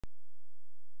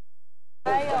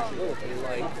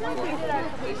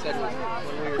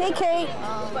Hey, Kate.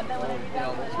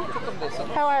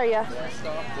 How are you?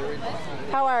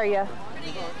 How are you?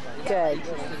 Good.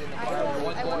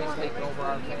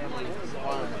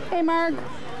 Hey, Mark.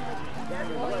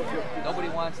 Nobody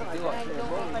wants to do it.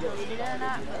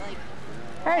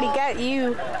 I already got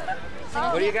you.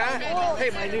 What do you got? Hey,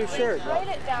 my new shirt.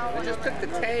 I just took the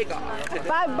tag off.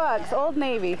 $5, Old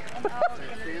Navy.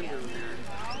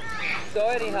 So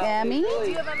anyhow, Emmy?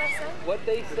 what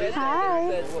they said,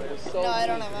 Hi. said what was so No, I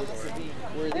don't have MSN.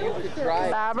 where you could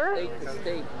drive Bobber? state to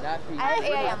state, not be.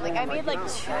 I made like 2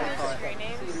 screen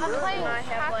names. And I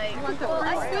have like. Well,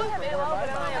 I still have AOL, but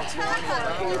I only have 2.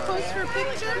 Can you post for a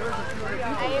picture?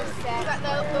 I have set.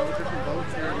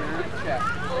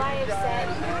 Well, I have set,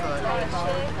 type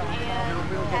shit, and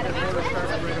how to make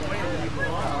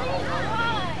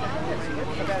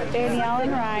Danielle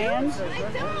and Ryan.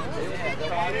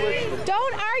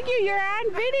 Don't argue, you're on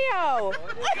video.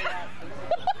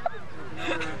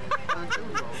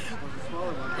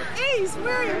 Hey, he's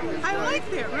wearing, I like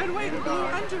that, red, white, and blue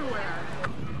underwear.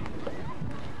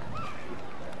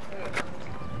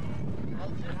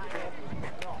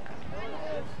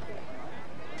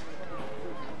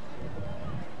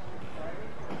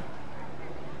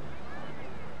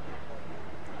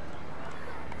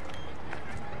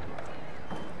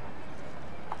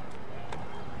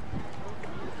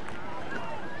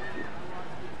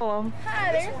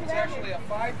 Hi, there's It's actually a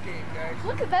 5 game, guys.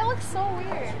 Look at that, looks so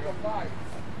weird.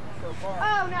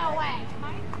 Oh, no way.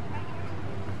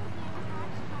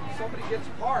 Somebody gets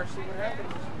par, see what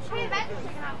happens. Hey, that's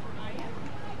taken out.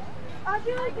 I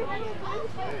feel like they have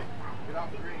Get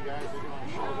off the green, guys.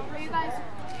 Are you guys?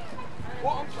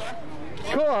 Well, I'm sorry.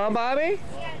 Cool, huh, Bobby?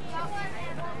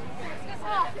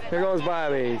 There goes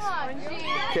Bobby's.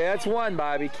 Okay, that's one,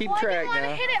 Bobby. Keep track I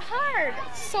now. hit it hard,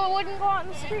 so it wouldn't go out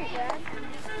in the street, Dad.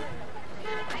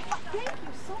 Thank you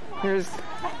so much. Here's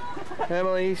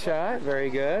Emily's shot. Very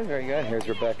good, very good. Here's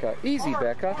Rebecca. Easy,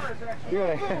 Becca. You're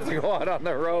going to have to go out on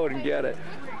the road and get it.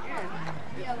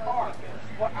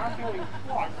 What I'm doing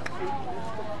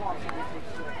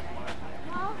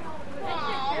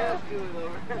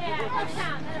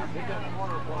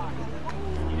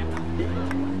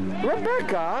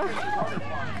Rebecca!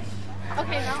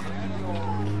 Okay, now.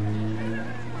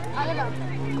 I don't know.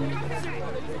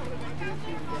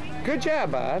 Good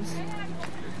job, Bobs.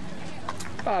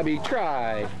 Bobby,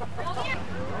 try.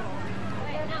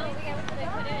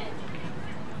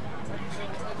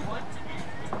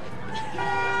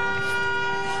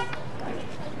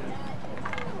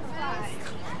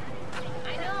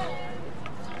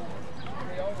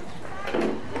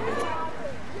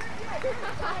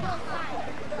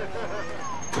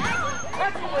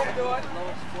 That's the way to do it.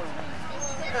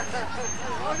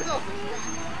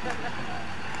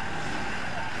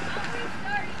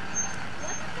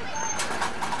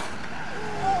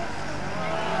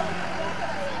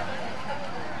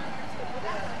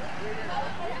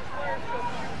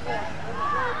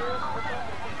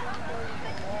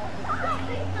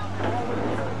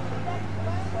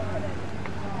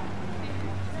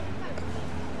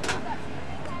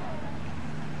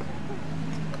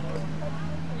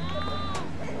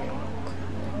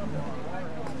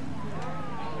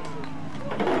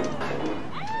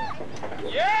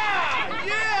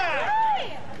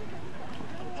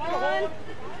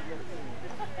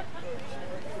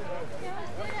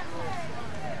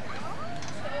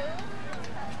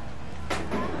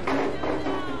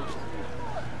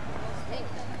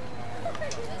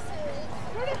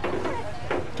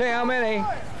 Okay, how many?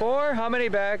 4? How many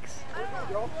Becks?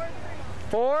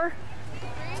 4?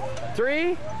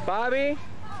 3? Bobby?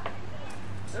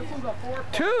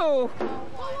 2?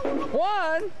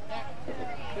 1?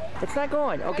 It's not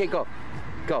going. Okay, go.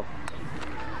 Go.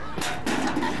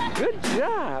 Good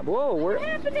job. Whoa, What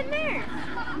happened in there?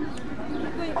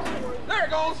 There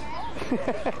it goes.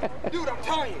 Dude, I'm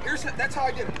telling you, that's how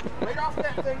I did it. Right off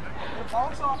that thing,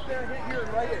 bounce off there, hit here,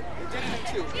 and right in. It did it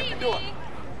in 2. You can do it.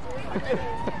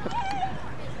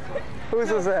 Whose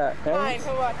is that? Fine,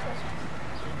 hold on.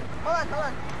 Hold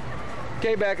on.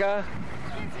 Okay, Becca.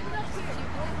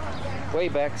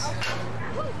 Wait, Bex.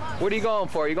 What are you going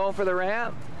for? You going for the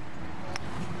ramp?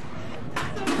 I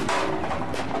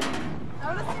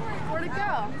want to see where to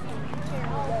go.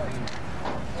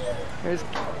 Here's...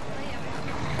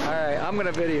 All right, I'm going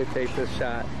to videotape this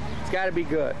shot. It's got to be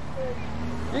good.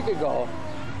 You could go.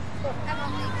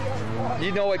 Do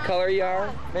you know what color you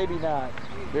are? Maybe not.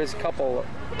 There's a couple.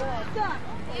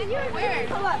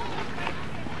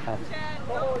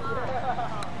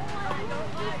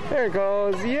 There it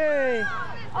goes. Yay.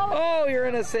 Oh, you're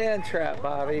in a sand trap,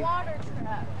 Bobby. Water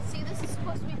trap. See, this is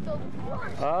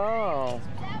Oh.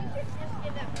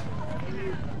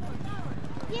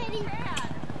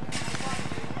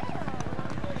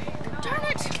 Darn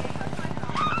it! He's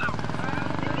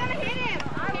gonna hit him.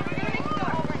 Okay, we're gonna make it go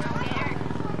over now.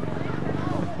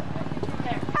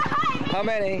 There. How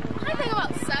many? I think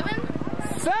about 7.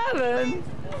 7?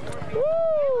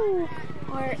 Woo!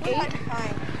 Or 8.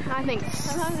 I think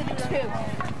sometimes I do 2.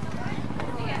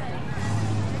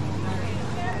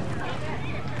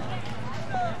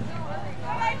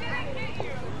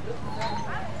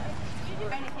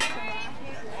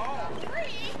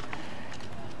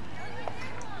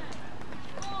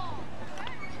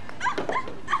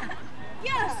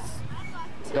 Yes!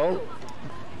 Don't.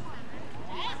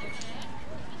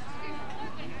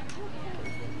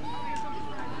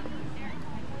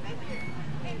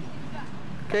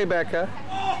 Okay, Becca.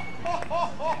 It's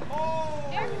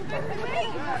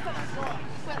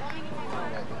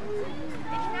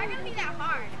not gonna be that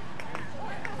hard.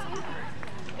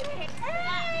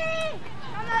 Hey!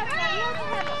 I'm not gonna have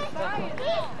a fire.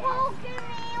 He's poking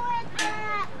me with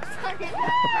that.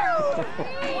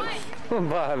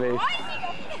 Bobby.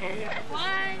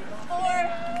 1,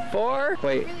 4. 4?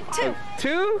 Wait. 2.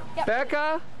 2? Yep.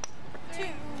 Becca? 2.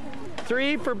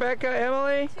 3 for Becca,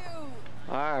 Emily? 2.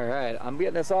 All right, I'm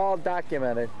getting this all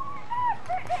documented.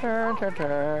 Dun, dun,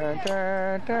 dun,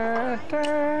 dun, dun,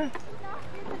 dun.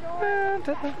 Dun,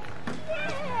 dun,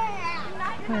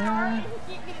 dun.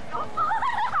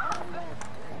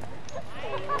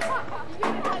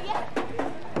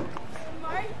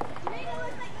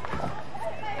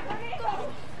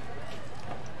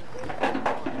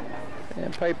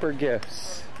 And Piper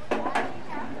gifts.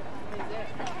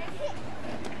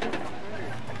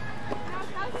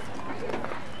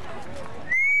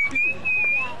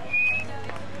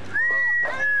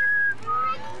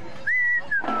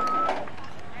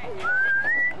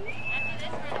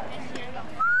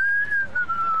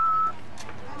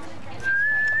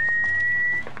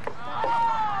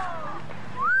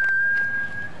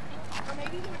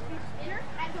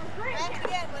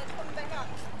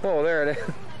 Oh, there it is.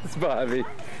 It's Bobby.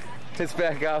 It's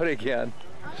back out again.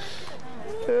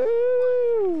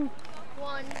 Ooh.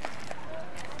 1.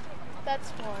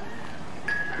 That's 1.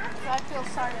 I feel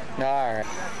sorry. All right.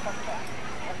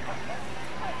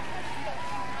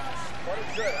 What is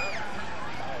good, huh?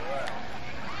 All right.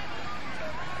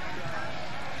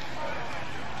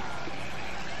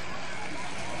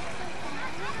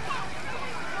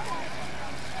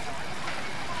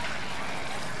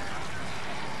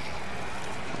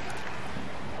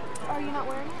 Are you not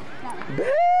wearing it? No.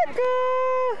 Becca!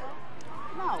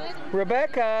 No.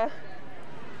 Rebecca!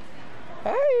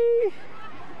 Hi!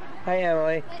 Hi,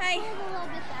 Emily. Hey.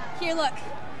 Here, look.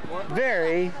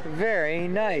 Very, very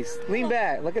nice. Lean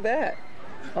back. Look at that.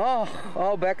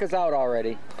 Oh, Becca's out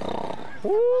already.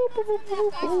 Whoop, whoop, whoop,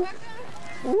 whoop, whoop.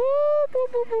 Whoop,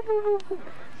 whoop, whoop, whoop, whoop.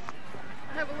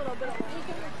 Have a little bit of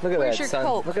Look at Where's that, your son.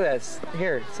 coat? Look at that.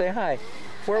 Here, say hi.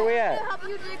 Where are we at? help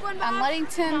you dig one, On Bob?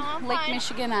 Ludington, No, I'm Lake fine.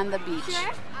 Michigan on the beach.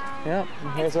 Sure? Yep,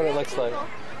 and here's what it looks like.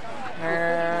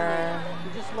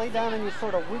 You just lay down and you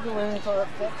sort of wiggle in so it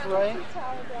fits right.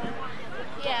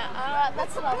 Yeah,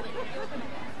 that's lovely.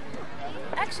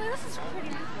 Actually, this is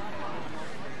pretty.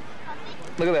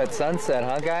 Look at that sunset,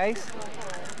 huh, guys?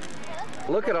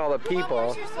 Look at all the people.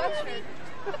 Where's your sweatshirt?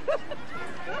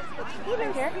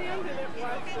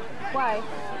 Why?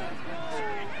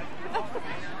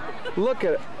 Look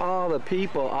at all the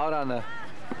people out on the...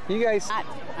 You guys... Not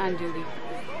on duty.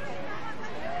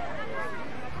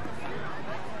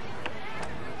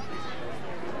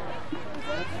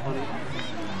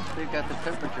 They've got the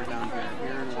temperature down here.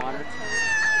 Here in water.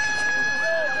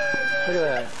 Look at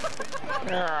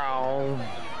that. Ow.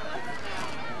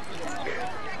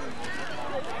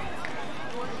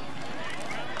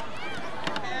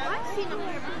 I've seen them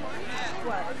here before.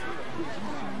 What?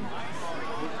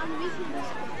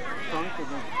 Trunk of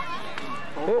the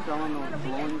boat going on the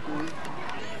blowing thing.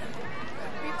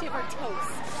 We have to have our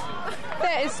toast.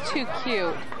 That is too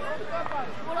cute.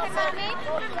 What else that mean?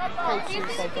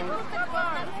 Pictures, I think.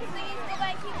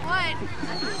 What?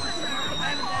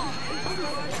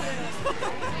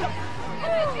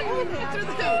 Through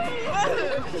the coat.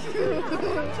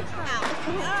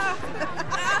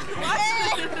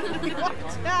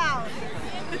 Watch out.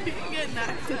 You get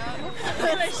knocked out.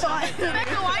 All of a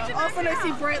sudden I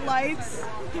see bright lights.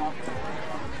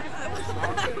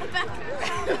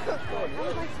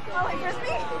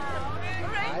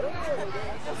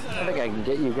 I think I can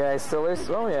get you guys still.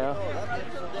 Oh yeah,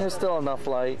 there's still enough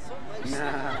light.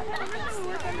 Nah.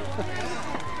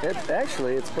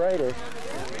 Actually, it's brighter.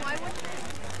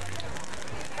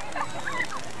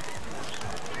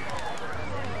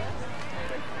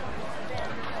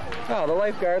 Oh, the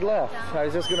lifeguard left. I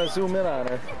was just going to zoom in on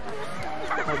her.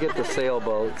 I'll get the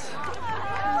sailboats.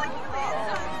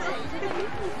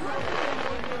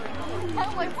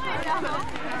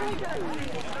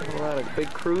 A lot of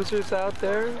big cruisers out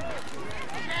there.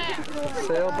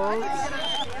 Sailboats.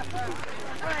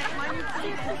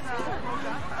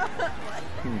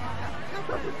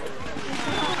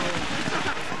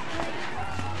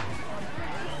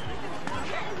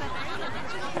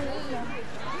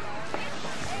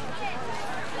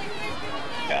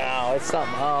 Oh, it's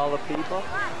something, all the people.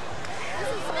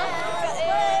 It's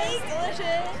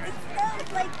delicious. It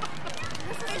smells like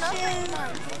fishes.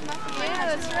 Yeah,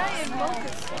 that's right. And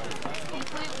mocha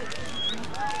completely.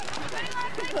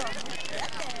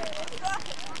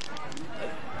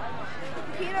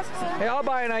 Hey, I'll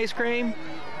buy an ice cream.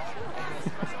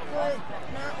 But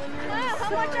not when you're wow, how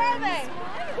much are they?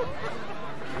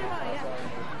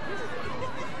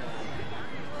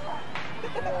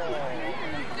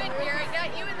 Good, Garrett. Got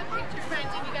you in the picture frame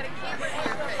and you got a camera in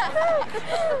your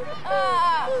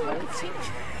face.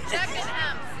 Jack and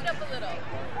Em, sit up a little.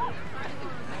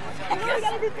 I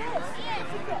gotta do this.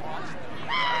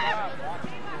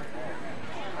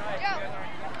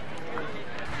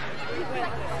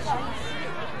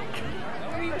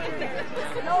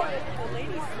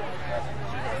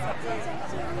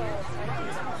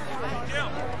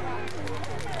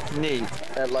 Neat,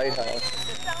 that lighthouse.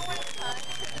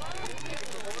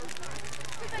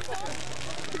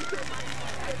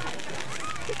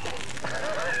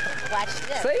 Watch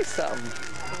this. Say something.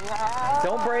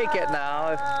 Don't break it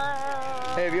now.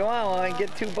 Hey, if you want one,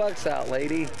 get $2 out,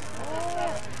 lady.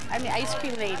 I'm the ice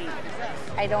cream lady.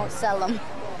 I don't sell them.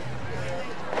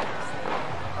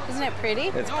 Isn't it pretty?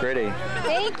 It's pretty.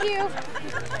 Thank you.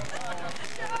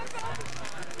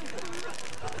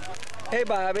 Hey,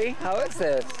 Bobby, how is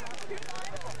this?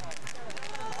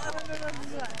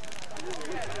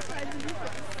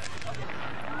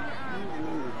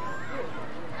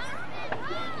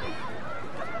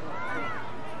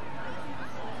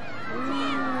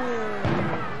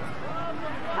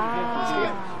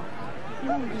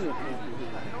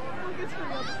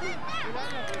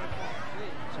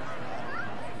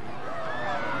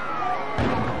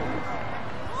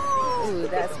 Ooh,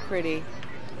 that's pretty.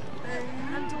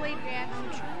 I'm delayed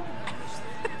reaction.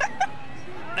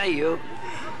 Hey, you.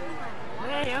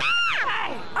 Hey,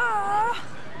 aww.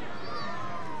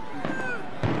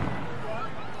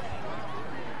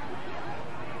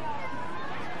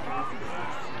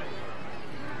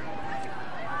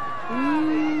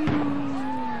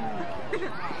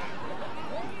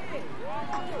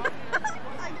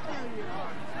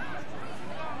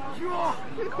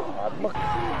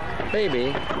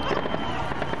 Maybe.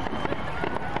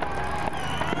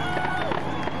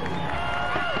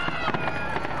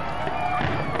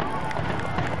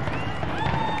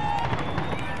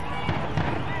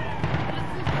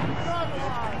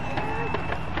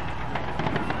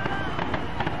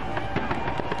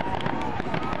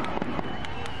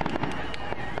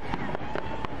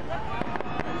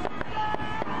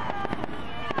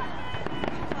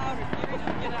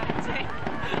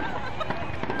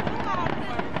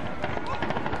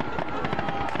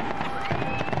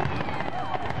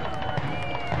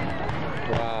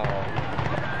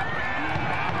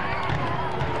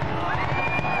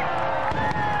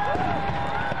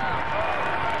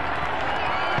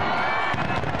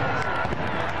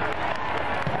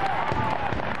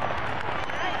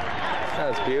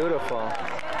 That's beautiful.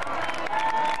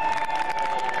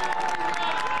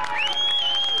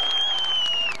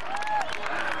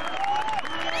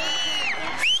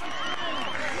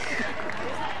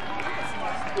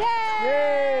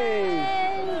 Yay!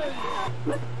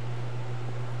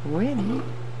 Winnie?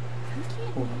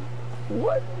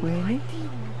 What, Winnie?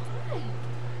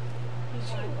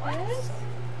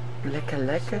 Lecca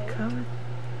lecca coming?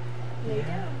 Lay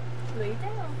down. Lay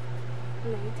down.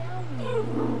 Lay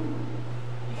down.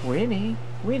 Winnie?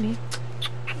 Winnie?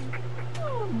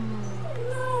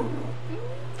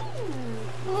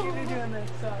 You're doing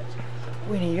this such.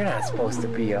 Winnie, you're not supposed to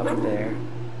be up there.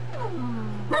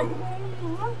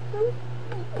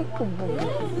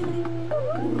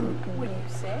 What do you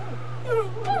say?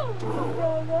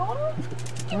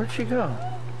 Where'd she go?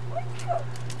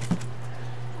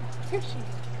 Here she is.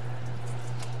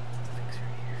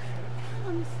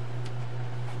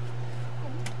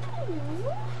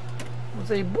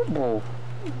 Say boo boo.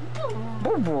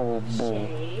 Boo boo boo.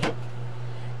 Shade.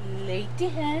 Lay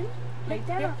down. Lay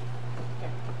down.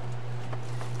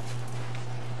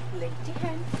 Lay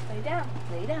down. Lay down.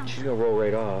 Lay down. She's gonna roll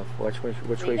right off. Watch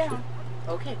which way she.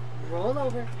 Okay. Roll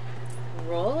over.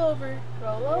 Roll over.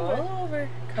 Roll over. Roll over.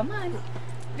 Come on.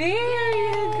 There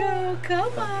you go.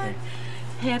 Come on.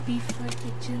 Happy 4th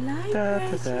of July,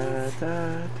 precious. Da,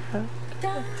 da,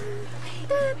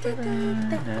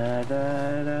 da,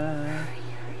 da, da.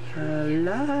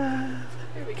 Love.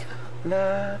 There we go.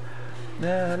 La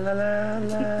la la la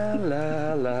la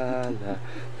la la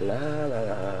la la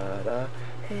la.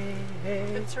 Hey hey.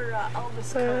 It's her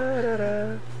Elvis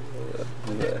coat.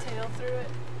 With a tail through it.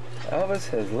 Elvis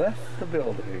has left the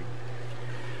building.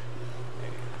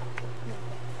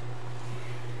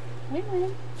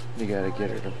 You gotta get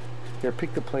her to. Here,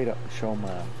 pick the plate up and show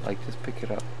Mom. Like, just pick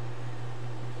it up.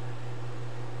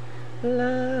 La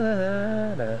la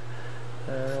la la.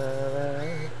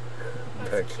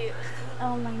 That's cute.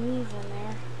 Oh, my knee's in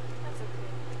there. That's okay.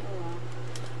 Oh,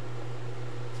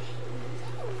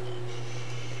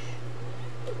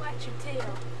 well. Watch your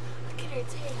tail. Look at her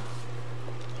tail.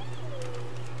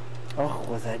 Oh,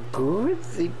 was that good?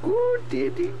 Say good,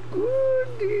 Daddy. Good,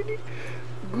 Daddy.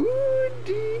 Good,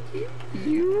 Daddy.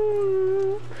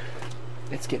 You.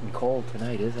 It's getting cold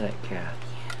tonight, isn't it, Kat?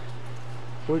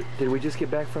 What, did we just get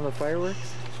back from the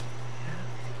fireworks?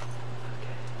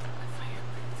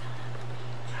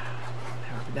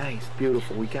 Nice,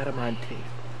 beautiful. We got them on tape.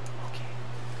 Okay.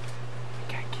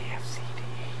 We got KFC to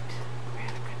eat. We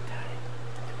had a good time.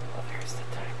 Oh, there's the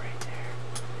time right there.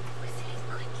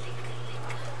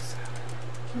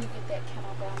 Can you get that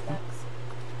kettlebell ducks?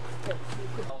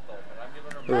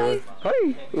 Hi.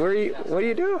 Where are you? What are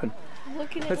you doing?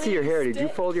 Looking at Let's see your hair. Did you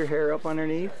fold your hair up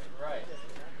underneath?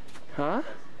 Huh?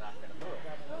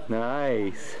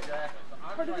 Nice.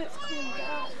 Part of it's cleaned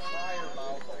out.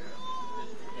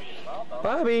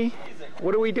 Bobby,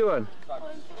 what are we doing?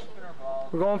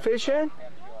 We're going fishing?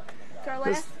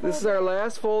 This is our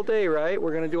last full day, right?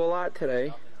 We're going to do a lot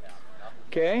today.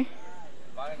 Okay?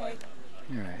 All right.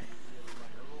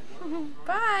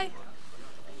 Bye.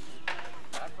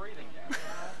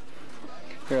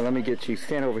 Here, let me get you.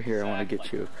 Stand over here. I want to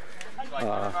get you.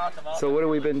 So what have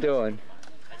we been doing?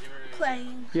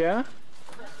 Playing. Yeah?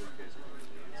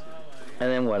 And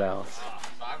then what else?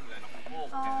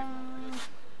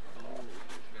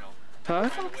 Huh?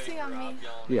 Focusing on me.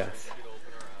 Yes.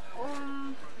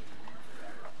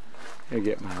 Here,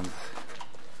 get Mom's.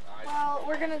 Well,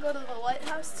 we're gonna go to the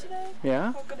lighthouse today.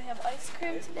 Yeah? We're gonna have ice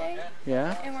cream today.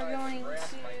 Yeah? And we're going to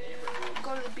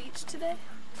go to the beach today.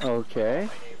 Okay.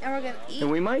 And we're gonna eat.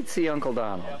 And we might see Uncle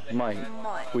Donald. Might.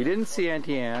 We didn't see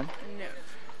Auntie Ann. No.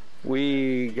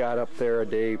 We got up there a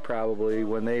day probably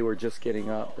when they were just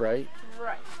getting up, right?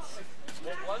 Right.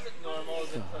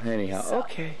 So, anyhow,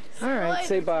 okay. All right,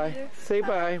 say bye. Say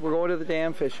bye. We're going to the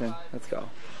dam fishing. Let's go.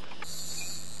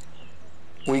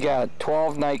 We got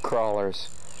 12 night crawlers.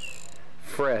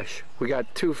 Fresh. We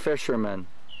got 2 fishermen.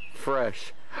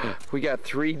 Fresh. We got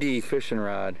 3D fishing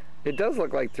rod. It does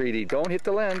look like 3D. Don't hit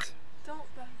the lens. Don't.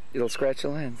 It'll scratch the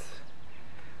lens.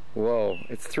 Whoa,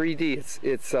 it's 3D.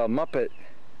 It's Muppet.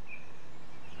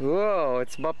 Whoa,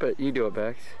 it's Muppet. You do it,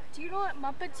 Bex. Do you know what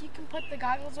Muppets? You can put the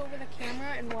goggles over the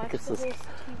camera and watch the whole TV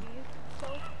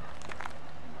show.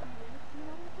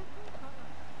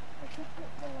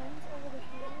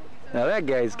 Now that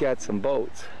guy's got some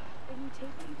boats.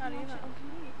 How do you know?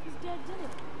 His dad did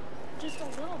it. Just a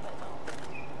little bit though.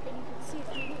 But you can see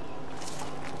it.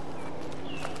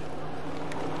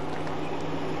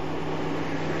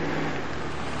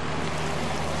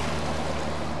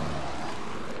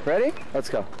 Ready? Let's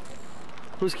go.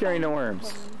 Who's carrying the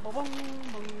worms?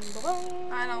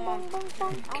 I don't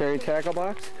want. Carry tackle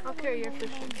box? I'll carry your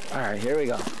fishing. All right, here we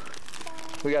go.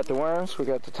 We got the worms, we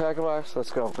got the tackle box,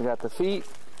 let's go. We got the feet,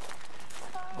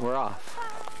 we're off.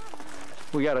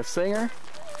 We got a singer,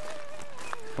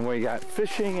 and we got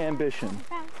fishing ambition.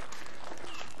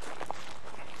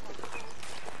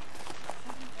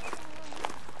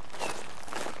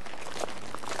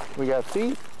 We got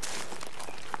feet.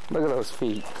 Look at those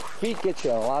feet. Feet get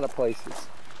you a lot of places.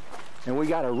 And we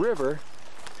got a river,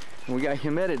 and we got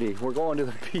humidity. We're going to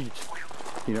the beach.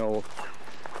 You know,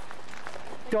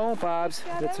 don't, Bobs.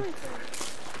 That's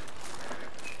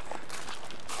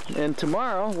and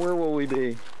tomorrow, where will we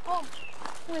be? Oh,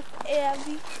 with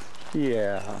Abby.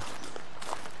 Yeah.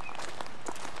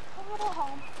 A little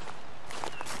home.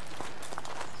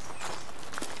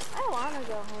 I want to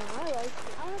go home. I like it.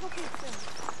 I want to go play Sims.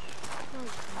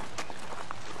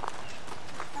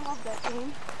 I love that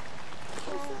game.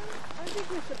 I think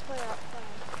we should play outside.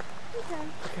 Okay.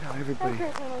 Look at how everybody. I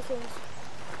play my Sims.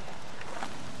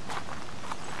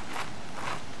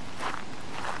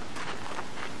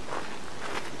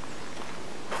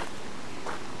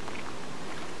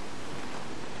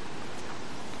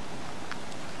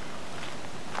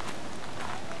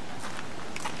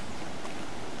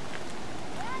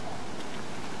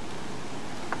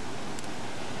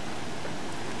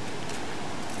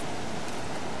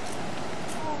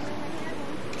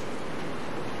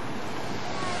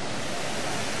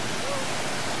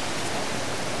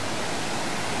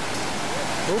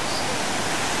 Oops.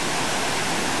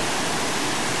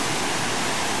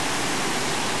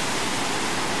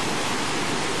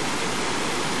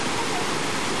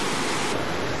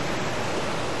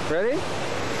 Ready?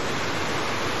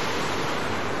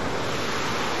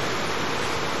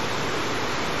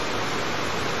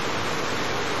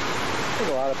 There's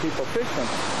a lot of people fishing.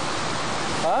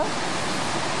 Huh?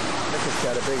 Look, it's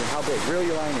got a big one. How big? Reel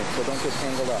your line in so don't get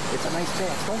tangled up. It's a nice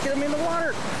bass. Don't get them in the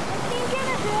water. I can't get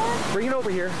it, Dad. Bring it over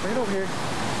here. Bring it over here.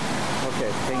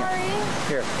 Okay, hang on.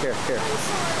 Here. I'm sorry.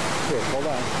 Here, hold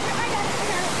on. I got it.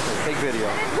 Here, take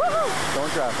video. Woohoo!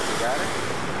 Don't drop it. You got it?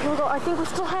 Here we go. I think we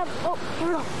still have. Oh, here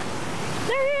we go.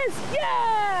 There he is!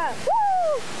 Yeah!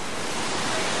 Woo!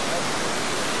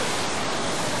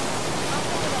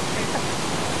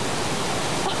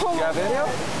 Oh, You got video?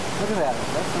 God. Look at that.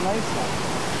 That's a nice one.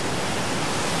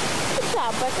 Good job,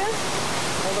 Becca.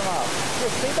 Hold them out. Here,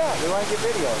 stay back. We want to get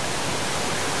video.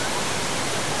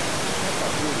 That's a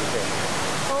beauty fish.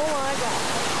 Oh my God.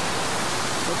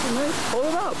 That's a nice. Hold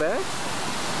them out, Beck.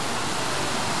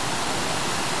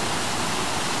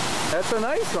 That's a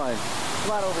nice one.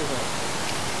 Come on over here.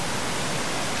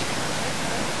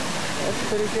 That's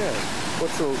pretty good.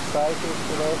 What's the size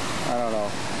for those? I don't know.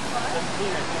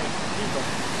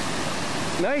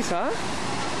 Nice, huh?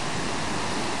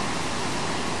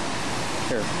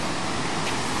 Here.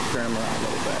 Turn them around a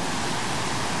little bit.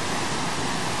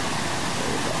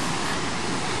 There you go.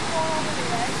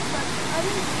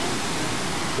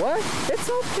 What? It's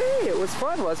okay. It was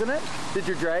fun, wasn't it? Did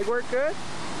your drag work good?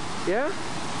 Yeah?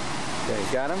 Okay,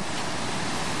 got him?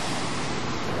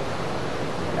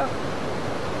 Yeah.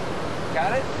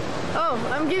 Got it? Oh,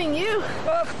 I'm getting you.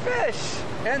 A fish!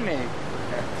 And me.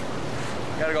 Here.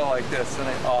 Gotta go like this. And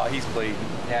oh, he's bleeding.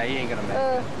 Yeah, he ain't gonna make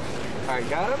it. Alright,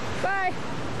 got him? Bye.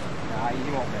 Nah,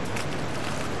 he won't make it.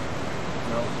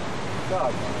 No.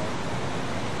 Dog, man.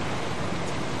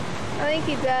 I think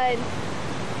he died.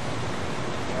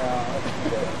 Yeah, that's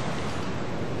good.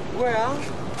 Well.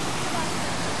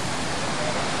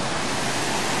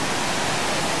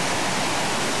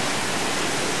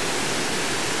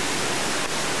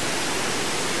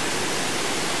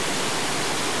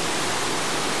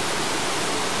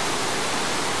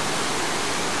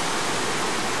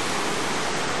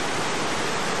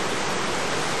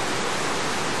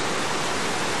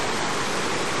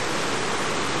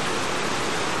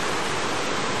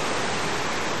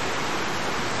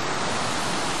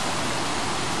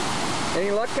 Any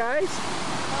luck, guys?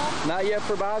 Not yet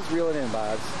for Bob's. Reel it in,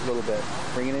 Bob's, a little bit.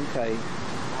 Bring it in tight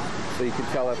so you can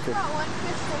tell if I've caught one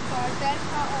fish so far. Dad's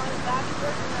caught one. Bob's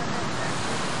working on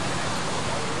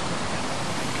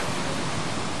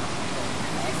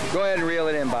it. Go ahead and reel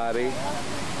it in, Bobby.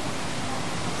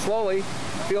 Slowly.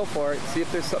 Feel for it. See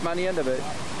if there's something on the end of it.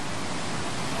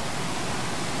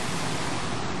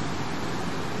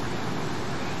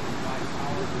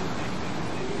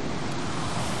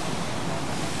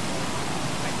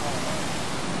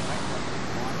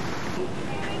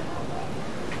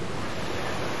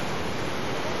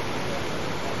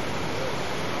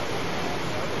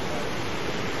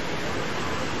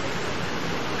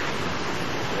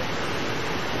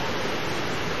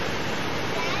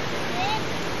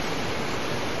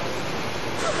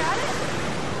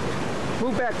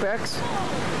 Move back, Bex.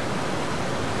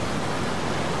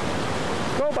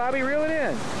 Go, Bobby, reel it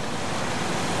in.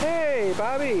 Hey,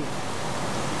 Bobby.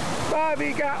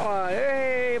 Bobby got one.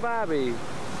 Hey, Bobby.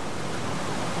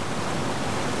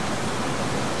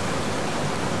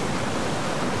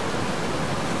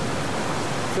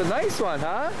 It's a nice one,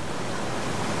 huh?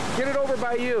 Get it over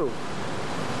by you.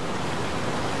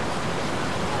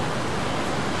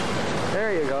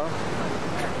 There you go.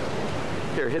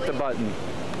 Here, hit the button.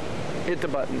 Hit the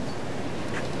button.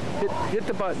 Hit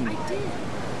the button. I did.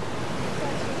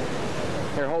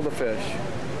 Here, hold the fish.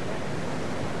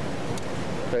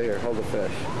 Right here, hold the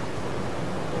fish.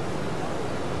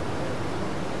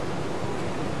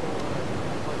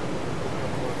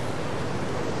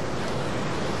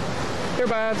 Here,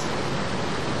 Babs.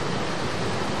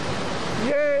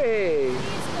 Yay!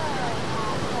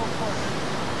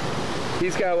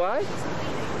 He's got what?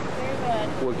 Very good.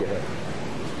 We'll get it.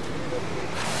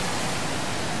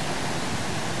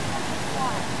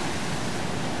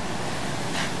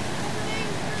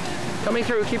 Coming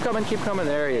through, keep coming,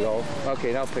 there you go.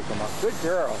 Okay, now pick them up. Good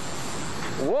girl.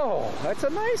 Whoa, that's a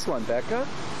nice one, Becca.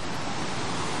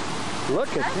 Look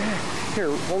at that. Here,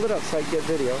 hold it up so I can get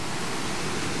video.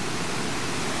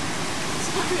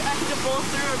 Sorry, I had to bowl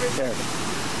through everything. There.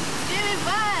 Give me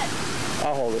butt.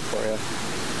 I'll hold it for you.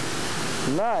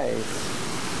 Nice.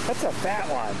 That's a fat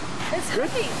one. It's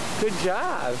heavy. Good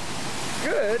job.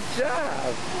 Good job.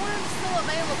 The worm's still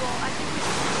available. I think we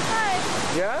should try.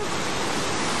 Yeah?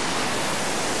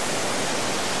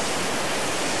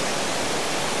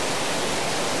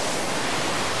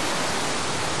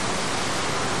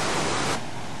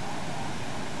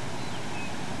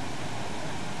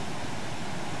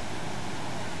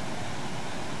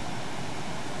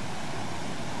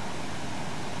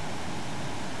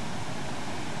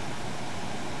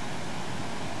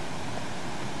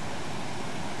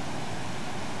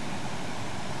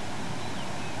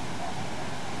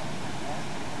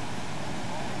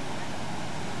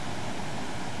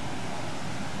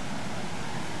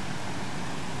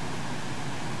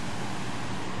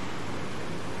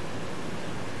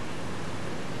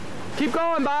 Keep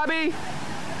going, Bobby.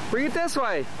 Bring it this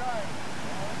way.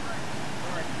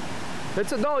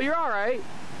 No, you're all right.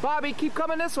 Bobby, keep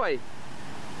coming this way.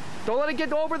 Don't let it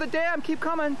get over the dam. Keep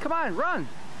coming. Come on, run.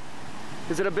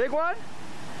 Is it a big one?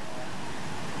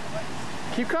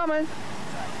 Keep coming.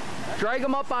 Drag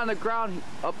them up on the ground,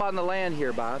 up on the land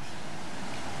here, Bob.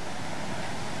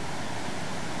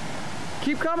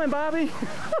 Keep coming, Bobby.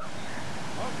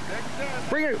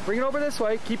 Bring it over this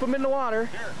way. Keep them in the water.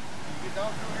 Here. Get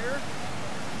down through here.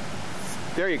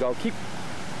 There you go. Keep.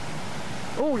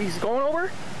 Oh, he's going over.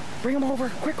 Bring him over.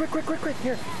 Quick, quick, quick, quick, quick.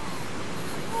 Here.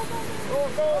 Go,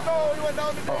 go, go. He went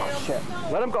down the dam. Oh, shit.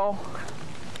 Let him go.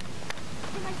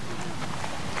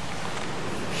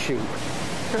 Shoot.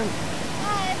 Turn.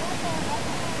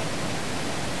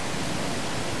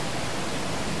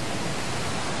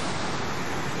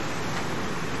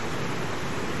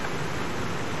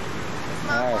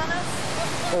 Mom want us?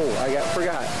 Oh,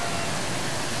 forgot.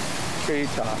 Here you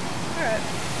talk. Alright.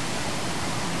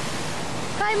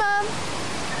 Hi, Mom.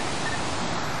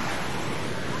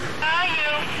 How are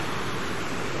you?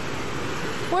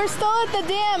 We're still at the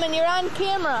dam and you're on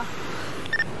camera.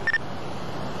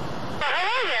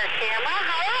 Hello there, camera.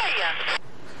 How are you?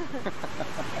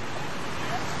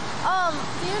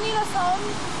 Do you need us home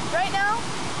right now?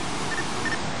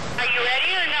 Are you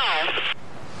ready or no?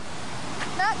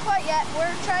 Not quite yet.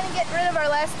 We're trying to get rid of our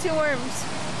last 2 worms.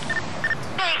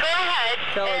 Hey, go ahead.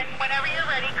 Tell her. And whenever you're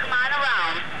ready, come on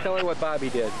around. Tell her what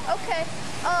Bobby did. Okay.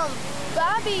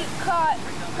 Bobby caught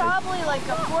probably like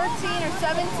a 14 or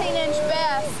 17-inch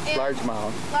bass. Largemouth.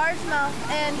 Largemouth,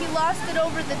 and he lost it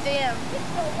over the dam.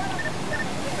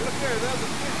 Look there, there's a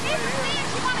fish right here.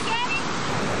 You want to get him?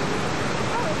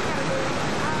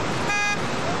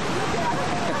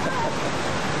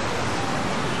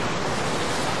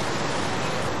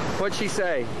 What'd she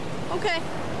say? Okay.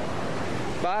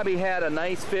 Bobby had a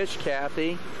nice fish,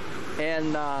 Kathy,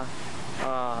 and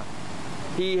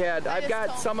he had. I've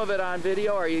got some of it on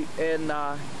video. I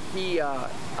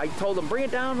told him bring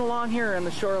it down along here on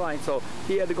the shoreline, so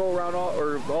he had to go around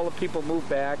all the people moved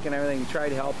back and everything.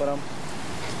 Tried helping him,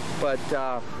 but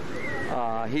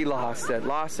he lost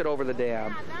it over the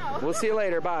dam. We'll see you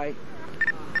later. Bye.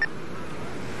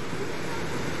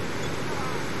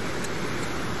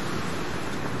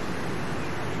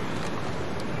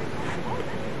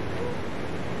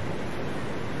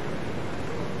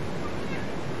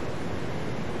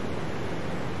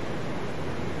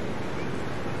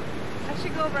 I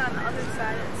should go over on the other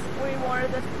side. It's way more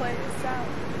of this place south.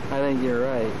 I think you're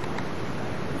right.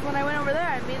 When I went over there,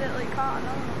 I immediately caught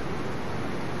another one.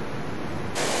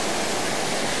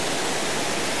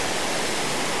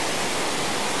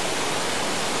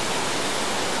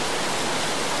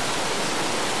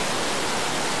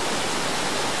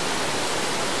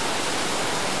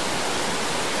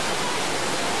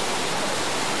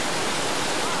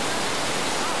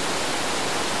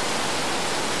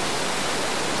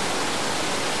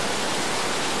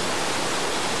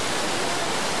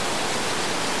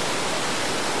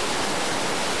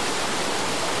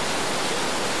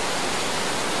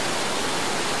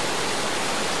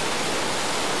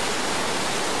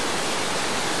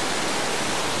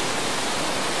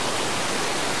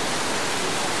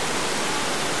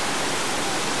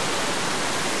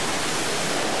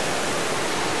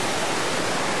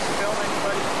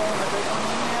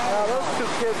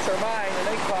 Kids are mine, and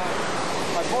they caught.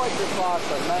 My boy just lost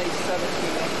a nice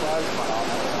 17-inch largemouth.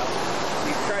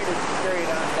 He tried to carry it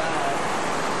on down,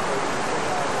 so he could bring it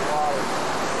out of the water.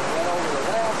 He went over the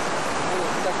last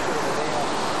little section of the dam.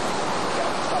 He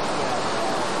got stuck in.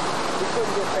 We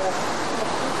couldn't get past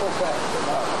people fast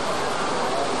enough.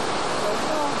 But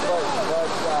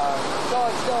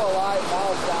it's still alive. Now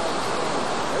it's downstream.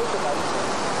 It was a nice one.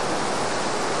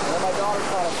 And then my daughter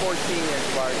caught a 14-inch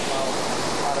largemouth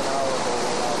about an hour ago.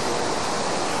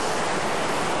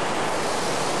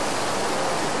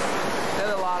 Then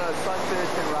a lot of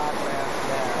sunfish and rock bass.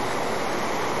 Yeah.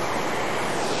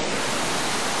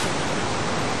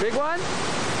 Big one?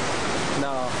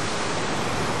 No.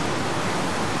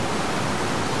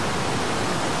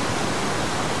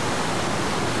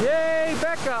 Yay,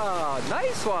 Becca!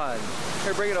 Nice one.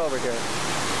 Here, bring it over here.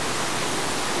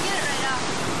 Get it right off.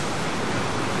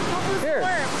 Here,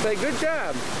 say good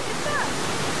job.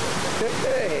 Good job.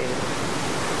 Hey.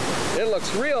 It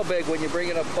looks real big when you bring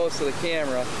it up close to the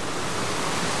camera.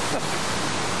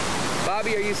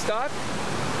 Bobby, are you stuck?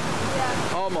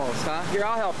 Yeah. Almost, huh? Here,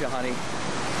 I'll help you, honey.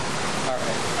 All right.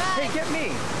 Bye. Hey, get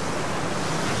me.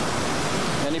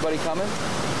 Anybody coming?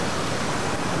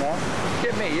 No?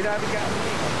 Get me. You haven't gotten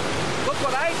me. Look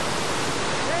what I...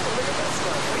 Hey, look at this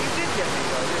one. Well, you did get me,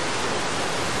 though, didn't you?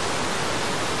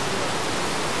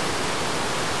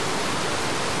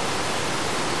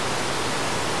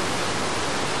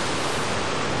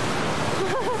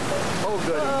 Oh,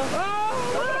 good.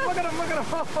 Oh, look at him, look at him.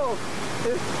 Oh.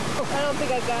 I don't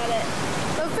think I got it.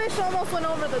 The fish almost went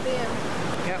over the dam.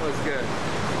 That was good.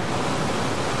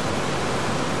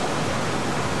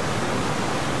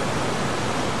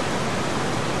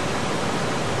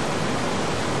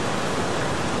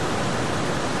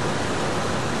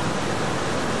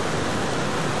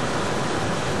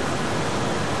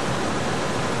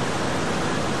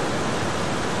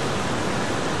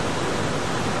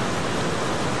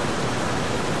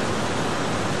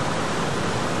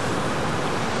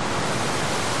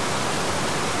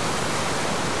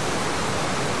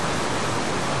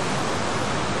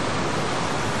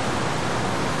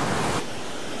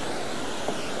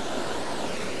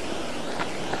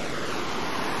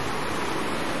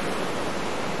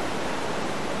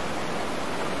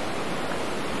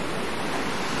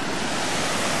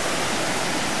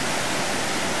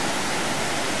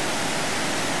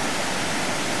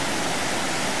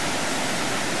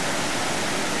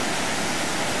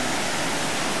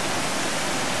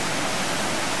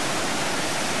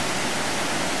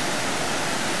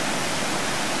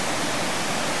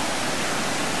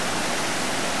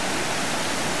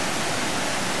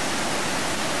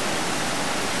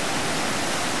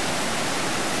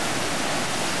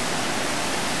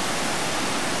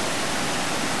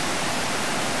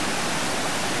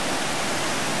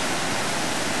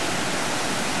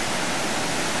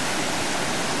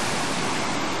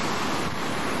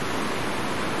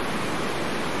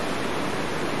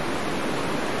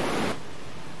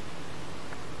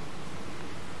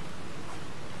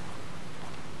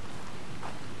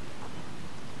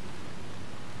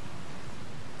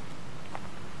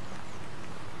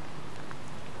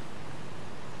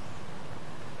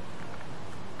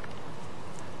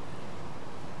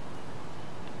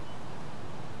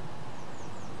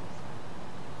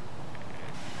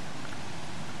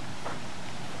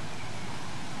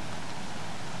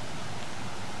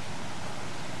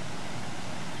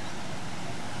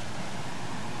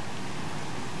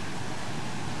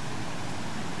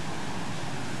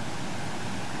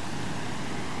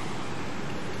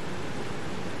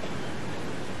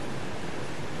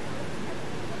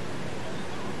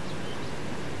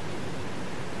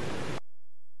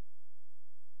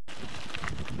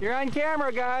 You're on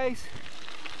camera, guys.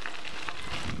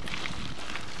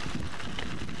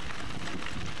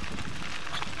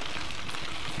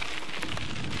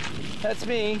 That's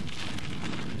me.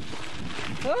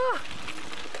 Ah!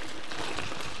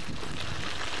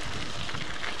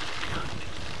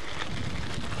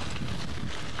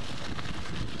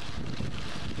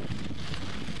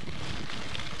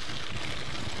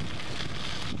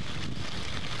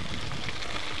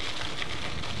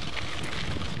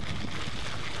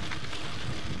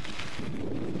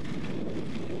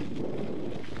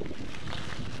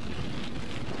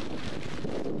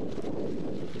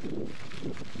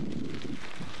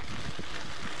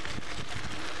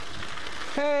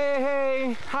 Hey,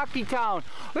 hey, Hockey Town.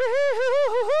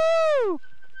 Woo-hoo-hoo-hoo-hoo!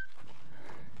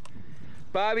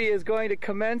 Bobby is going to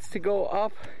commence to go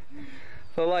up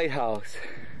the lighthouse.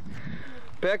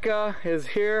 Becca is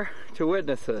here to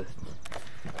witness it.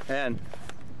 And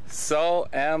so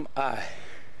am I.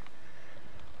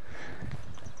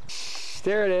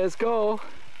 There it is, go.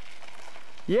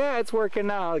 Yeah, it's working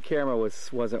now. The camera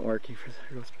wasn't working.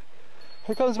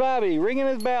 Here comes Bobby, ringing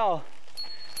his bell.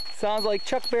 Sounds like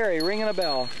Chuck Berry ringing a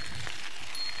bell.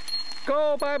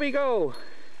 Go, Bobby, go!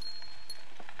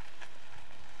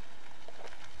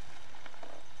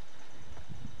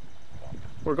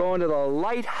 We're going to the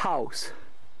lighthouse.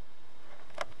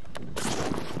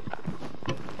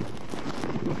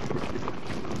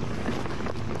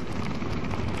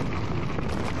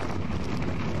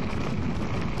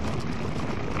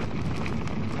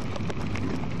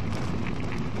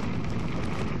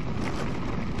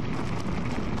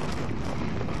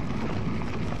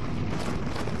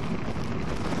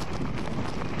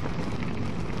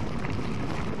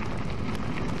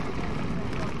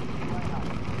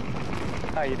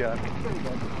 How you doing? Pretty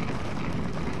good.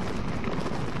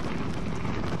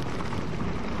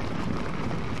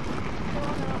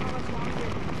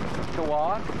 To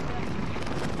walk?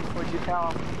 What'd you tell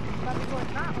him?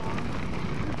 Not long.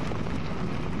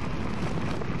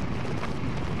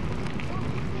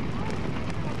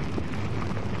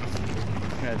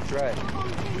 That's right.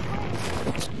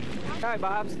 Hi,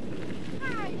 Bobs.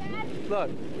 Hi, Dad. Look.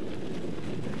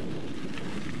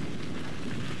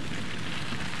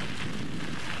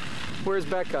 Where's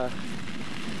Becca?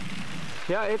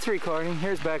 Yeah, it's recording.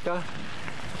 Here's Becca.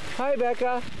 Hi,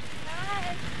 Becca.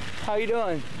 Hi. How you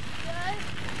doing?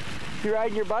 Good. You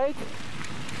riding your bike?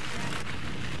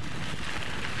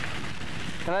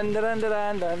 Dun, dun, dun,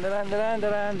 dun, dun, dun, dun,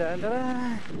 dun, dun,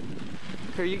 dun.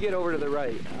 Here, you get over to the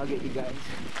right. I'll get you guys.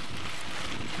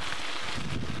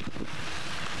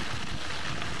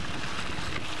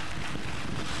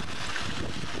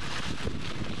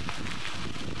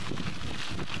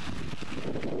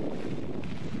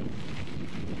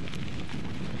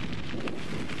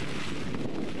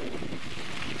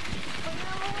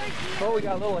 Oh, we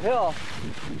got a little hill.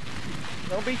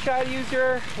 Don't be shy to use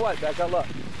your, what, Becca? Look.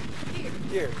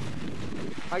 Here.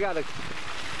 I got a...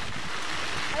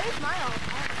 I use mine all the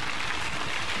time.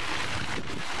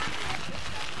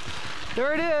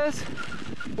 There it is.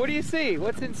 What do you see?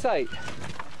 What's in sight?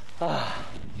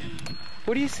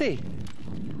 What do you see?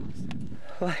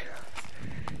 You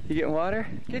getting water?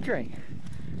 Get a drink.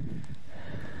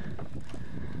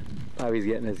 Bobby's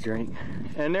getting his drink.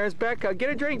 And there's Becca.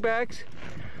 Get a drink, Bex.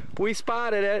 We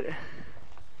spotted it.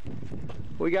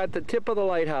 We got the tip of the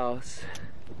lighthouse.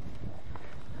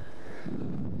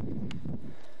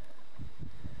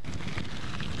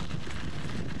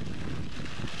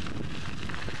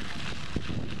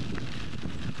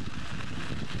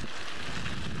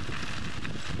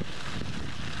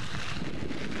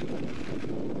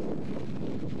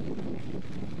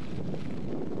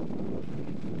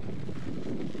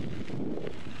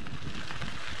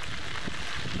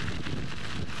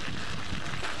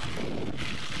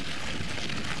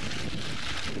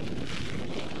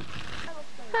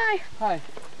 Hi. Hi.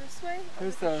 This way?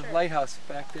 There's the lighthouse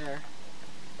back there.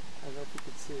 I don't know if you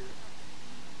can see it.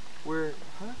 Where,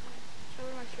 huh? Show me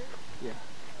my shirt. Yeah.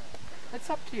 It's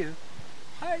up to you.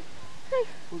 Hi. Hi.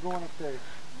 We're going up there.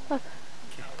 Look.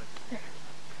 Okay. There.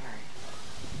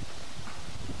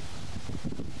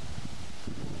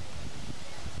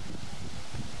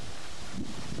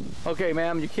 All right. Okay,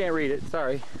 ma'am, you can't read it.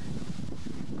 Sorry.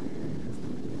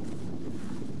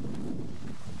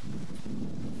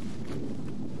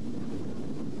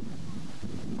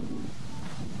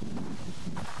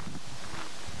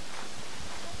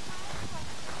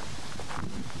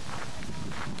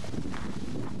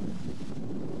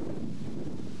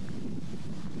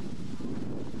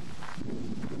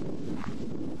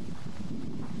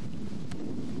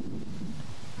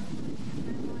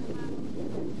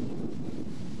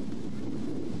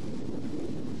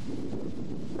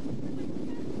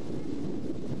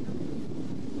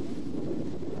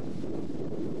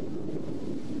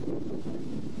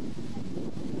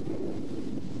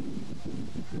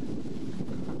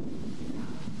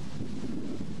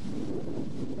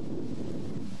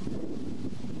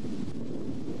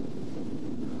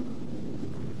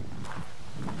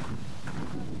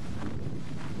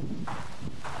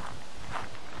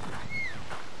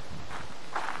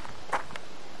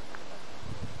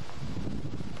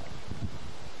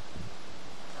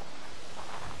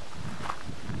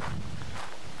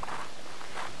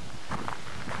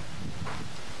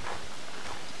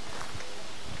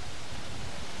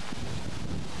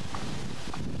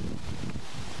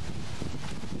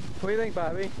 What do you think,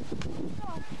 Bobby? Let's go.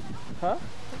 Huh?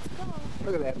 Let's go.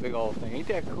 Look at that big old thing. Ain't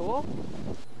that cool?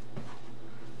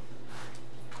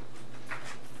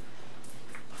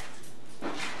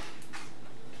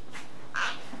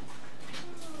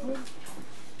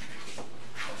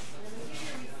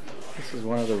 This is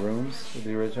one of the rooms of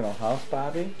the original house,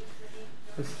 Bobby.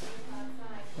 Isn't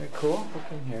that cool?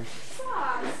 Look in here.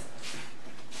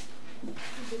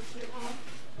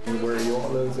 And where you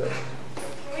won't lose it.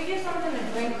 Can we get something to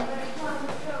drink?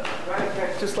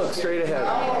 Just look straight ahead.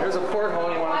 There's a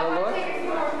porthole. You want to go look?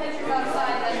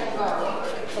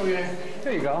 Okay.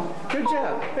 There you go. Good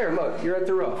job. There, look. You're at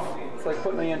the roof. It's like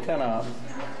putting the antenna up.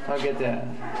 I'll get that.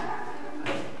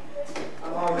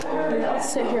 I'll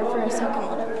sit here for a second,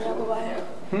 whatever, and I'll go by.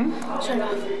 Shut it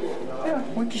off.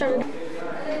 Yeah. Shut it.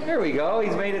 There we go.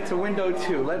 He's made it to window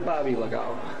 2. Let Bobby look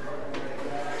out.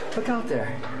 Look out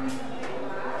there.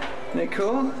 Isn't that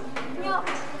cool? Yep.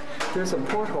 There's a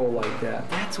porthole like that.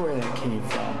 That's where that came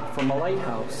from a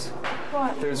lighthouse.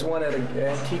 What? There's one at an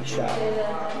antique shop.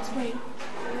 Let's wait.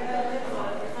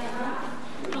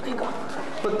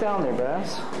 Look down there,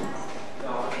 Bass.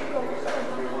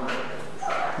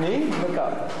 Me? Look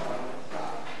up.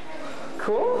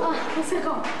 Cool? Let's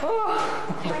go.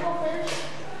 Oh. Can I go first?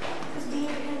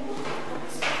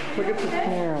 Look at the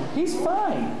camera. He's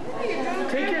fine.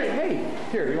 Take your, hey,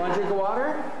 here, you want to drink of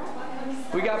water?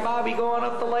 We got Bobby going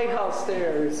up the lighthouse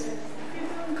stairs.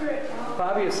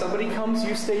 Bobby, if somebody comes,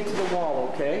 you stay to the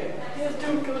wall, okay? Yes,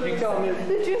 don't go. You tell me.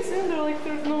 Did you see there like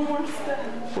there's no more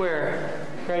steps? Where?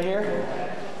 Right here?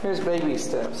 Here's baby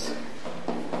steps.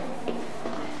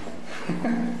 I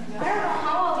don't know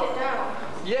how I'll get down.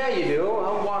 Yeah, you do.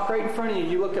 I'll walk right in front of you.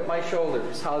 You look at my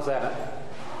shoulders. How's that?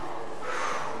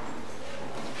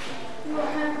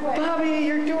 Bobby,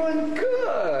 you're doing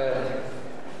good.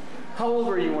 How old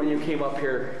were you when you came up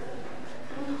here?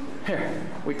 Here,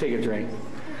 we take a drink.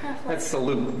 That's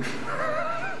salute.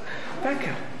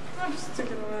 Becca. I'm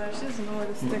sticking over there. She doesn't know where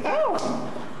to stick. Oh.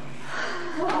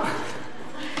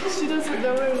 She doesn't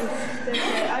know where to stick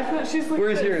it. I put, she's like,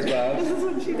 where's yours, Bob? This is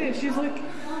what she did. She's like,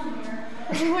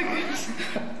 Wait,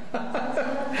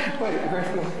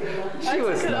 she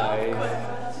was nice.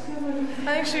 I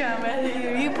think she got mad at you.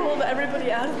 You pulled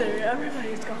everybody out of there.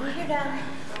 Everybody's going. You're down.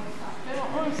 I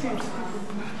don't want to see him.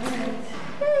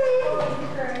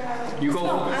 You go.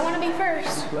 I want to be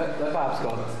first. Let Bob's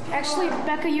go. Actually,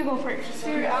 Becca, you go first.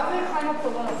 Here, I'm going to climb up the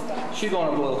little steps. She's going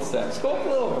up the little steps. Go up the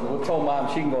little one. We'll tell Mom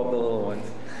she can go up the little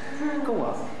ones. Go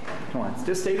up. Come on.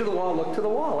 Just stay to the wall. Look to the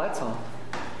wall. That's all.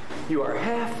 You are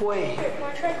halfway. Here, can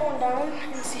I try going down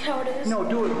and see how it is? No,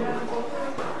 do it.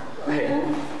 Hey.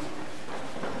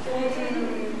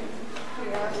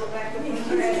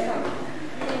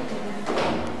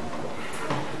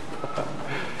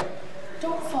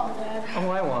 Don't fall, Dad. Oh,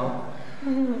 I won't.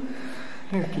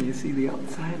 Here, can you see the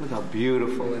outside? Look how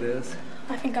beautiful it is.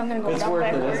 I think I'm going to go It's down worth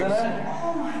backwards. it, isn't it?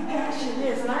 Oh my gosh, it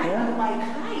is. And I have like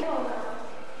height.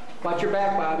 Watch your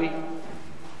back, Bobby.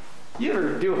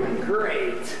 You're doing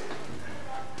great.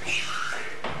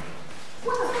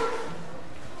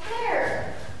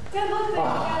 There. Dad, look, they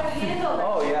got a handle.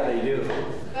 Oh, yeah, they do.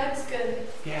 That's good.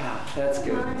 Yeah, that's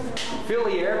good. Feel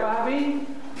the air, Bobby?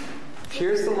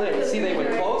 Here's the lid. See, they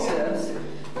would close this.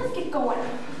 Let's get going.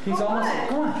 He's almost,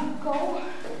 come on. Go.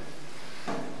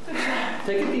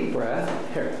 Take a deep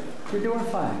breath. Here, you're doing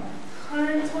fine.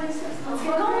 126. Let's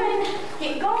get going.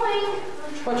 Get going.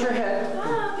 Watch your head.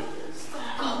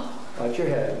 Go. Watch your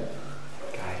head.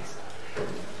 Guys.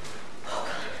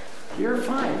 You're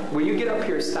fine. When you get up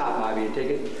here, stop, Bobby, and take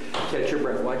it. Catch your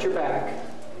breath. Watch your back.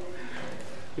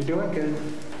 You're doing good.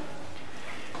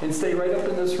 And stay right up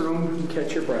in this room and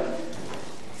catch your breath.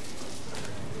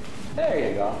 There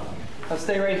you go. Now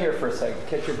stay right here for a second.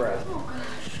 Catch your breath. Oh,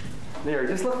 gosh. There,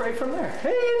 just look right from there.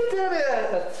 Hey, you did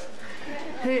it!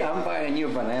 Hey, I'm buying you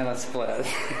a banana split.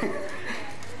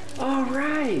 All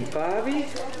right, Bobby.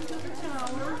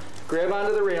 Grab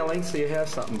onto the railing so you have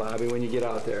something, Bobby, when you get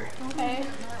out there. Okay.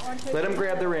 Let him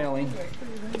grab the railing.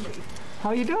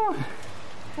 How you doing?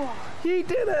 You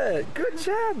did it. Good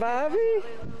job, Bobby.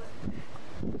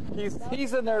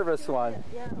 He's a nervous one.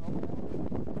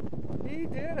 He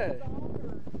did it.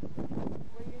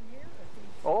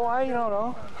 Oh, I don't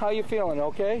know. How you feeling?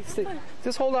 Okay?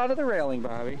 Just hold on to the railing,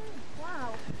 Bobby.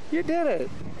 Wow. You did it.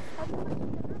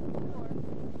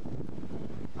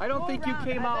 I don't think you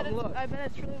came out and looked. I bet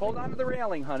it's really Hold on to the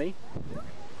railing, honey.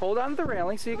 Hold on to the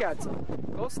railing so you got some.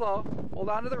 Go slow. Hold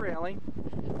on to the railing.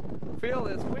 Feel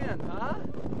this wind, huh?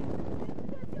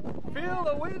 Feel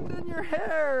the wind in your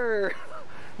hair.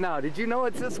 Now, did you know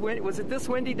it's this wind? Was it this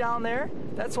windy down there?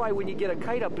 That's why when you get a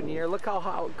kite up in the air, look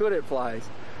how good it flies.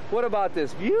 What about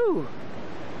this view?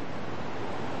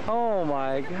 Oh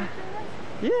my God.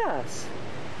 Yes.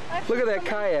 Look at that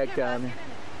kayak down there.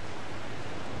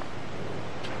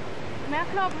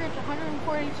 Mackinaw Bridge,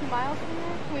 142 miles from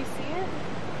here. Can we see it?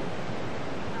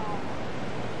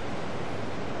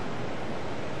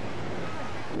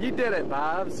 No. You did it,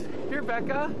 Bobs. Here,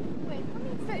 Becca. Wait, let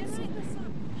me fix this up.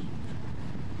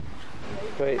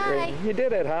 Wait, Hi. wait. You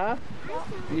did it, huh?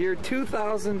 Year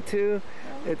 2002.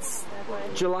 It's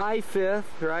July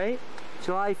 5th, right?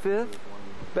 July 5th.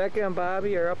 Becca and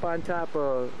Bobby are up on top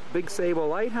of Big Sable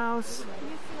Lighthouse.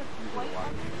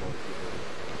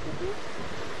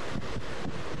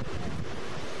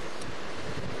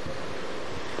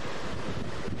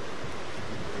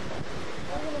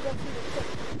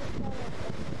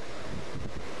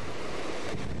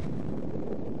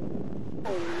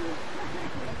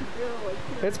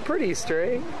 It's pretty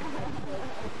straight.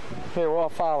 Here, we'll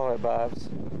follow it, Bobs.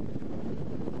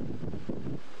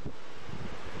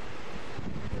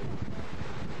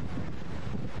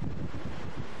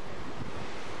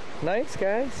 Nice,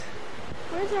 guys.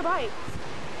 Where's our bikes?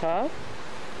 Huh?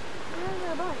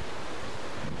 our bike.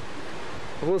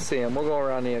 We'll see him. We'll go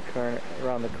around the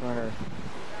corner.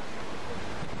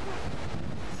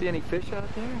 See any fish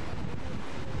out there?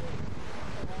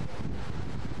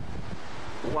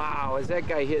 Wow, is that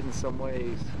guy hitting some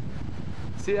waves?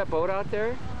 See that boat out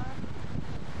there?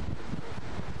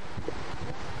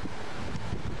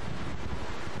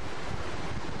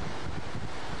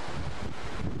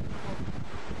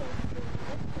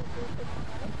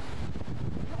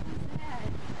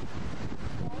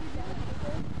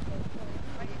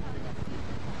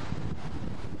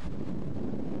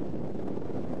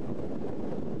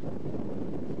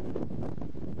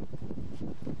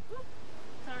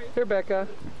 Here, Becca.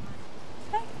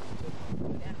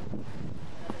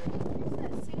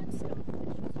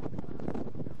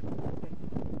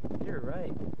 You're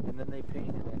right. And then they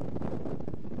painted it.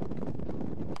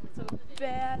 It's a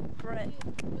bad brick.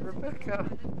 Rebecca.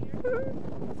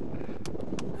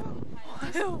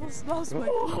 I almost lost my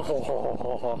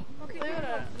Oh.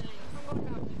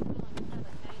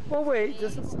 Well, wait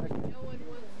just a second.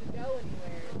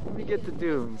 Let me get the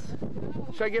dunes.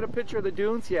 Should I get a picture of the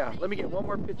dunes? Yeah, let me get one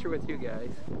more picture with you guys.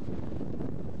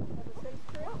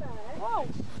 Whoa.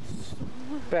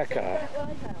 Becca.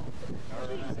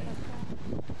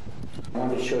 I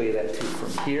wanted to show you that too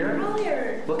from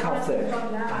here. Look how thick. Look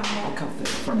how thick.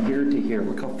 From here to here.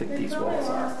 Look how thick these walls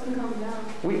are.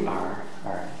 We are.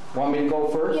 All right. Want me to go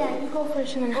first? Yeah, you go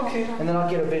first and then go. Okay. And then I'll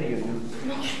get a video.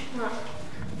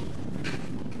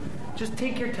 Just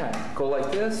take your time. Go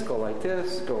like this, go like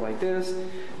this, go like this,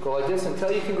 go like this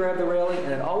until you can grab the railing, and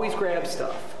then always grab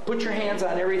stuff. Put your hands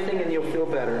on everything and you'll feel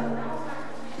better.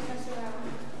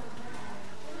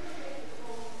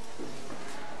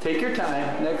 Take your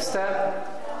time. Next step.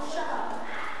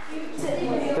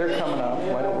 They're coming up.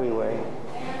 Why don't we wait?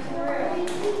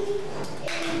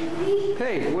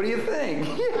 Hey, what do you think?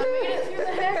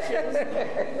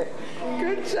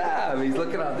 Good job. He's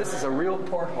looking out. This is a real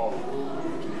porthole.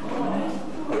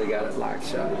 Oh, they got it locked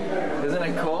shut. Isn't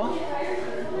it cool?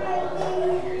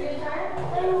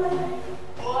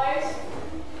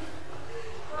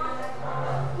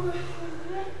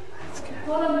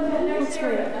 Let's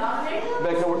hurry.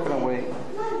 Becca, we're gonna wait.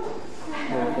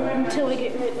 Until we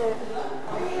get right there.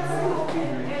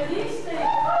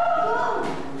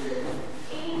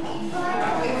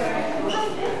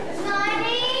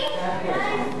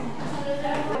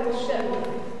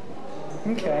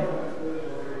 Okay.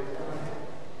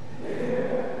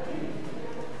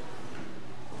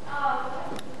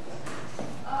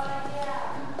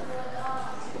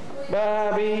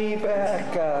 Bobby,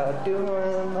 Becca,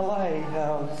 doing the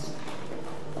lighthouse.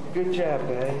 Good job,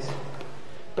 guys.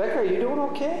 Becca, are you doing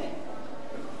okay?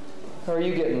 Or are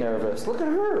you getting nervous? Look at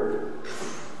her.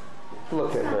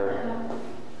 Look at her.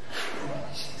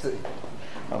 She's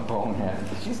a bonehead.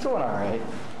 She's doing all right.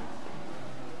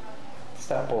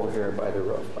 Stop over here by the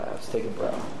roof, Labs. Take a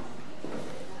breath.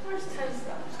 Where's 10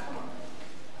 steps? Come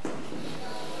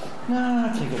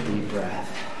on. No, take a deep breath.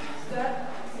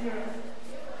 Step 0.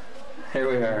 Here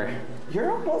we are.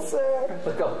 You're almost there.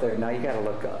 Look up there. Now you gotta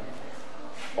look up.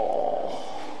 Oh,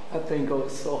 that thing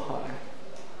goes so high.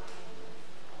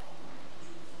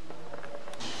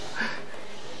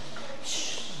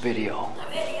 Video.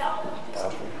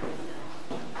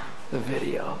 The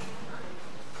video.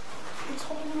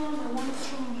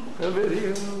 The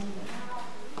video.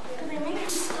 They make the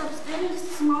steps very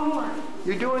small.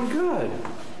 You're doing good.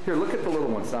 Here, look at the little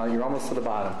ones now. You're almost to the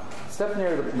bottom. Step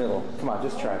near the middle. Come on,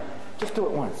 just try. Just do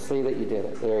it once. Say that you did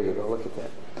it. There you go. Look at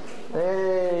that.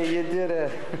 Hey, you did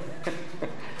it.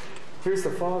 Here's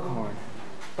the foghorn.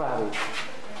 Bobby.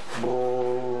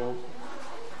 Whoa.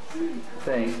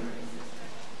 Thing.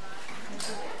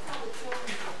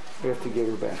 We have to give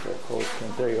her back that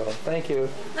clothespin. There you go. Thank you.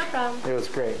 No problem. It was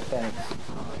great. Thanks.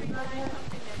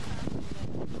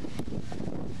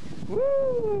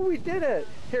 Woo! We did it.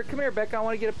 Here, come here, Becca. I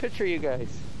want to get a picture of you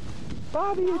guys.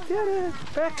 Bobby, you did it.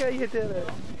 Becca, you did it.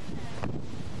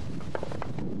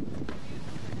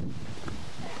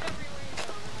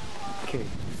 Okay,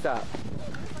 stop.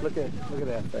 Look at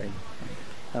that thing.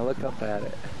 Now look up at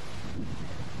it.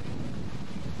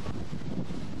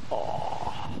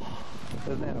 Oh,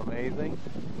 isn't that amazing?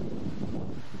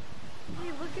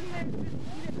 Hey, look in there.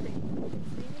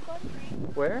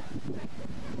 Where?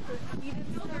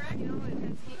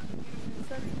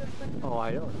 Oh,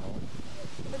 I don't know.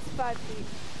 It's 5 feet.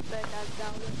 But that's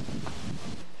down.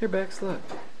 Here, Bex, look.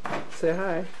 Say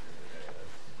hi.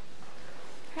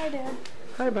 Hi, Dad.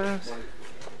 Hi, Bobs.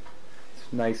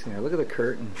 It's nice in here. Look at the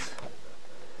curtains.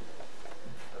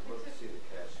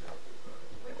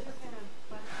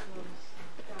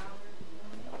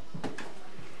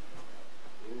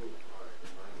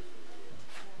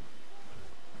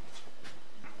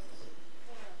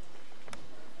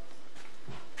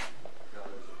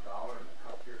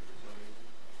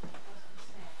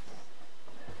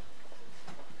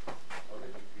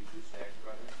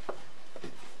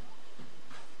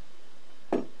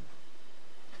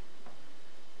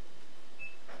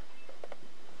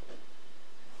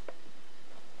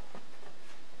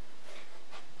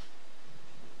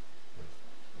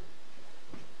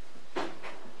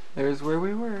 Here's where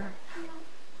we were.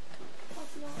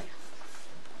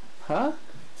 Huh?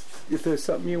 If there's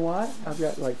something you want, I've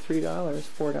got like $3,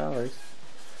 $4.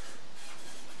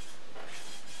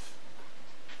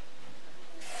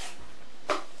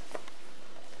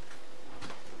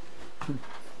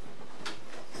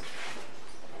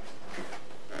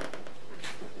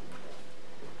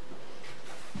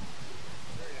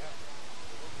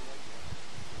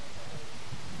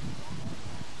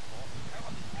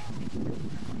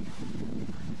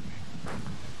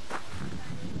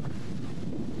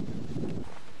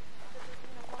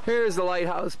 Here's the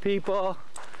lighthouse, people.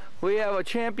 We have a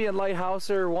champion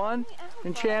lighthouser 1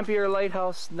 and champion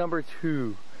lighthouse number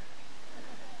 2.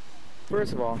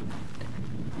 First of all,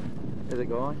 is it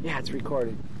going? Yeah, it's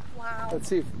recording. Wow. Let's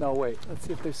see if, no wait, let's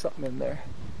see if there's something in there.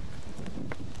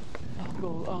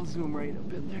 I'll zoom right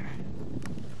up in there.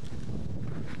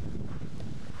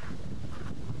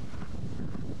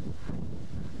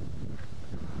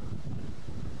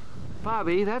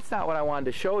 Bobby, that's not what I wanted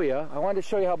to show you. I wanted to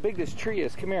show you how big this tree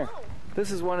is. Come here.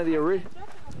 This is one of the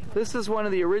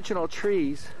original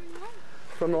trees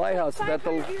from the lighthouse that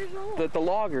the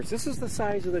loggers. This is the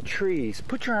size of the trees.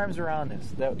 Put your arms around this.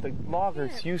 That the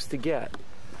loggers used to get.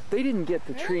 They didn't get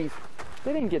the trees.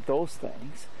 They didn't get those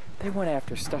things. They went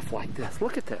after stuff like this.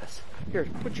 Look at this. Here,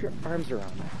 put your arms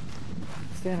around that.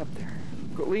 Stand up there.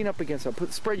 Go, lean up against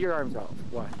it. Spread your arms out.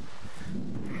 What?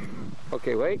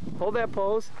 Okay, wait. Hold that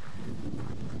pose.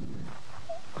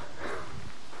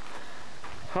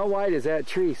 How wide is that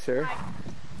tree, sir?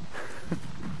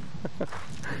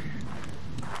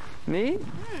 Neat?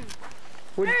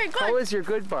 Very good. How is your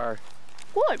good bar?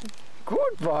 Good.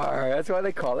 Good bar. That's why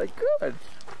they call it good.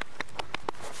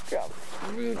 Yeah,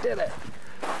 you did it.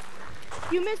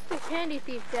 You missed the candy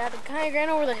thief, Dad. The guy ran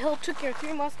over the hill, took your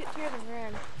 3 musketeers, and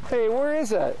ran. Hey, where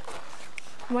is it?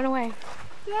 Went away.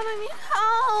 Dad, I need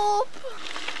help.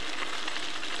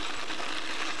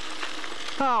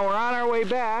 Oh, we're on our way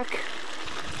back.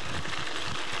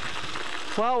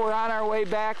 Well, we're on our way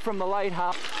back from the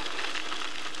lighthouse.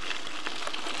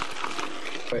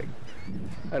 Wait,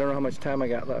 I don't know how much time I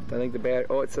got left. I think the battery,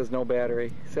 oh, it says no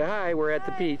battery. Say hi, we're at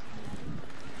the beach.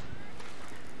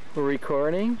 We're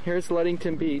recording. Here's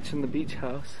Ludington Beach and the beach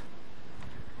house.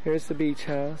 Here's the beach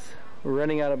house. We're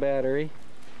running out of battery.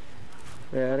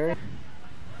 Battery.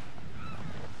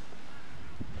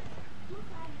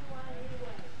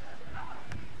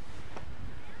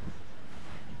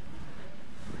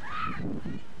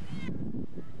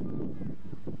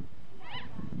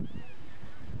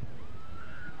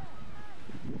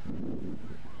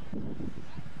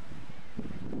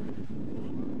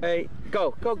 Hey,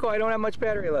 go, go, go. I don't have much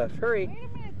battery left. Hurry. Wait a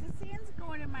minute, the sand's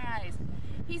going in my eyes.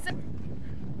 He's a...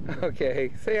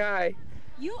 Okay, say hi.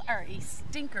 You are a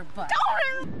stinker butt.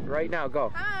 Right now,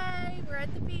 go. Hi, we're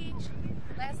at the beach.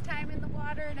 Last time in the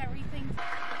water and everything.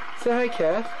 Say hi,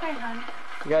 Kath. Hi, hon.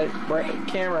 You got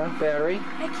camera, battery.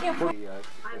 I can't find...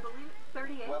 I believe it's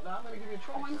 38. Well, now I'm going to give you a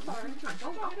choice. Oh,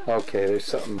 I'm sorry. Okay, there's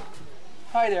something.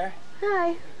 Hi there.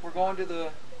 Hi. We're going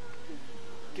to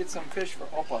get some fish for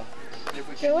Opa. If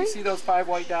we can, you see those 5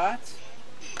 white dots?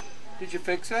 Did you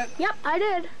fix it? Yep, I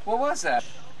did. What was that?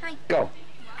 Hi. Go.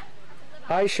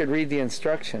 I should read the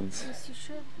instructions. Yes, you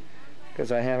should.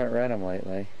 Because I haven't read them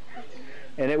lately.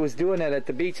 And it was doing that at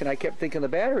the beach, and I kept thinking the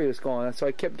battery was going, so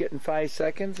I kept getting 5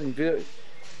 seconds. And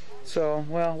so,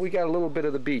 well, we got a little bit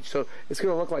of the beach, so it's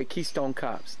going to look like Keystone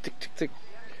Cops. Tick, tick, tick,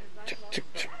 tick, tick,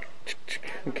 tick, tick, tick.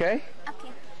 Okay? Okay.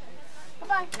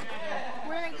 Bye-bye.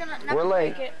 We're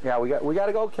late. Yeah, we got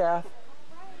to go, Kath.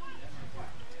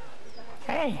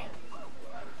 Hey.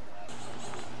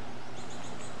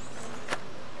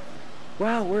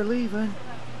 Well, we're leaving.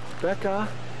 Becca.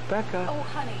 Oh,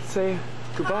 honey. Say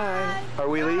goodbye. Hi. Are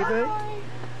we leaving? Bye.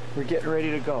 We're getting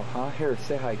ready to go, huh? Here,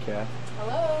 say hi, Kath.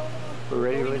 Hello. We're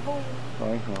ready to Going leave. home.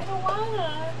 Going home. I don't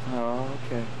wanna. Oh,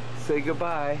 okay. Say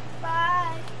goodbye.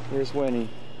 Bye. Where's Winnie?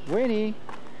 Winnie,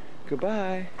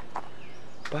 goodbye.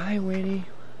 Bye, Winnie.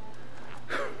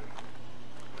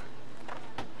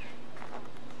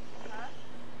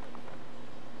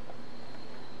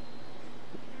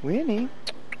 Winnie.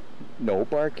 No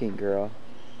barking, girl.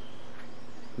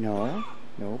 No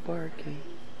barking.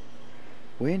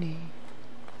 Winnie.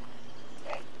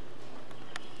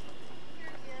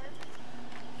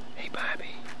 Hey,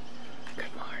 Bobby.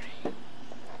 Good morning.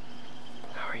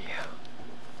 How are you?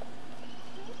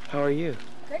 How are you?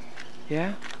 Good.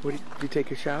 Yeah? Did you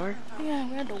take a shower? Yeah,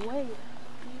 we had to wait. Can you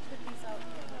put these out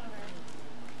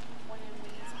one in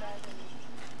Winnie's bed and...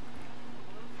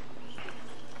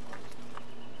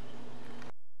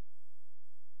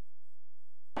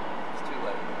 It's too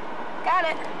late. Got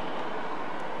it.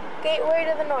 gateway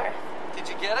to the north. Did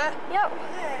you get it? Yep.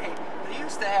 Hey, they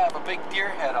used to have a big deer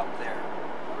head up there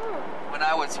when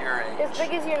I was your age. As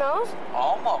big as your nose?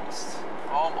 Almost.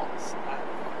 Almost.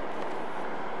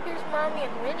 Here's Mommy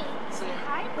and Winnie. See?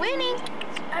 Hi, Winnie.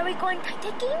 Are we going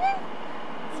kayaking?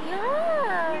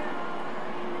 Yeah.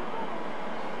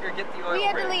 Here, get the oil We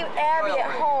had to rig. leave Get the Abby oil at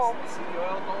rig. home. See the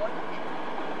oil going?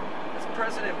 That's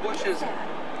President Bush's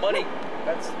money.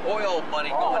 That's oil money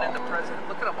going into President.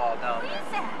 Look at them all down there. What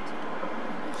is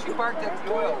that? She parked at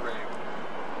the oil rig.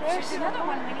 There's Another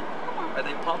one, Winnie. Come on. Are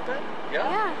they pumping? Yeah.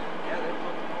 Yeah. Yeah, they're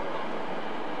pumping oil.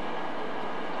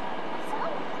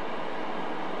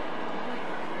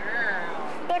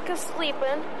 Becca's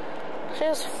sleeping. She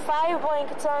has 5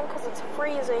 blankets on because it's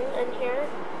freezing in here.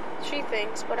 She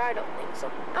thinks, but I don't think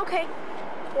so. Okay.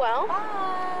 Well,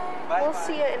 Bye. we'll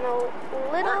see you in a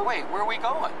little. Wait, where are we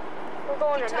going? We're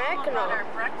going to Mackinaw.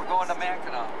 We're going to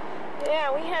Mackinaw.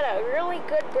 Yeah, we had a really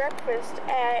good breakfast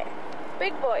at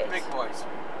Big Boys. Big boys.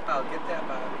 I'll get that,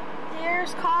 Bobby.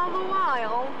 Here's Call the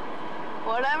Wild.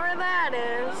 Whatever that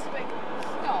is.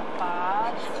 Oh,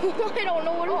 Bob. I don't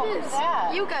know what it What is. is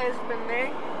that? You guys been there.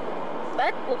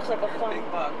 That looks like a fun.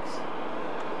 Big bucks.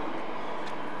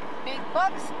 Big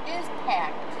Bucks is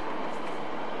packed.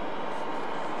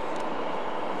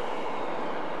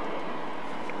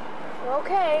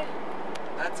 Okay,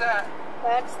 That's it.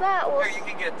 that's that. We'll Here, you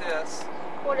can get this.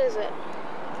 what is it?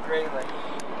 Gaylord.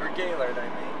 Or Gaylord, I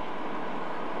mean.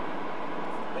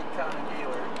 Big town of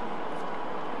Gaylord.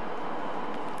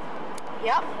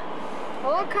 Yep.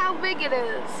 Look how big it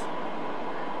is.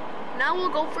 Now we'll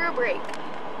go for a break.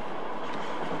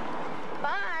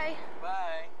 Bye.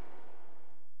 Bye.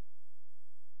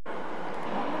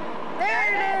 There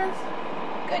it is.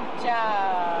 Good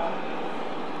job.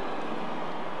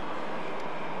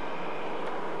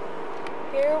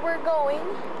 Here we're going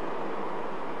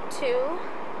to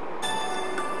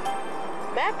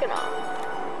Mackinaw.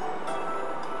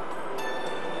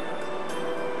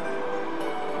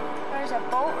 There's a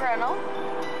boat rental.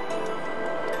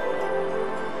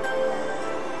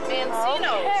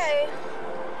 Mancino's. Okay.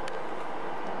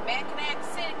 Mackinac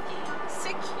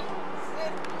Sicky.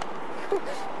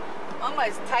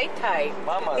 Mama's tight.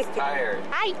 Mama's tired.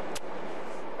 Hi.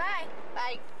 Bye.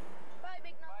 Bye. Bye,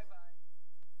 Big Nose.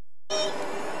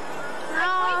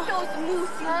 I like those moose.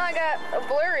 I got a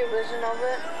blurry vision of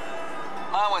it.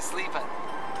 Mom was sleeping.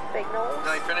 Big Nose.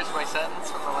 Did I finish my sentence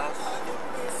from the last time?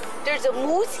 There's a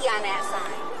moosey on that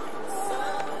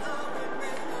sign.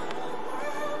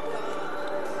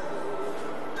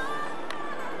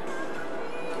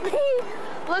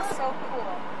 Looks so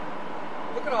cool.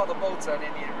 Look at all the boats on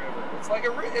Indian River. It's like a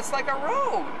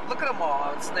road. Look at them all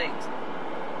on snakes.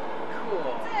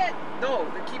 Cool. That's it. No,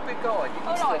 they keep it going. You can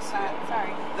Oh, no, still it's see not. it.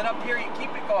 Sorry. Then up here, you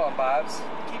keep it going, Bobs.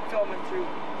 Keep filming through.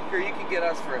 Here, you can get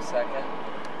us for a second.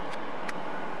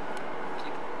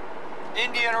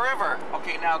 Indian River.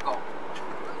 Okay, now go.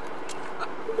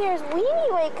 There's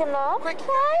Weenie waking up. Quick,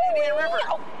 Hi, Indian Weenie. River.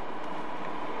 Oh.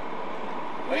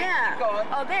 Wait, Yeah. keep going.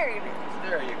 Oh, there it is.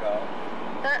 There you go.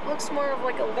 That looks more of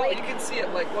like a No, lake. you can see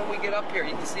it like when we get up here.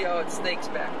 You can see how it snakes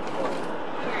back and forth.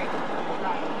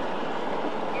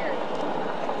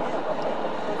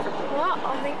 Well,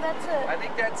 I think that's it. I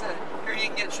think that's it. Here you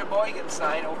can get Sheboygan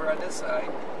sign over on this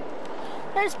side.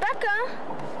 There's Becca.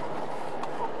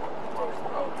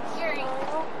 Here, you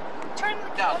turn the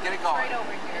Now, get it going. right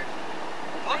over here.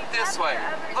 Look this way.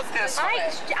 Look this way.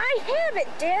 I have it,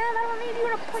 Dad. I don't need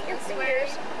you to point your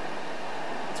fingers.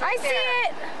 I see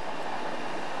it.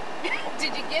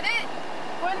 Did you get it?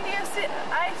 When do you see it?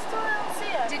 I still don't see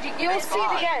it. Did you get You'll it? see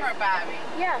it again. Camera, Bobby.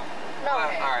 Yeah. No. All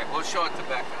right, we'll show it to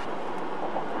Becca.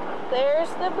 There's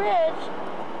the bridge.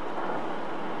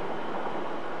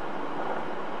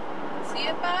 See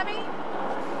it, Bobby?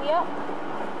 Yep.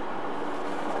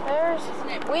 There's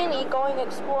Winnie going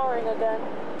exploring again.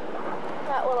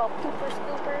 That little pooper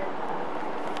scooper.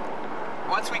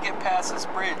 Once we get past this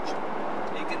bridge,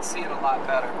 you can see it a lot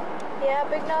better. Yeah,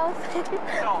 big nose.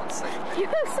 Don't say that. You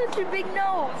have such a big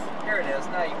nose. Here it is.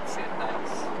 Now you can see it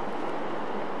nice.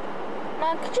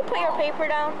 Mom, could you put your paper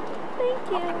down? Thank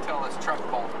Up you. until this truck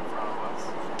pulled in front of us.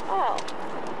 Oh.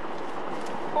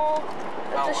 Well,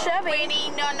 it's Oh, a well. Chevy. Winnie,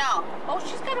 no. Oh,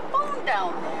 she's got a phone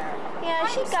down there. Yeah,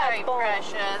 she I'm got sorry, bones.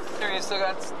 precious. Here, you still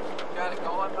got it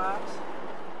going, Bobs?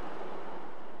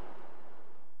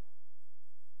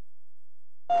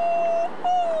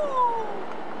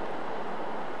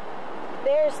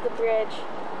 There's the bridge.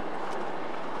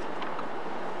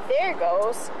 There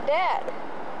goes Dad.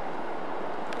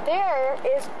 There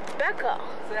is Becca.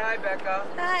 Say hi, Becca.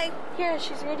 Hi. Here,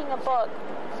 she's reading a book.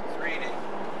 She's reading.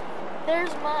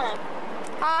 There's Mom.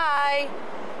 Hi.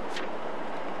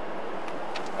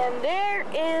 And there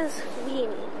is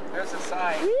Weenie. There's a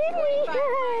sign. Weenie, 45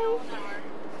 miles an hour,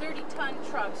 30-ton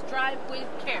trucks, drive with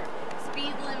care.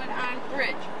 Speed limit on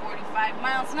bridge, 45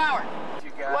 miles an hour.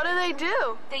 You got What do they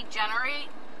do? They generate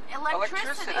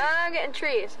electricity. I'm getting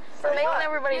trees. They're making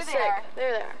everybody Here they sick. are.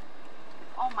 There they are.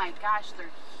 Oh my gosh, they're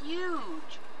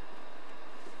huge.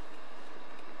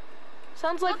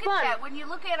 Sounds like Look fun. at that. When you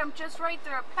look at them just right,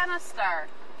 they're a pentastar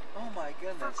Oh my for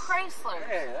goodness. Chrysler.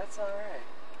 Hey, that's all right.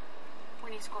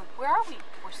 When he's going, where are we?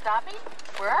 We're stopping?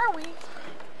 Where are we?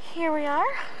 Here we are.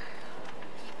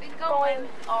 Keep it going.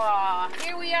 Aw,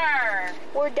 here we are.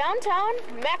 We're downtown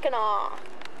Mackinaw.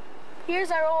 Here's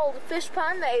our old fish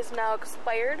pond that is now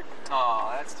expired.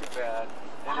 Oh, that's too bad.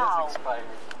 It Wow. is expired.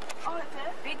 Oh,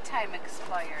 it's big time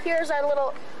expired. Here's our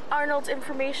little Arnold's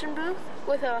information booth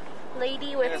with a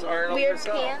lady with There's Arnold weird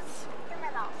herself. pants.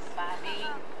 Bobby.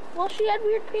 Well, she had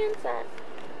weird pants on.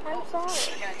 I'm sorry.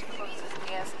 I got to close this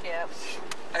gas cap.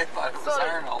 I thought it was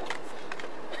Arnold.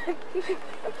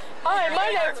 Hi, my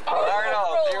name's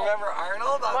Arnold. Do you remember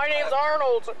Arnold? My name's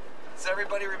Arnold. Does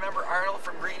everybody remember Arnold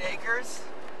from Green Acres?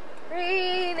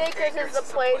 Green Acres is the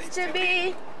place to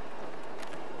be,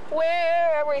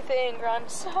 where everything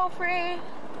runs so free.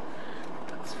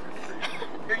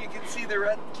 Here you can see the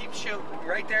red. Keep shooting.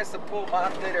 Right there's the pool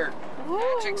mounted or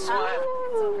magic swim.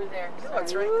 It's over there. No,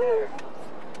 it's right there.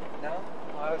 No?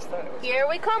 Oh, I always thought it was. Here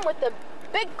we come with the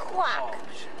big clock. Oh,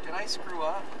 shit. Did I screw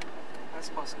up? I was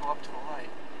supposed to go up to the light.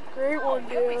 Great Oh, one,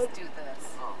 we always dude. do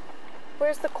this. Oh.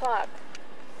 Where's the clock?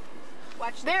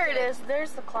 Watch There it kid. is.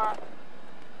 There's the clock.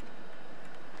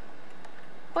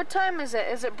 What time is it?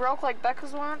 Is it broke like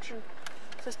Becca's watch? And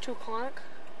it says 2 o'clock.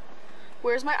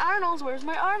 Where's my Arnold's? Where's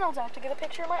my Arnold's? I have to get a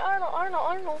picture of my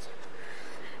Arnold's.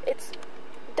 It's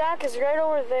Doc is right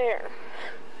over there.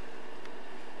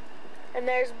 And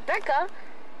there's Becca.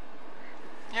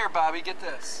 Here, Bobby, get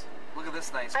this. Look at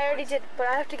this nice I already place. did, but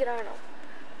I have to get Arnold.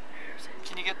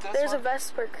 Can you get this There's a one?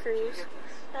 Vesper Can you cruise. get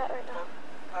this? Not right now.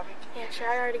 Bobby, can you Yeah, sure.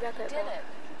 I already got that. Did it.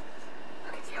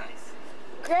 That's nice.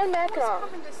 Grand Who's Mackinaw.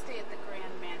 coming to stay at the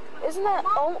Grand Mackinaw? Isn't that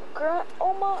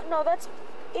Oma? No, that's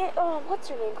it. What's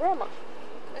her name? Grandma.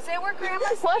 Is that where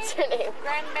Grandma's What's staying? her name?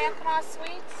 Grand Mackinaw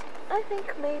Suites? I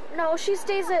think maybe. No, she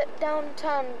stays at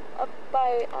downtown up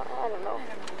by. I don't know.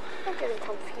 I'm getting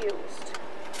confused.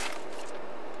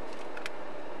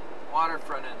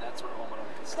 Waterfront Inn, that's where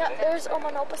Omanova is. Yeah, there's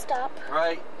Omanopa Stop.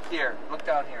 Right here. Look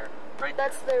down here. Right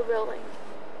That's their building.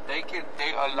 there.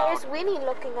 They allow. There's Winnie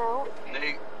looking out.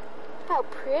 They. How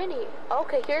pretty.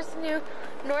 Okay, here's the new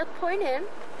North Point Inn.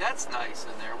 That's nice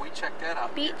in there. We checked that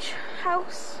out. Beach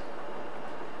House.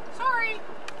 Sorry.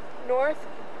 North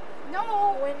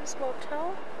No. Winds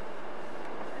Motel.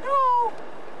 No.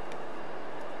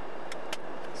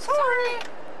 Sorry.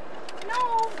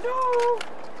 No. No.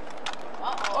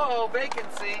 Uh-oh. Oh,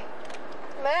 vacancy.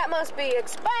 That must be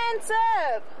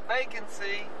expensive.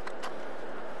 Vacancy.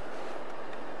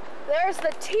 There's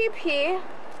the teepee.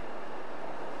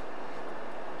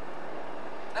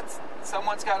 That's.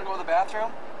 Someone's got to go to the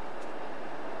bathroom.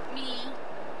 Me.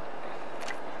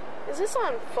 Is this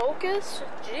on focus?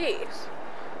 Jeez.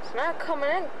 It's not coming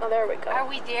in. Oh, there we go. Are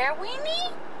we there,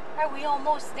 Weenie? Are we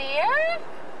almost there?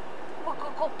 We'll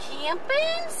go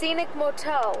camping? Scenic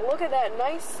Motel. Look at that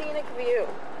nice scenic view.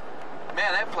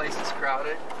 Man, that place is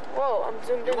crowded. Whoa, I'm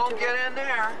zoomed You in. won't get in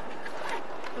there.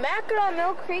 Mackinaw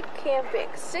Mill Creek Camping.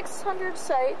 600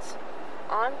 sites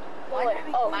on the One way.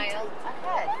 Oh, mile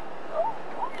ahead.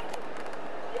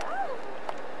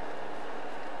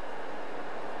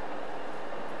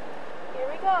 here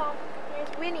we go.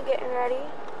 Here's Winnie getting ready.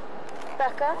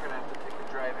 Becca. We're gonna have to take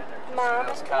a drive in there. Mom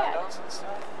See those and Dad. condos and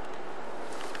stuff.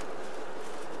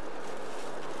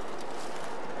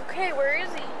 Okay, where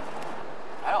is he?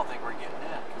 I don't think we're getting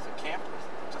in because the campers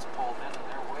just pulled in and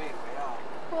they're way out.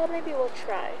 Well, maybe we'll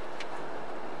try.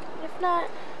 If not,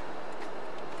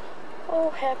 oh,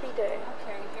 happy day.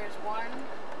 Okay, here's 1.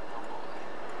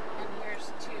 And here's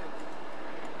 2.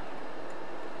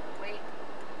 Wait.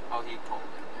 Oh, he pulled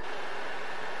in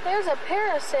there. There's a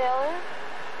parasailer.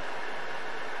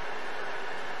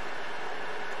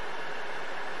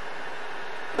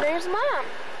 There's Mom.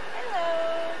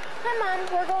 Hello. Hi, Mom.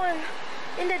 We're going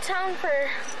into town for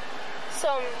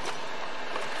some.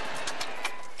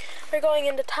 We're going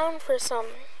into town for some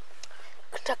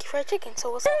Kentucky Fried Chicken.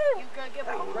 So we'll see. You gonna give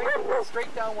me Right,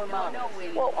 straight down where Mom no, is.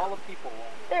 Winnie. Whoa. All the people.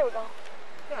 There we go.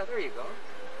 Yeah, there you go.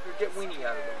 Get Weenie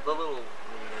out of it. The little. Look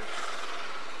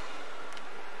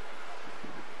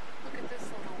at this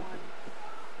little one.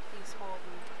 He's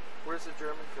holding. Where's the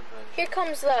German convention? Here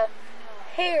comes the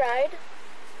hayride.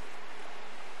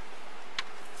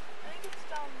 I think it's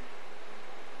down.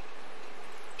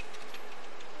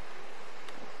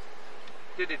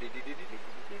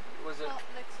 Was it a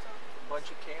bunch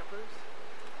of campers?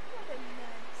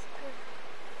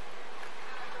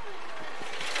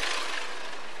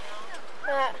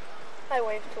 I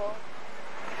waved to him.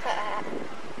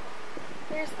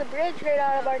 Here's the bridge right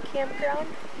out of our campground.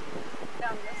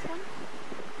 Down this one?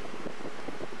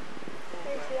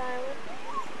 There's the island.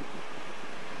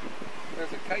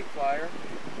 There's a kite flyer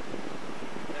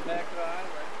in the back of the island.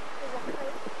 There's a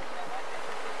kite.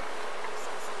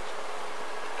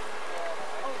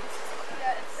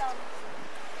 Yeah, it's down.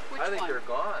 Which I think one? they're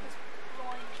gone,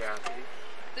 Kathy.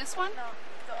 This one? No,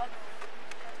 the other one.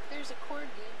 There's a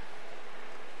corgi.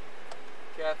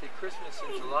 Kathy, Christmas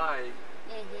in July,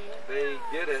 they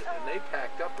did it and they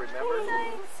packed up, remember?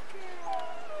 Nice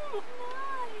girl.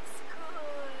 Nice girl.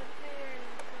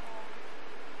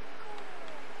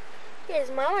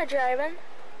 Here's Mama driving.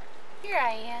 Here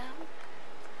I am.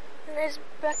 And there's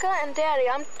Becca and Daddy.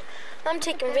 I'm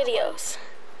taking videos.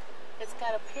 It's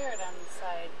got a parrot on the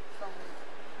side from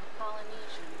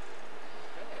Polynesian.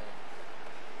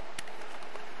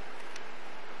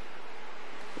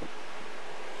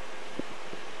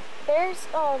 There's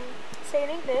St.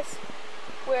 Ignace,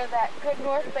 where that Good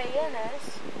North Bay Inn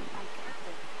is.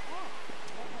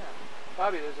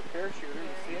 Bobby, there's a parachuter,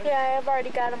 you see it? Yeah, I've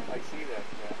already got him. I see that,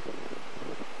 yeah.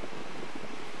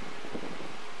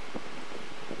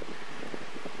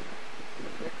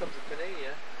 Here comes a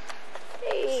Canadian.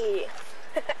 Hey.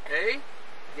 Hey?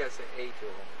 You gotta say hey to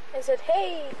him. I said,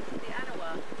 hey. The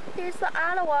Ottawa. Here's the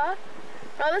Ottawa.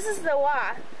 Oh, this is the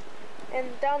Wa.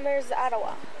 And down there's the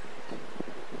Ottawa.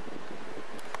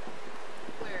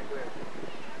 Where?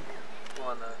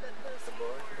 On the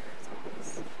board.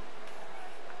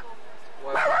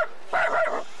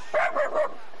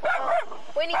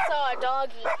 Winnie saw a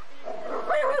doggy.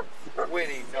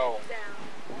 Winnie, no.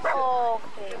 Oh,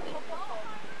 okay.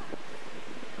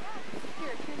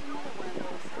 Here's another one of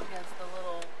those that has the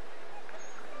little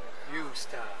You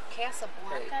stop.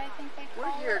 Casablanca, Hey, I think they we're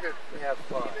call here it. to have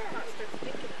fun.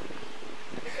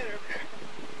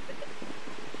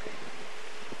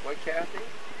 What, Kathy?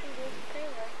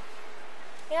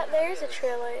 Yeah, there's a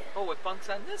trail light. Oh, it bunks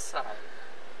on this side.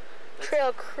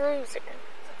 Trail cruising.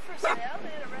 For sale, they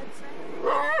had a red sign.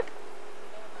 Mailbox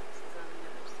is on the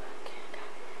other side.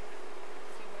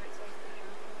 See where it says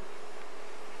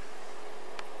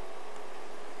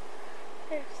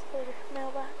the There's the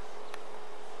mailbox.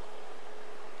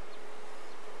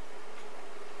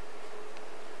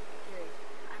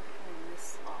 I'm going this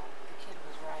slow. The kid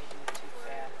was riding too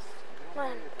fast.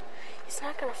 Man, he's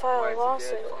not gonna file a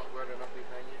lawsuit. Running up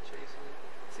behind you, chasing you.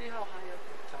 See how high up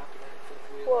the top of that fifth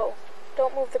wheel? Whoa,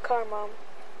 don't move the car, Mom.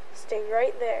 Stay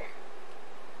right there.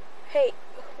 Hey,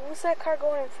 who's that car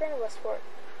going in front of us for?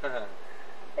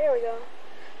 There we go.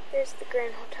 There's the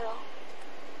Grand Hotel.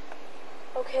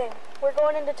 Okay, we're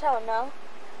going into town now.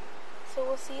 So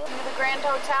we'll see you in the Grand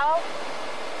Hotel.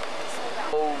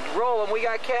 Oh, rolling. We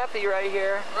got Kathy right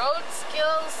here. Road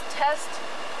Skills Test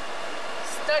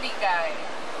Study Guide.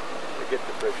 We get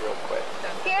the bridge real quick.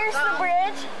 Here's the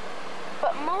bridge,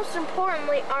 but most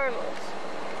importantly, Arnold's.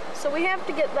 So we have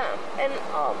to get them. And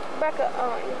Becca,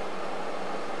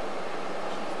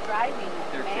 Driving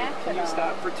Here, Mackinaw. can you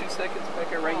stop for 2 seconds,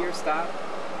 Becca? Right here, stop.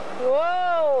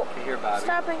 whoa! Okay, here, Bobby.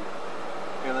 Stopping.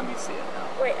 Here, let me see it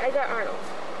now. Wait, I got Arnold's.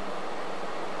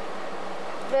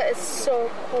 That is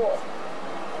so cool.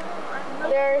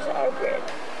 There's our bridge.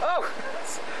 Oh,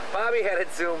 Bobby had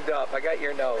it zoomed up. I got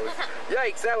your nose.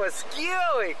 Yikes, that was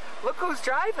scary. Look who's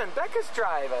driving. Becca's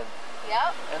driving.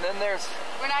 Yep. And then there's...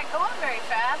 We're not going very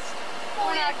fast.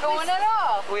 We're not going at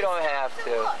all. We don't have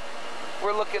to.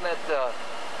 We're looking at the...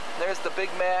 There's the Big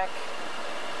Mac.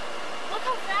 Look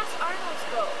how fast Arnold's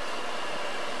goes.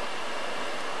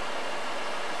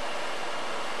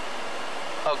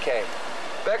 Okay.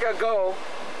 Becca, go.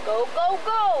 Go, go,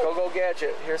 go! Go, go,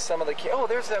 gadget. Here's some of the... Oh,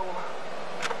 there's that one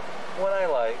I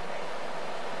like.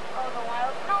 Oh, the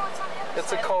wild... No, it's on the other It's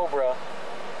side. a Cobra.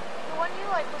 The one you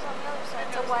like was on the other side.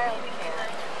 It's a wild cat.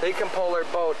 They can pull their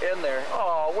boat in there.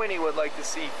 Oh, Winnie would like to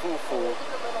see Foo-Foo. Look at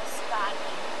the little Scotty.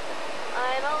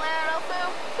 I'm a little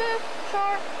foo-foo,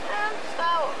 short and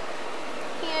stout.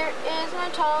 Here is my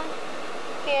tongue.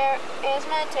 Here is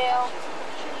my tail.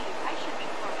 I should be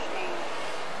crocheting.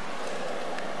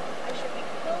 I should be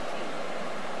quilting.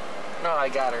 No, I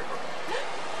got her.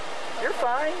 You're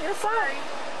fine. You're fine.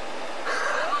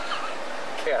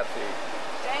 Kathy.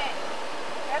 Dang.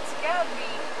 That's gotta be.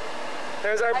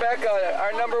 There's our Becca,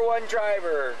 our #1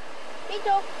 driver. Me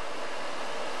too.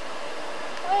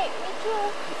 Wait, me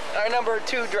too. Our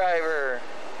 #2 driver.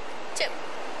 2.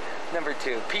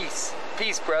 #2. Peace.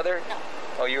 Peace, brother. No.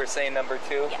 Oh, you were saying number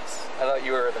 2? Yes. I thought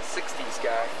you were the 60s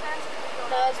guy.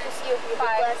 No, it's just you with your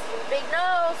big glasses and big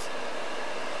nose.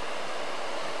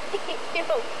 You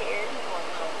don't care.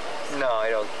 No, I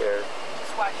don't care.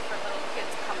 Just watch for little kids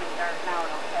coming darting out,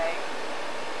 okay?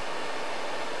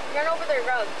 Run over their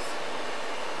rugs.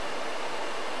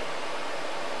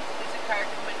 There's a car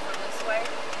coming from this way.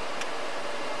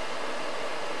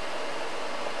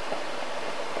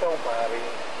 Oh, Bobby.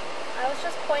 I was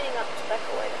just pointing up to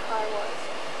Becca where the car was.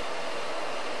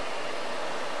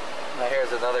 Now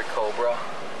here's another Cobra.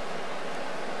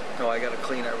 Oh, I gotta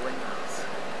clean our windows.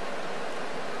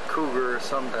 Cougar or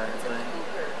something, I think.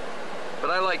 But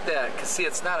I like that, because see,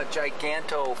 it's not a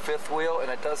giganto fifth wheel,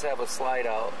 and it does have a slide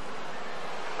out.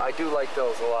 I do like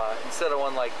those a lot. Instead of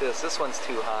one like this one's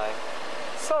too high.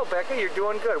 So, Becca, you're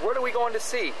doing good. What are we going to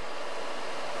see?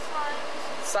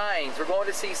 Signs. Signs. We're going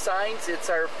to see signs. It's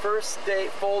our first day,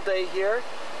 full day here.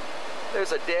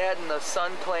 There's a dad and the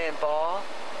son playing ball.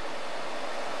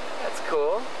 That's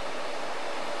cool.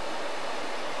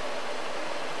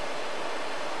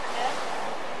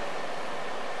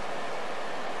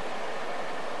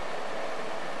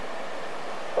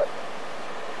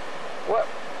 What?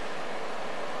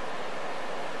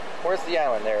 Where's the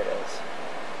island? There it is.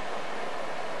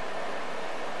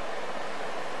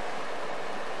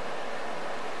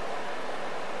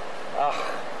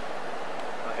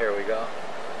 Oh, here we go.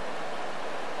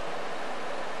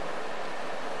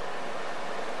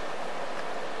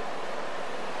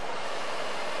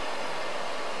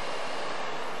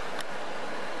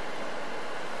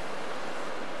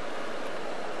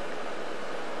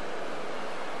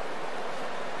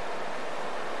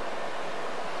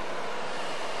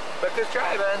 Becca's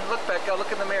driving. Look, Becca,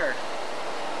 look in the mirror.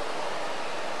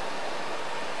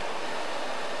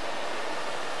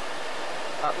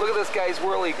 Look at this guy's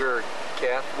whirligig,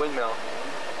 Kath, windmill.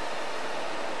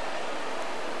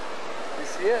 You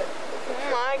see it? Oh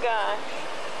my gosh.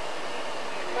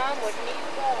 Mom would need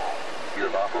that. Year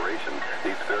of operation,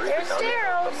 these ferries There's accounting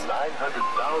for some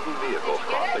 900,000 vehicles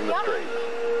crossing the straits.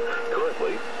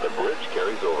 Currently, the bridge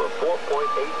carries over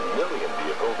 4.8 million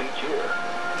vehicles each year.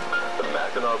 The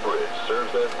Mackinaw Bridge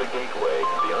serves as the gateway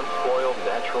to the unspoiled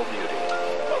natural beauty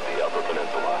of the Upper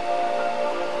Peninsula.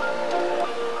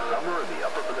 Summer in the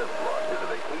Upper Peninsula is a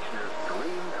vacationer's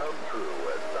dream come true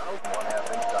as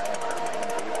 1.5-inch diameter main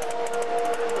cable.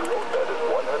 The roadbed is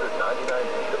 199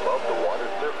 feet above the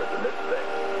water's surface in Mid-Bank.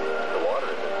 The water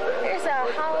in Mid-Bank There's a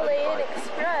Holiday Inn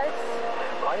Express.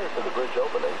 Prior to the bridge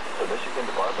opening, the Michigan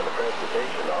Department of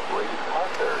Transportation operated car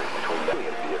ferries between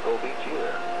million vehicles each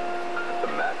year. The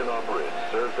Mackinaw Bridge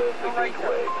serves as the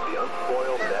gateway to the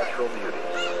unspoiled natural beauty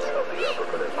of the Upper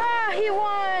Peninsula. Ah, he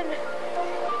won!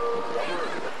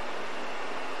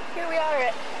 Here we are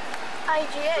at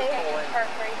IGA. Park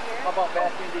right here. How about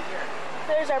back into here?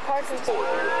 There's our parking spot. Forward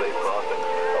to the safe crossing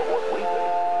of what we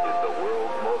think is the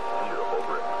world's most beautiful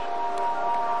bridge.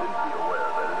 Please be aware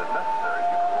that it is necessary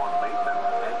to perform maintenance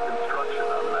and construction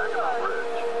on the Mackinaw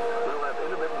Bridge. We'll have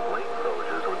intermittent lane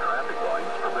closures when traffic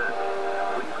volumes permit.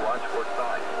 Please watch for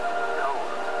signs,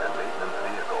 cones, and maintenance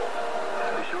vehicles.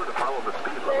 Be sure to follow the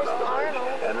speed limit on the bridge.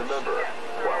 And remember,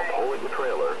 while pulling the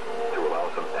trailer, to allow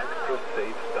some extra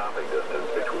safe stopping distance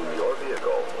between your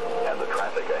vehicle and the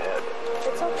traffic ahead.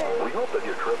 It's okay. We hope that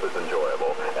your trip is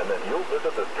enjoyable and that you'll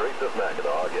visit the Straits of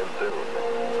Mackinaw again soon.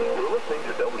 You're listening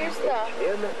to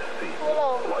WHNC,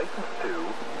 licensed to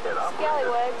and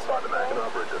operated by the Mackinaw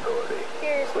Bridge Authority.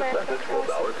 Here's This my message will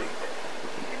now repeat.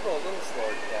 You go a little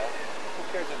slower, Kath. Who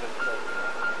cares if it's slow?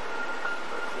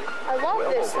 I love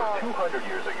Well, this over song. 200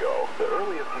 years ago, the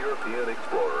earliest European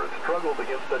explorers struggled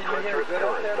against the treacherous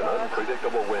currents and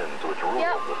unpredictable winds which ruled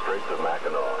the Straits of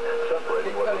Mackinaw,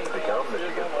 separating what has become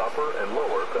Michigan's upper and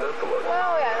lower peninsulas.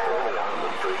 Oh, yeah. Early on,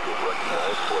 the strait was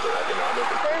recognized for their economic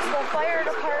and There's the fire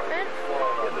department.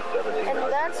 in the 1700s. And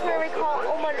that's where we call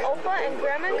Oma and Opa and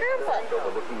Grandma and Grandpa.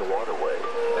 Overlooking the waterway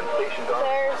and stationed on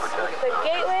There's the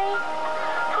gateway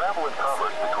travel and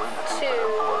commerce between the two to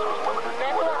peninsulas was limited to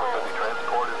whatever could be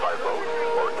transported by boat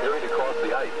or carried across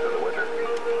the ice in the winter.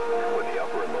 When the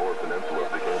upper and lower peninsulas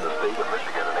became the state of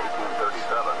Michigan in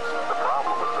 1837, the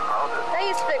problem was surmounted. That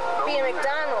used to be a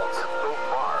McDonald's. So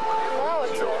far from the Now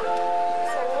it's a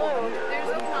saloon.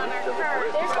 There's Oma on our car.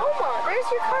 There's Oma. There's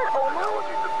your card, Oma.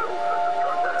 technology to build such a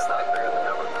structure is not there in the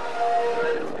government.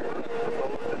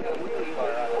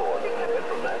 And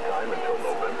from that time until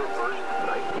November 1st,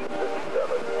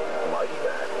 1957, Mighty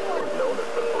Mac was known as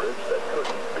the bridge that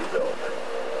couldn't be built.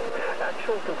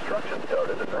 Actual construction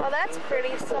started in Oh, that's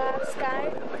pretty soft,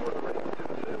 Sky.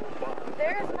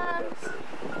 There's Mom's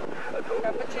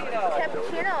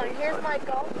cappuccino, and here's my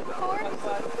golf course.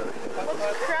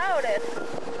 Looks crowded.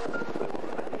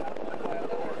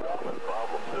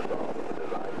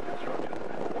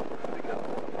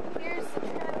 Here's the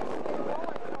Travis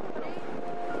Roller Company.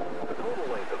 The total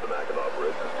length of the Mackinaw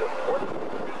Bridge is just 20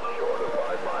 feet short of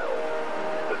 5 miles.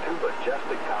 The two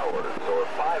majestic towers soar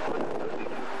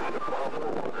 552 feet above the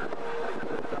water.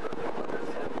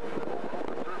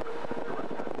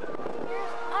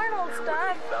 Arnold's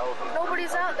dog.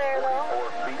 Nobody's out there though.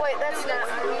 Wait, that's not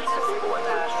Arnold's.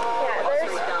 Yeah,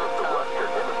 there's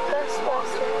that's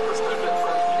Western.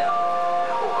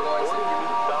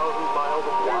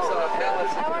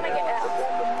 I want to get Alice.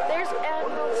 There's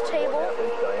Admiral's table.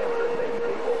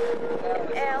 And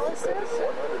Alice's. 199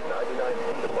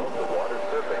 feet above the water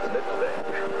surface mid-bank.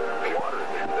 Water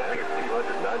is then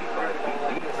 295 feet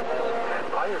deep.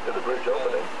 Prior to the bridge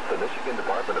opening, the Michigan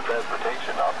Department of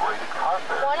Transportation operated car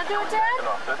ferries Wanna do it, Dad?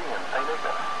 Mackinaw City and St.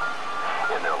 Ignace.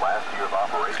 In their last year of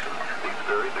operation, these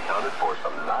ferries accounted for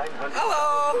some 900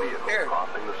 vehicles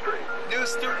crossing the street. New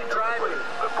student driver.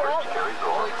 The bridge carries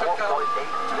over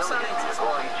 4.8 million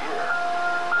vehicles each year.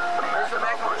 There's a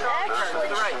Mackinaw truck. Actually,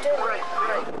 To the right, she did. right.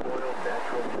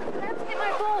 Let's get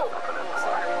my boat. You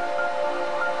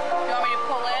want me to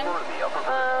pull in?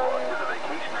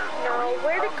 No,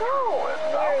 where to go?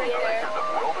 There he is.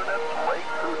 Wilderness, lake,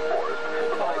 food forest,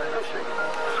 provides fishing,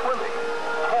 swimming,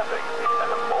 camping, and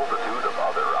a multitude of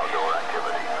other outdoor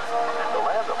activities. The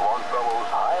land of Longfellow's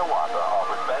Hiawatha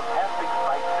offers fantastic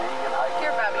sightseeing and hiking.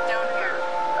 Here, Bobby, down here.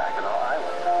 Mackinaw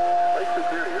Island, Lake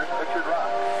Superior's Pictured Rock,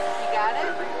 You got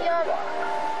it? Yup.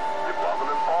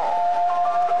 Ludington Falls,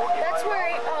 the Porcupine That's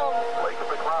where Lake of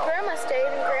the Clouds, Grandma stayed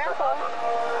and Grandpa.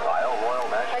 Isle Royal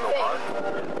National I think. Park,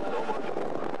 and so much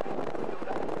more.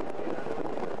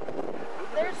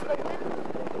 There's the wind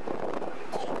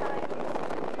chime.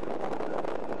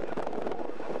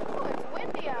 Oh, it's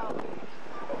windy out.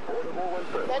 Affordable and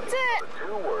friendly. That's it. The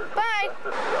two words Bye. that set the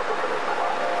Upper Peninsula.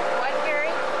 What,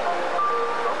 Gary?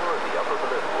 Summer in the Upper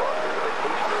Peninsula is a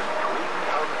vacationer's dream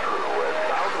come true as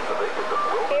thousands of acres of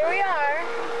wilderness Here we are.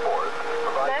 forest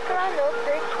provide Mackinaw Milk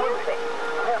Creek camping.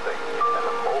 camping and a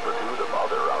multitude of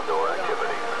other outdoor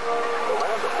activities. The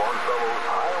land of Longfellow's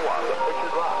Hiawatha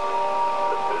Pictured Rock,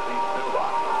 the busy Sioux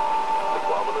Loch, the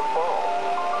Ludington Falls,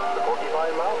 the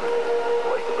Porcupine Mountains,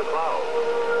 Lake of the Clouds,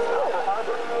 Apple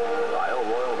Harbor, Isle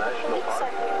Royal National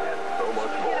Park, and so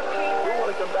much more. We want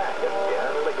to come back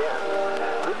again and again.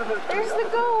 Visitors There's the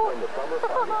goat. in the summer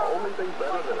find the only thing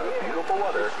better than a beautiful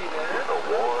weather is the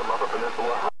warm Upper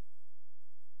Peninsula.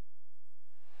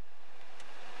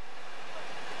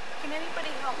 Can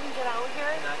anybody help me get out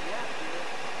here? Not yet.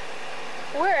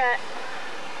 We're at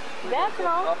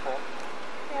Mackinaw.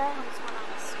 Yeah. Comes one on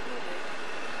a scooter.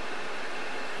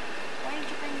 Why didn't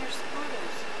you bring your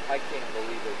scooters? I can't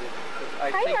believe they didn't. I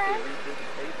Hi, think Mom. they redid the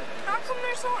pavement. How come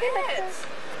there's no hits?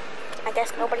 I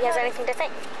guess nobody has anything to say.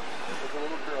 There's a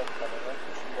little girl coming.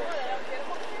 That's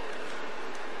what she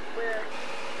wants. Where?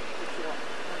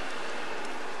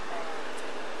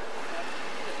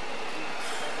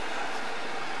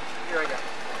 Here I go.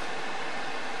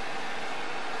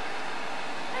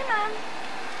 Hi, Mom.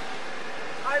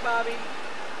 Hi, Bobby.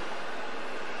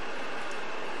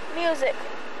 Music.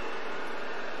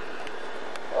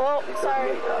 Oh,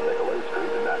 sorry. On Nicolay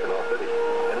Street in Mackinaw City.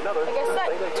 And another I guess that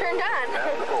turned on.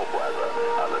 at the Toll Plaza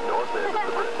on the north end of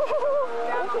the bridge.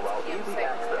 Also allows easy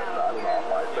access on and off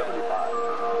 575.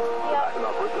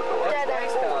 Mackinaw Bridge Authority Dead end.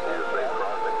 is a safe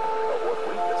crossing of what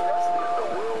we think is the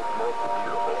world's most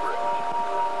beautiful bridge.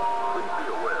 Please be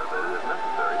aware that it is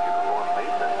necessary to perform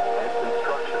maintenance and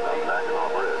construction of Mackinaw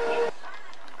Bridge.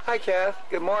 Hi, Kath.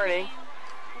 Good morning.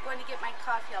 I'm going to get my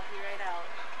coffee. I'll be right out.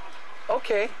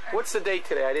 Okay. What's the date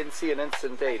today? I didn't see an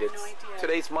instant date. I have It's no idea.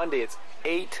 today's Monday. It's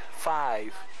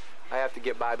 8/5. I have to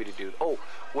get Bobby to do. Oh,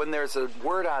 when there's a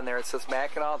word on there, it says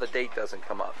Mackinaw. The date doesn't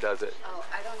come up, does it? Oh,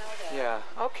 I don't know that. Yeah.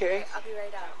 Okay. I'll be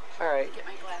right out. All right. Get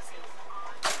my glasses.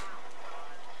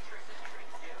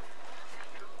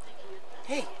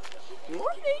 Hey.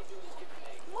 Morning.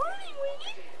 Morning,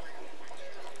 Winnie.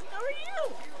 How are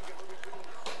you?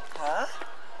 Huh?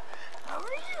 How are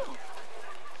you?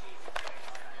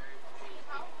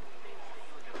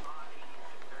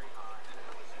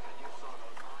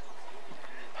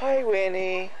 Hi,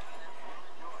 Winnie.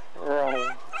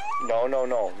 Oh. No, no,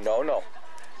 no, no, no,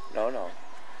 no, no.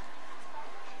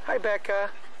 Hi, Becca.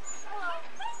 Hello.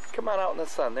 Come on out in the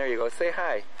sun. There you go. Say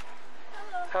hi.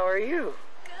 Hello. How are you?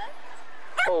 Good.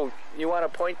 Oh, you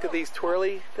want to point to these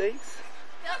twirly things?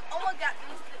 Yep. Oh, I got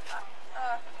these.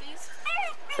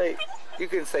 Say, you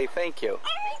can say thank you.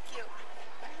 Thank you.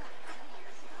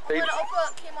 When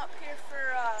Opa came up here for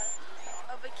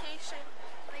a vacation,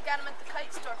 they got him at the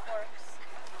kite store for us.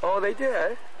 Oh, they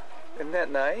did? Isn't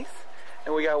that nice?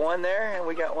 And we got one there and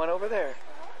we got one over there.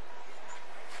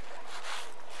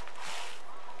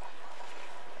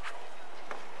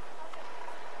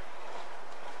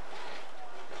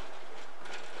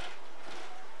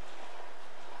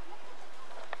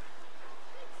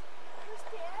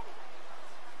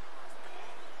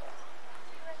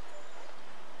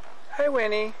 Hi,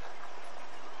 Winnie.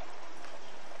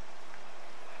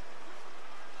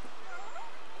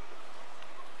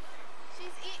 She's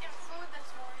eating food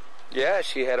this morning. Yeah,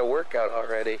 she had a workout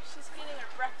already. She's getting her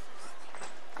breakfast.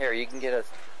 Here, you can get us.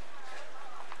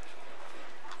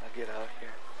 I'll get out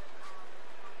here.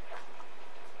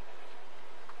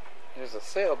 There's a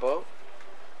sailboat.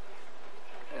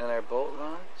 And our boat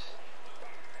launch.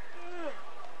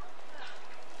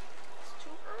 It's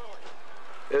too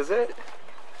early. Is it?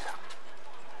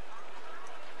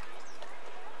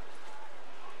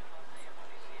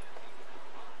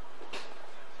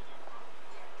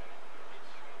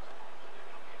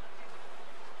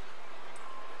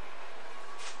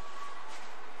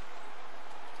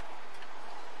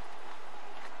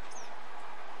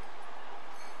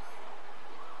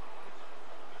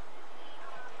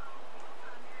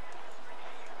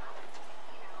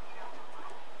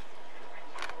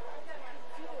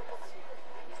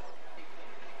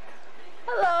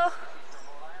 Hello.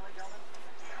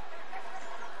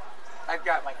 I've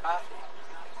got my coffee.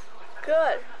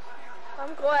 Good.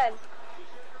 I'm glad.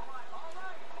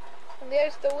 And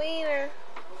there's the wiener.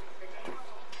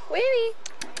 Winnie.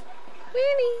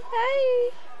 Winnie,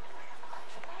 hi.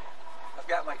 I've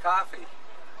got my coffee.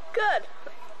 Good.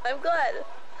 I'm glad.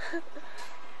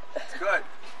 It's good.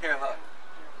 Here, look.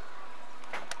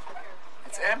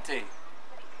 It's empty.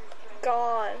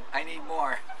 Gone. I need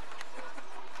more.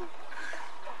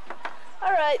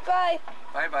 All right, bye.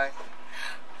 Bye-bye.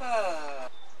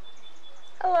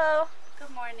 Hello.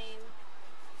 Good morning.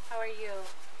 How are you?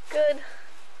 Good.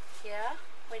 Yeah?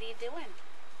 What are you doing?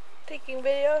 Taking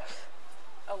videos.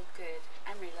 Oh, good.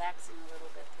 I'm relaxing a little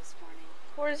bit this morning.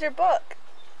 Where's your book?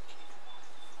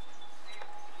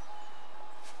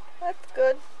 That's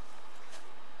good.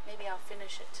 Maybe I'll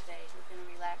finish it today. We're going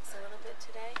to relax a little bit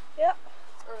today. Yep.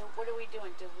 Or what are we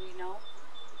doing? Do we know?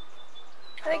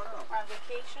 I think We're on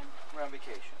vacation? We're on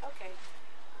vacation. Okay.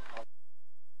 Let's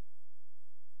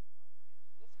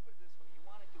put it this way. You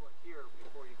want to do it here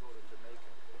before you go to Jamaica.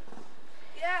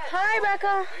 Yeah. Hi,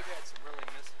 Becca. They've had some really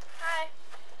missing. Hi.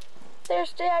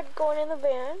 There's Dad going in the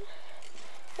van.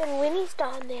 And Winnie's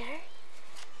down there.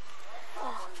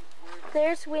 Oh.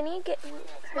 There's Winnie getting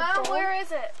her Mom, dog. where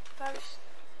is it?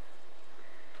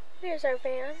 Here's our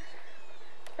van.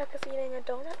 Becca's eating a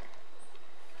donut.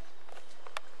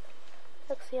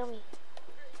 Looks yummy.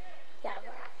 Yeah,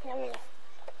 yummy.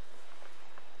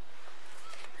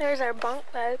 There's our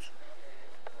bunk beds.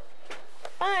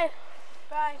 Bye.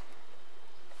 Bye.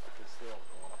 This hill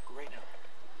going up right now.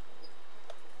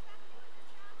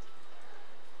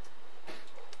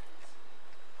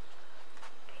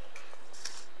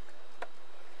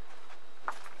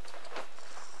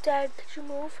 Dad, could you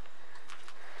move?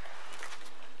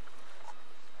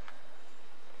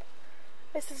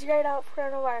 This is right out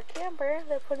front of our camper.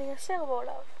 They're putting a sailboat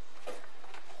out.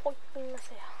 Hoisting the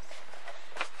sails.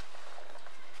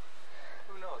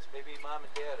 Who knows? Maybe Mom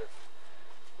and Dad, if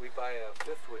we buy a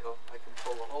fifth wheel, I can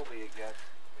pull a Hobie again.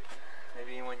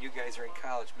 Maybe when you guys are in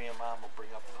college, me and Mom will bring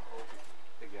up the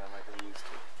Hobie again like we used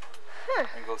to. Huh.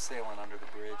 And go sailing under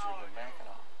the bridge of the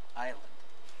Mackinaw Island.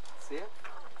 See it?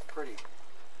 It's pretty.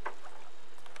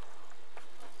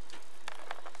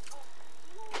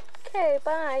 Okay,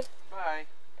 bye. Bye.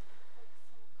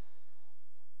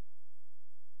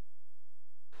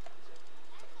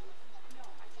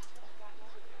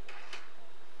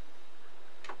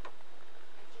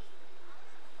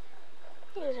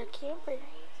 Here's our camper.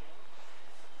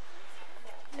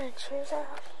 And our chairs are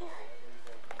out here.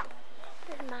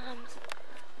 There's Mom's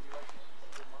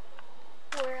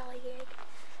whirly gig.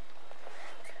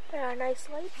 There are nice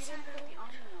lights.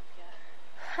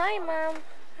 Hi, Mom.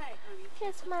 Hi, honey.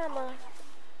 It's Mama.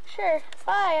 Sure.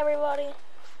 Bye, everybody.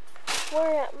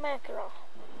 We're at Mackinaw.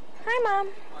 Hi, Mom.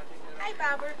 Hi,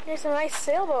 Bobber. There's a nice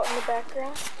sailboat in the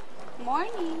background.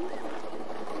 Morning.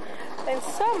 And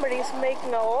somebody's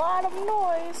making a lot of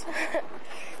noise.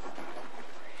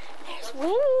 There's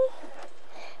Winnie.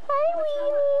 Hi,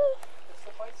 Winnie.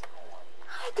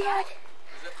 Hi, Dad.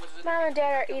 Mom and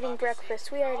Dad are eating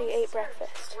breakfast. We already ate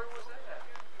breakfast.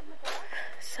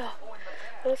 So,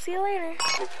 We'll see you later.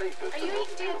 Are you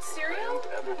eating cereal?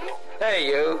 Hey,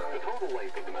 you.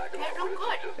 Yeah, no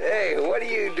good. Hey, what are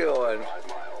you doing?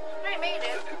 I made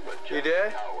it. You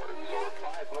did?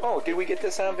 Oh, did we get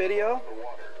this on video?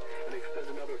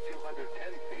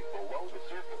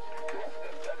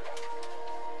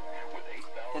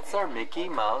 It's our Mickey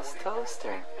Mouse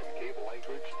toaster.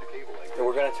 And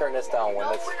we're going to turn this down when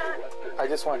it's... I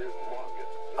just want...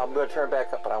 I'm going to turn it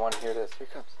back up, but I want to hear this. Here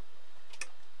it comes.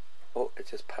 Oh, it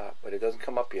just popped, but it doesn't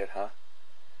come up yet, huh?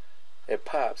 It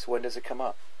pops. When does it come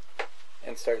up?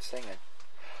 And start singing.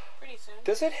 Pretty soon.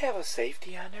 Does it have a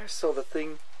safety on there so the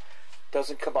thing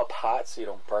doesn't come up hot so you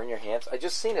don't burn your hands? I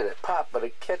just seen it. It popped, but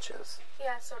it catches.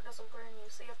 Yeah, so it doesn't burn you,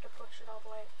 so you have to push it all the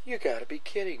way. You gotta be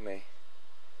kidding me.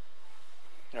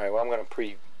 Alright, well, I'm gonna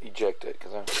pre-eject it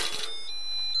because I'm...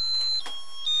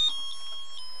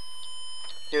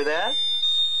 Hear that?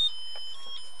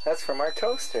 That's from our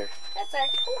toaster. That's our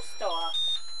toaster.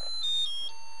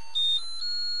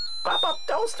 Pop-up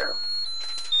toaster.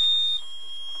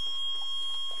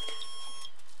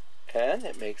 And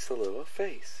it makes a little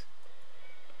face.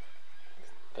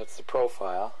 That's the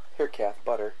profile. Here, Kath,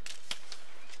 butter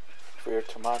for your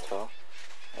tomato.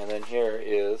 And then here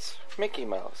is Mickey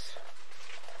Mouse.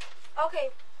 Okay,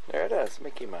 There it is,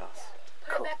 Mickey Mouse.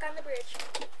 put Cool. it back on the bridge.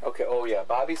 Okay, oh yeah,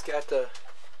 Bobby's got the...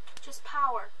 Just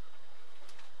power.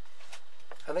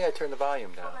 I think I turned the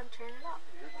volume Well, down. then turn it up.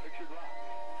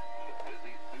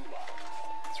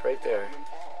 It's right there.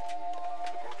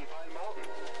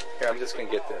 Here, I'm just going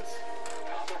to get this.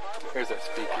 Here's our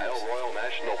speakers. Isle Royal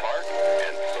National Park,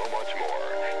 and so much more.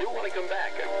 You'll want to come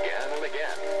back again and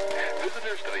again.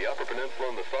 Visitors to the Upper Peninsula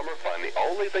in the summer find the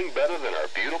only thing better than our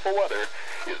beautiful weather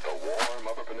is the warm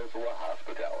Upper Peninsula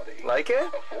hospitality. Like it?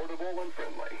 Affordable and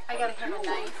friendly. I gotta have a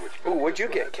knife. Ooh, what'd you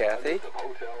get, Kathy?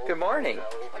 Good morning.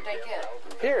 What'd I get?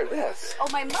 Here, this. Oh,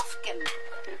 my muffin.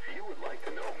 If you would like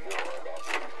to know more about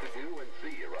things to do and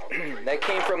see around the That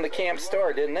came from the camp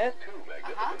store, didn't it?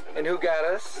 Uh-huh. And who got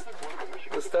us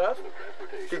the stuff?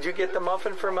 Did you get the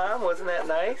muffin for Mom? Wasn't that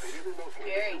nice?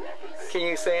 Very nice. Can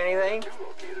you say anything?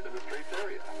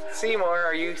 Seymour,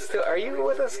 are you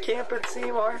with us camping,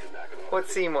 Seymour?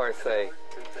 What's Seymour say?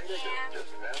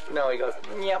 No, he goes,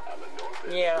 yep,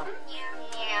 yeah.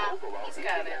 Yeah, he's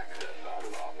got it.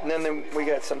 And then we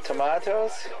got some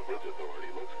tomatoes,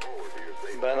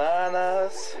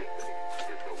 bananas.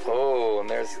 Oh, and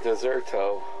there's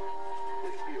desserto.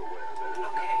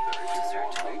 Okay,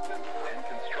 dessert. and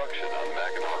construction on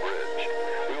Mackinaw Bridge.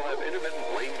 We will have intermittent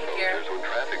lane closures when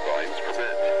traffic volumes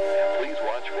permit. Please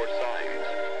watch for signs,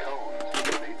 cones,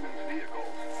 and maintenance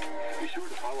vehicles. Be sure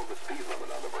to follow the speed limit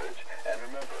on the bridge, and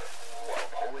remember, while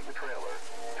pulling the trailer,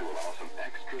 to allow some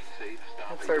extra safe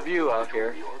stopping. That's our view out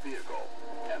here. Your vehicle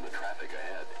and the traffic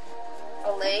ahead.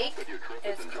 A lake Your trip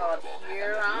is enjoyable, called and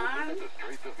Huron. visit the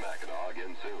Straits of Mackinaw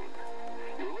again soon.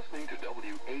 You're listening to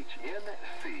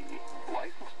WHNC,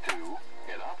 licensed to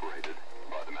and operated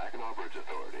by the Mackinaw Bridge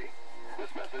Authority. This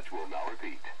message will now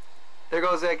repeat. There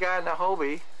goes that guy in the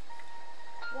Hobie.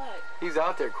 What? He's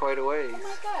out there quite a ways. Oh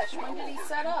my gosh, when did he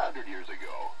set up? 200 years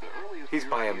ago, the earliest He's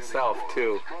by European himself, explorers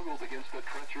too. struggled against the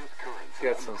treacherous currents He's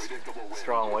got and some unpredictable winds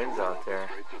strong winds that out there. ruled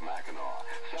the Straits of Mackinaw.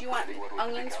 Do you want Separating what was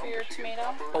onions for become your Michigan's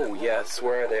tomato? upper Oh, yes.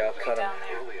 Where are they? I'll cut them. Down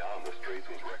there. Early on, the Straits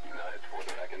was recognized for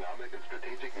their economic and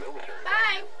strategic military.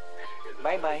 Bye. In the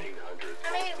Bye-bye.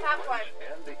 1700s, I'm eating popcorn.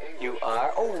 and the English You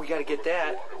are? Oh, we got to get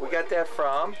that. We got that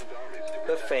from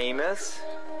the famous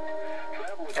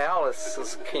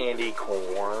Alice's candy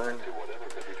corn.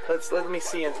 Let me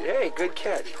see. Hey, good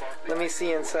catch. Let me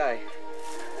see inside.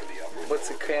 What's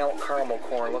the caramel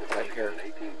corn look like here?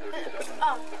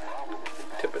 Oh,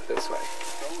 Tip it this way.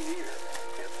 so near,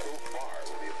 yet so far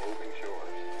with the opposing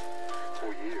shores.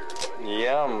 For years,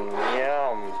 Yum,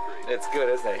 yum. It's good,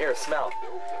 isn't it? Here, smell.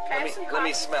 can I have some Let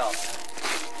me coffee? smell.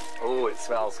 Oh, it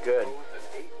smells good.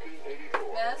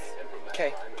 This?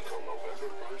 Okay.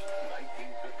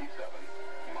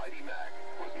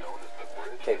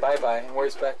 Okay, bye-bye.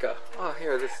 Where's Becca? Oh,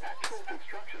 here, this.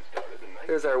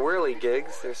 There's our whirly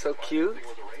gigs. They're so cute.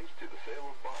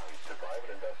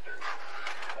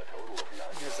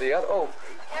 Here's the other. Oh,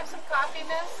 Have some coffee,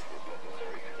 miss?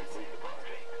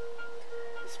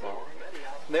 small.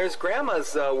 There's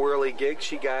Grandma's whirly gig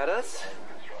she got us.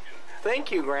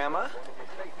 Thank you, Grandma.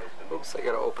 Oops, I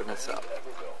gotta open this up.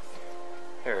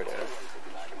 There it is.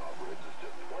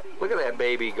 Look at that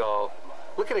baby go.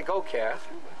 Look at it go, Kath.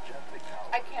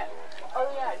 I can't. Oh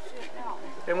yeah, shoot now.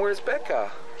 And where's Becca?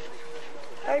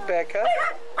 Hi, Becca.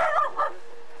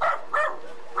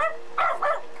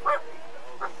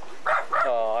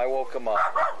 Oh, I woke him up.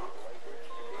 All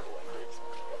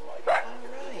right.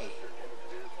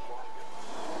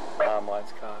 Mom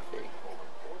wants coffee.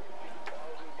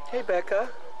 Hey, Becca.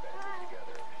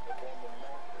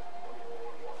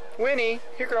 Winnie,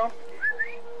 here, girl.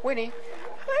 Winnie.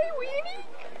 Hi, Winnie.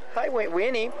 Hi,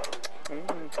 Winnie.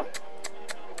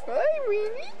 Hi,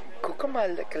 Winnie. Go, come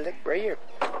on, lick right here.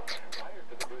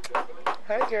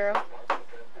 Hi, girl.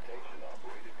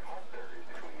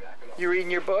 You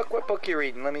reading your book? What book you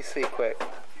reading? Let me see quick.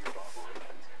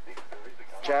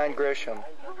 John Grisham.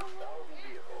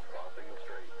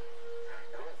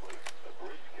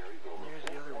 Here's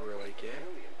the other world I get.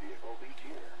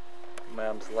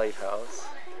 Mom's Lighthouse.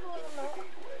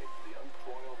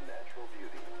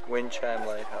 Wind Chime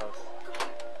Lighthouse.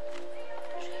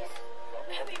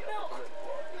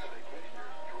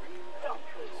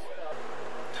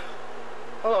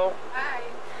 Hello. Hi.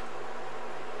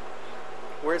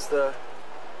 Where's the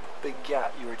big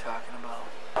yacht you were talking about?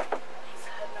 He's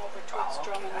heading over towards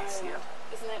Drummond I see Island.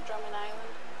 him. Isn't that Drummond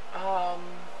Island?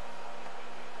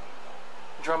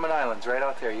 Drummond Island's right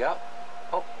out there, yep.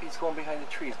 Oh, he's going behind the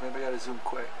trees. Maybe I gotta zoom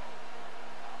quick.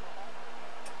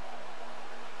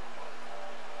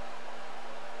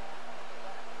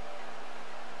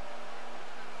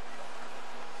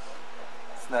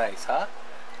 It's nice, huh?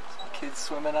 Some kids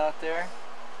swimming out there.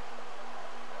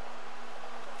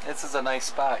 This is a nice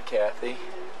spot, Kathy,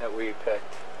 that we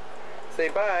picked. Say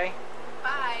bye.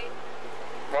 Bye.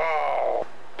 Wow.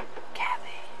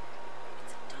 Kathy,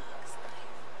 it's a dog's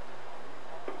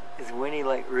life. Is Winnie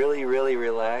like really, really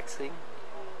relaxing?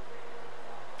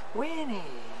 Winnie.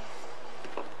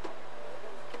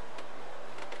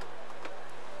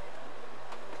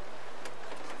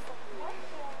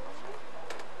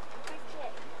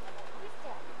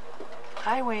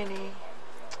 Hi, Winnie.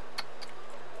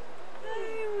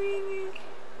 Hi, Winnie.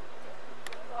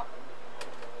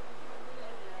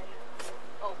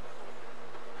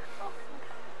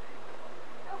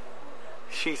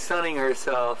 She's sunning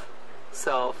herself.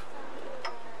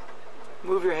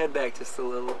 Move your head back just a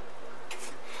little.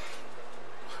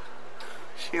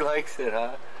 She likes it,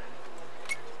 huh?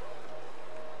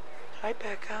 Hi,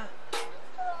 Becca.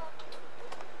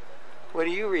 What are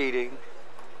you reading?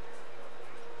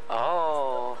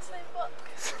 Oh.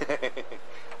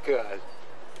 Good.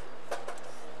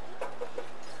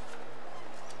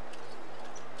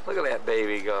 Look at that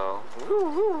baby go. Woo,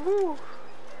 woo, woo.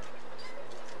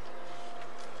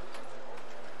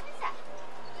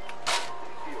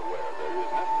 Be aware that it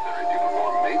is necessary to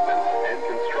perform maintenance and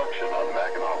construction on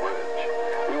Mackinaw Bridge.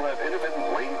 We will have intermittent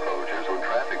lane closures when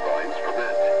traffic volumes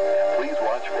permit. Please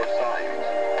watch for signs,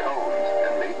 cones,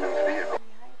 and maintenance vehicles.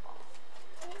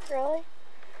 Really?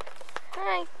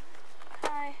 Hi.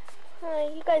 Hi. Hi.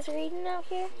 You guys reading out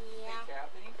here? Yeah.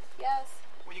 Kathy, Yes.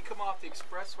 when you come off the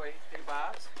expressway, hey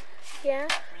Bob's, Yeah.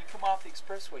 when you come off the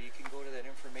expressway, you can go to that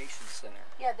information center.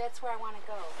 Yeah, that's where I want to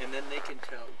go. And then they can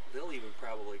tell, they'll even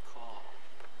probably call.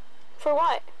 For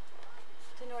what?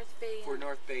 To North Bay. For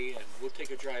North Bay Inn. We'll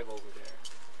take a drive over there.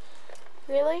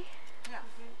 Really? Yeah.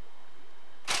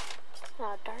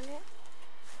 Oh, darn it.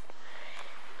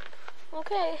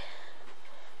 Okay.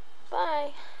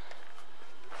 Bye.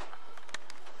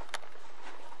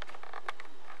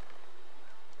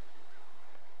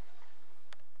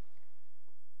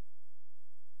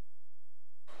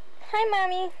 Hi,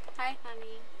 Mommy. Hi,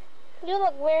 honey. You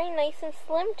look very nice and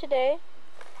slim today.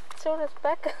 So does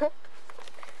Becca.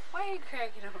 Why are you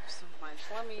cracking up so much?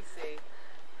 Let me see.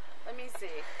 Let me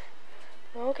see.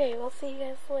 Okay, we'll see you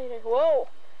guys later. Whoa!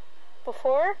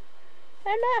 Before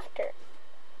and after.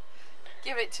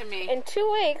 Give it to me. In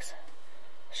 2 weeks,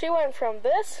 she went from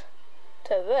this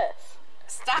to this.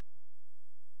 Stop.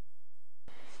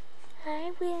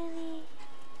 Hi, Winnie.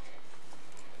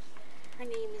 Her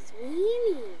name is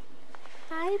Winnie.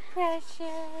 Hi,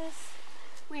 precious.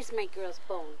 Where's my girl's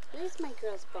bone? Where's my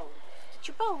girl's bone? Get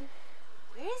your bone.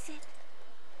 Where is it?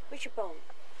 Where's your bone?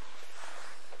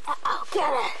 Uh-oh,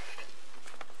 get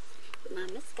it.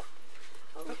 Mama's got.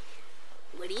 Oh.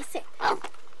 What do you say? Oh.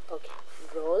 Okay.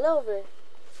 Roll over.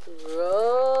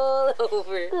 Roll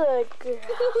over. Good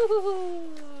girl.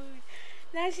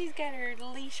 Now she's got her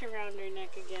leash around her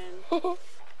neck again.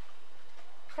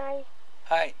 Hi,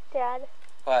 Hi. Dad.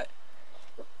 What?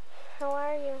 How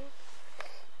are you?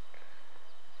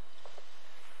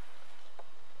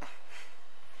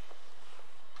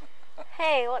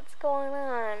 Hey, what's going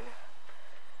on?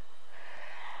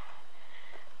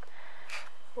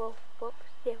 Whoa, whoops.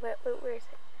 Yeah, where is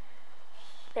it?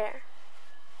 There.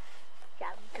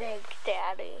 Yeah, Big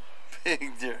Daddy.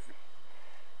 Big dude.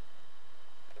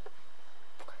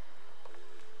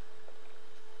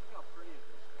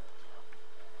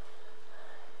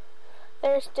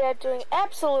 There's Dad doing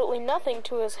absolutely nothing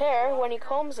to his hair when he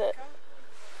combs it.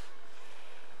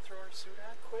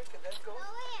 quick and then go?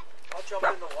 I'll jump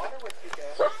in the water with you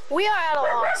guys. We are at a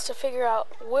loss to figure out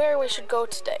where we should go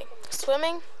today.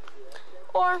 Swimming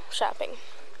or shopping.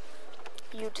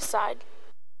 You decide.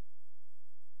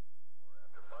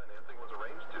 Financing was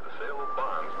arranged to the sale of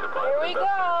bonds to Here private we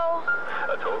investors. go.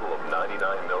 A total of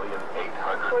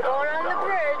 $99,800,000 We're going on the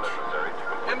bridge. necessary to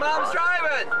complete Hey, Mom's the project.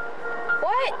 driving!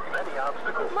 What? Many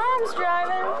obstacles. Mom's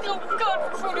driving. Oh God,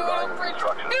 we're going on the bridge. No,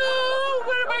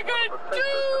 what am I gonna do?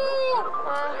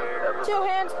 2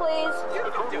 hands, please. The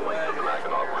total length of the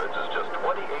Mackinaw Bridge is just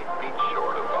 28 feet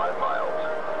short of 5 miles.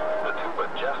 The two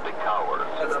majestic towers.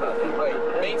 That's nothing. Wait,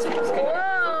 Main Street.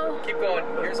 Whoa. Keep going.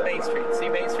 Here's Main Street. See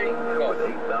Main Street? Go. With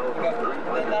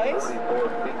 8,344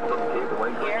 feet from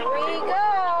Gateway Bridge. Here we go.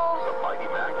 The Mighty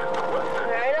Mac is the western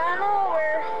Right on over.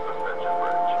 suspension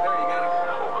bridge. There, you got it.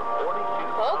 Over 40 feet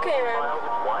of Okay, man. miles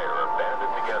of wire are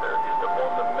banded together to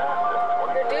form the massive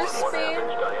Reduce 24.5 speed.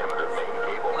 inch diameter main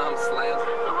cable. Mom slams.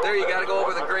 There, you gotta go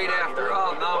over the grade after.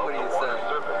 Oh, now what do you say?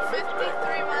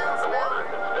 53 miles an hour.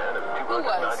 Who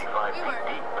was?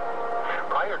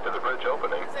 Prior to the bridge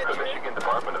opening, the Michigan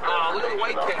Department of Oh, look at the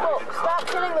white cat. Oh, stop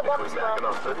hitting the bumps, between Mom.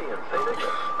 Mackinaw City and St.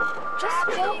 Ignace. Just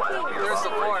In the last joking. year There's of the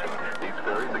point. operation, these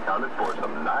ferries accounted for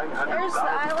some There's the 900,000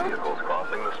 island. vehicles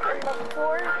crossing the strait. Number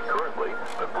 4. Currently,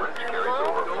 the bridge carries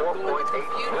over Don't go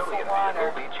 4.8 million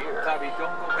vehicles each year. Bobby,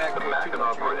 don't go back The there too Mackinaw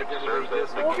much. You're gonna Bridge get serves really as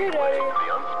the Okay, gateway Daddy. to the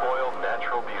unspoiled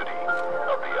natural beauty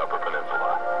of the Upper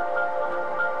Peninsula.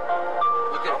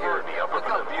 Look at Summer here. in the Upper Look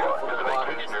how Peninsula beautiful is a the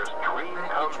water is. vacationer's dream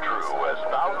come true as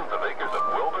thousands of acres of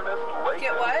wilderness, lake,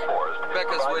 Get what? and forest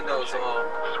Becca's provide windows fishing, all.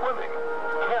 swimming,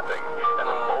 camping, and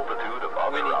a multitude of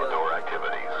other Winnie outdoor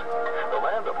activities. The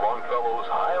land of Longfellow's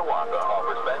Hiawatha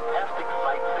offers fantastic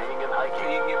sightseeing and hiking.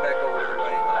 You can get back over There's the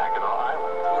way. Mackinaw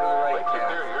Island, Go to the right, Lake Cat.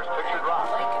 Superior's Pictured Rock,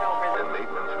 and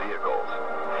maintenance vehicles.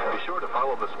 Be sure to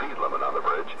follow the speed limit on the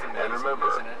bridge, and remember,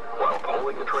 isn't it? while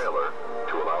pulling a trailer,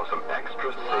 to allow some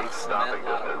extra safe stopping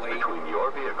distance between your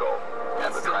vehicle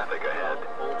and the traffic ahead.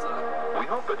 Holds up. We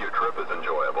hope that your trip is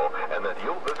enjoyable and that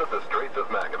you'll visit the Straits of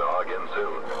Mackinaw again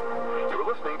soon. You're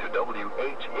listening to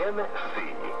WHNC,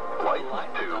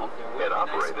 licensed to and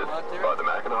operated by the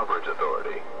Mackinaw Bridge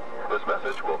Authority. This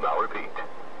message will now repeat.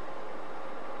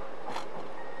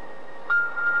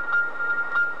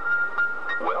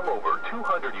 Well over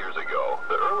 200 years ago,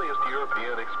 the earliest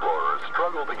European explorers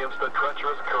struggled against the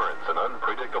treacherous currents and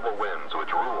unpredictable winds which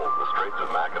ruled the Straits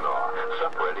of Mackinaw,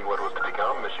 separating what was to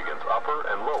become Michigan's upper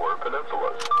and lower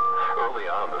peninsulas. Early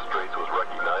on, the Straits was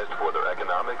recognized for their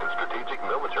economic and strategic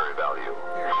military value.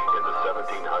 In the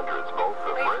 1700s, both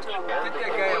the French and the Get that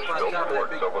guy English up on built top of that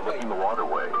forts big overlooking the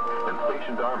waterway and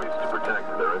stationed armies to protect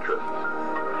their interests.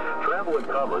 Travel and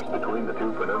commerce between the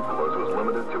two peninsulas was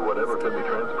limited to whatever could be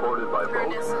transported by boat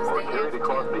or carried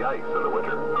across the ice in the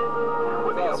winter.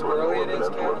 When the upper and lower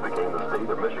peninsulas became the state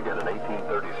of Michigan in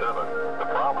 1837, the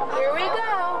problem was Here we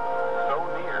go. so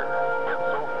near, yet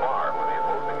so far with the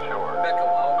opposing shore. Becca,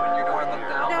 well, open your door and look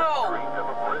down. Dreamed of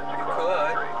a bridge across the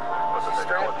could. strait, but the She's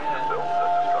strapped technology to in. build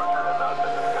such a structure had not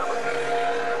been discovered.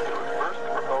 It was first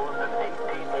proposed in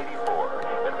 1884,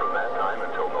 and from that time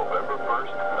until November 1st,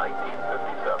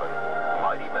 1957,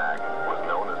 Mighty Mac was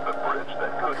known as the bridge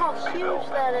that could Look how be huge built.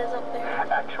 that is up there.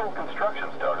 Actual construction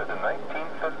started in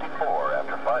 1954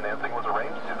 after financing was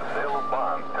arranged through the sale of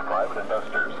bonds to private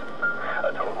investors.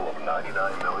 A total of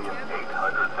 $99,800,000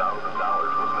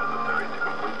 was necessary to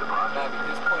complete the project. Bobby,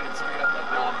 just point it straight up like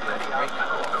mom did. Many Right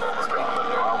obstacles to now. overcome and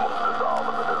problems to solve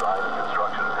in the design and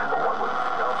construction of what was to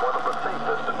become one of the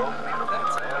safest and most beautiful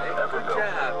That's bridges right. ever Good built.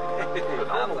 job. The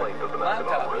total length of the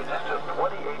Mackinaw Bridge is just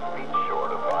 28 feet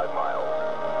short of 5 miles.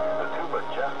 The two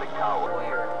majestic towers.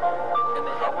 And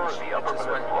the Summer in the Upper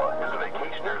Peninsula is a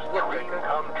vacationer's dream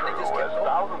come true as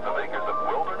thousands of acres of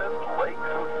wilderness, lakes,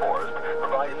 and forest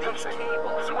provide And these fishing,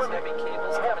 cables, these swimming, heavy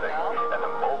cables coming camping, down. and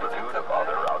a multitude of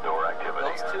other outdoor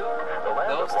activities. Those two? The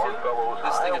land Those of two? Longfellow's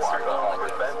This thing would start Hiawatha going like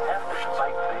offers this. fantastic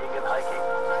sightseeing and hiking.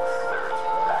 There's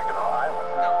Mackinaw Island,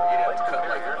 No, you'd have Lake to cut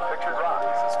like Superior's about Pictured 20 Rock,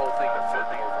 of these. This whole thing the is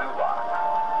busy Zoo Lock,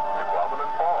 the Quabbin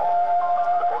Falls,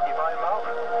 the Porcupine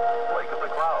Mountain, Lake of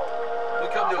the Clouds. We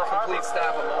come to a complete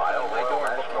stop. I'm opening my door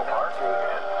and looking down through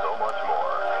here. And so much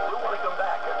more. You'll want to come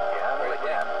back again and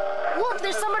again. Look,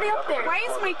 there's somebody up there. Why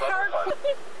is my car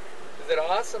Is it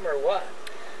awesome or what?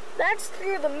 That's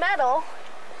through the metal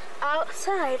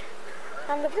outside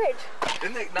on the bridge.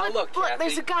 Isn't it? Now Look, look, Kathy.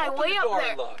 there's a guy Open way the up door there.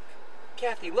 and look.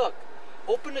 Kathy, look.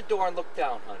 Open the door and look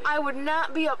down, honey. I would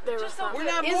not be up there with them. We're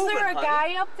not Is moving, there a honey.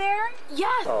 guy up there?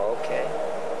 Yes. Oh, okay.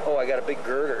 Oh, I got a big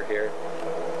girder here.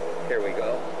 Here we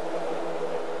go.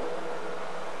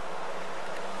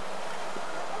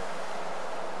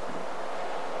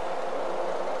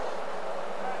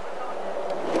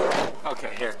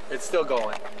 Okay, here. It's still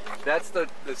going. That's the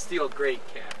steel grate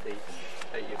cap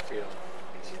that you feel.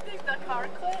 Did you think the car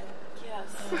quit? Yes.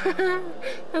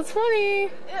 That's funny.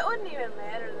 It wouldn't even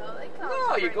matter though. They come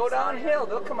No, you go downhill.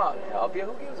 They'll come out and help you.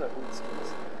 Who gives a hoot's?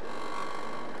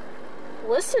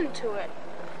 Listen to it.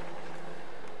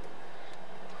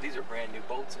 These are brand new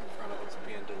boats in front of us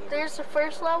being delivered. There's the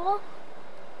first level.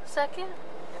 Second.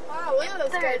 Wow, look at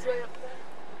those guys way up there.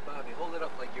 Bobby, hold it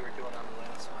up like you were doing on the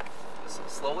last one. Just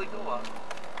slowly go up.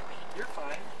 You're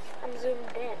fine. I'm zoomed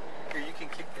in. Here, you can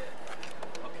kick that.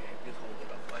 Okay, just hold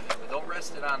it up. I know, but don't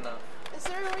rest it on the... Is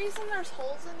there a reason there's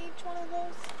holes in each one of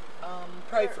those?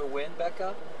 Probably for wind,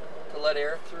 Becca, to let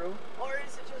air through. Or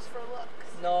is it just for looks?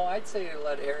 No, I'd say to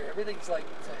let air. Everything's like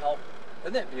to help.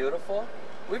 Isn't it beautiful?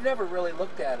 We've never really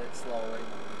looked at it slowly.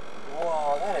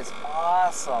 Whoa, that is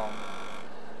awesome.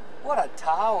 What a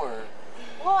tower.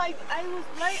 Well, I was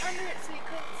right under it so you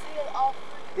couldn't see it all.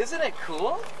 Isn't it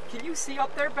cool? Can you see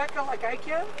up there, Becca, like I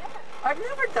can? Yeah. I've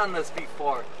never done this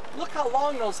before. Look how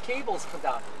long those cables come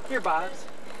down. Here, Bobs.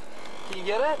 Can you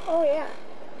get it? Oh yeah.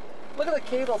 Look at the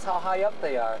cables, how high up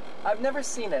they are. I've never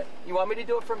seen it. You want me to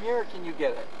do it from here, or can you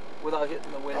get it without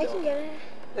hitting the window? I can get it.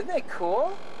 Isn't that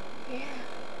cool? Yeah.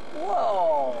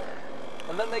 Whoa.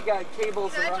 And then they got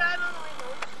cables Can I around. drive on the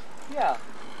window? Yeah.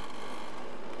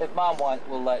 If Mom wants,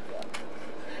 we'll let you.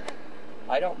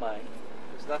 I don't mind.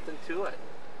 There's nothing to it.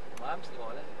 Mom's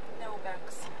doing it. No,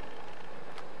 Bex.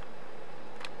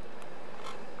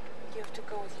 You have to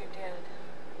go with your dad.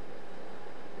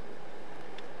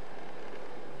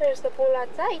 There's the pool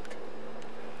outside.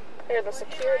 There's the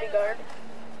security guard.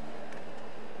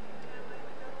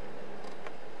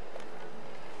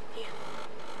 Yeah.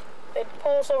 They'd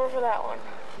pull us over for that one.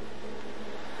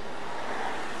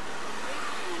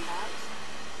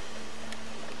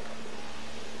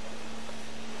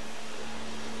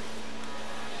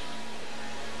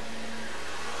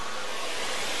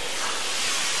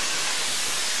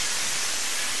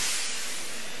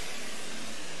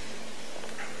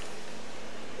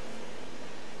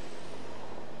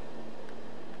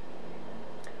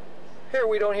 Here,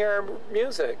 we don't hear our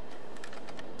music.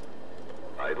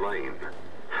 Side lane.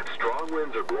 Strong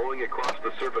winds are blowing across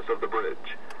the surface of the bridge.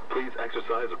 Please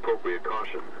exercise appropriate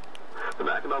caution. The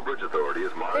Mackinaw Bridge Authority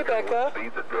is monitoring Becca.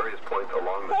 speeds at various points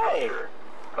along the Hey. structure.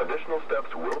 Additional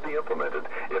steps will be implemented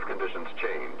if conditions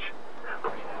change.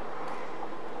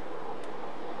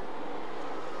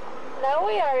 Now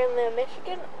we are in the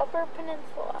Michigan Upper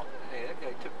Peninsula. Hey, that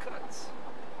guy took cuts.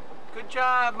 Good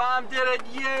job, Mom did it,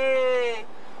 yay! I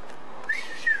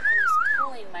was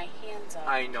cooling my hands off.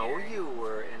 I know you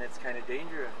were, and it's kind of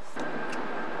dangerous.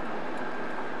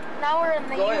 Now we're in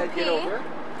the Go UP. ahead, get over.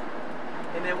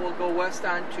 And then we'll go west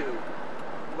on 2.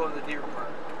 We'll go to the deer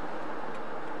park.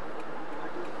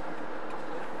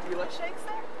 Do you like Shakes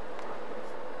there?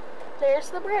 There's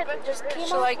the bridge. It just came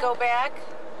Shall up. I go back?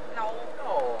 No.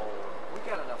 No, we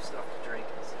got enough stuff to drink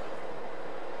and stuff.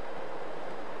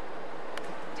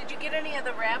 Did you get any of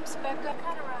the ramps, Becca? What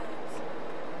kind of rides?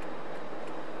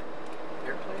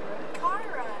 Airplane ride? Car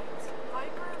rides.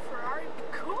 Viper, Ferrari.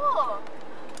 Cool.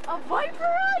 A Viper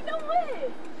ride? No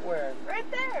way. Where? Right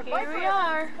there. Here Viper we ride.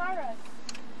 are. Car ride.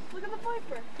 Look at the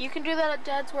Viper. You can do that at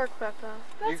Dad's work, Becca.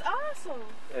 That's awesome.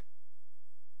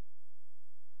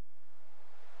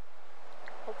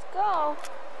 Let's go.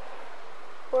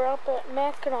 We're up at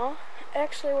Mackinaw.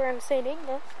 Actually, we're in St.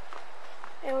 Ignace.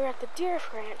 And we're at the deer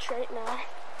ranch right now.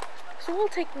 So we'll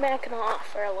take Mackinaw off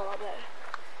for a little bit.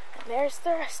 And there's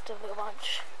the rest of the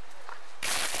bunch.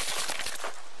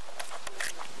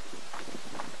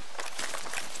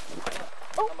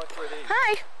 Oh, How much were these?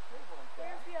 hi.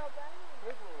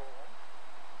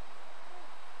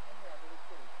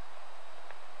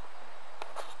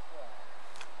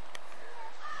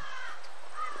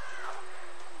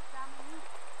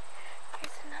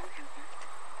 Here's another one.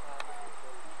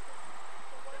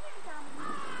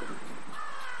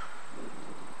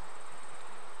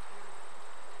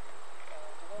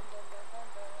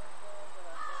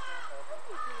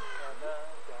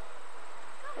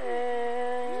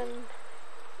 And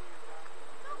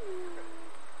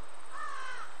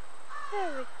there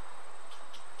we go.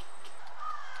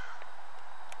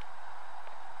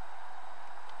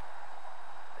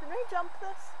 Can I jump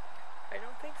this? I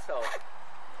don't think so.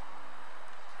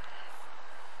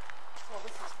 Well,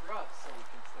 this is for us, so we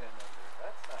can stand under.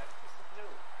 That's nice. This is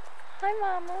new. Hi,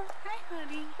 Mama. Hi,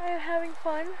 honey. Are you having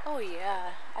fun? Oh,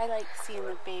 yeah. I like seeing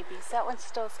the babies. That one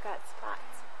still's got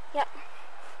spots. Yep.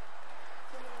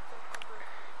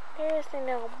 There's an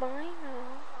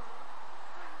albino.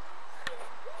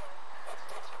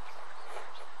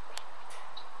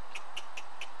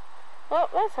 Oh,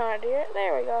 that's not a deer.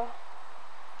 There we go.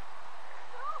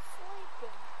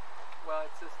 Well,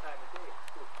 it's this time of day.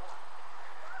 It's 2 o'clock.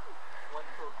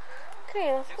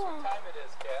 Okay, let's Guess go. what time it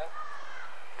is, Kat?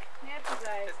 Nap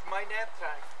time. It's my nap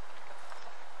time.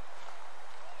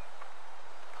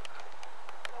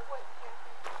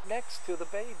 Next to the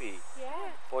baby.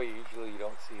 Yeah. Boy, usually you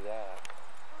don't see that.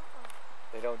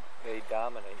 They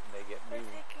dominate and they get They're mean.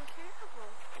 taking care of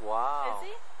him. Wow. Is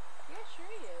he? Yeah,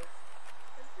 sure he is.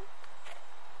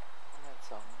 That's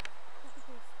something.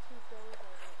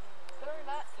 They're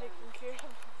not taking care of him.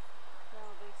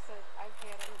 No, they said, I've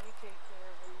had him, you take care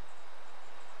of him.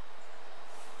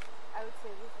 I would say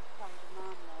this is probably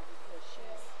mom though, because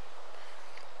she's...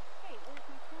 Hey, where's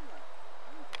my camera?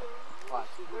 Watch.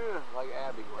 Like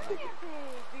Abby when I get.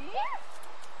 Baby!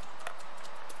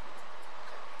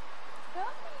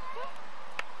 Come here!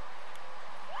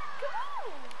 Go!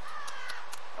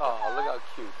 Oh, look how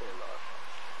cute they look.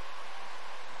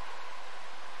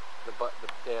 The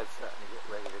dad's starting to get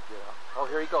ready to get up. Oh,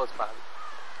 here he goes, Bobby.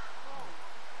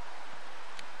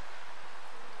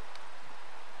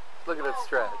 Look at it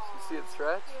stretch. You see it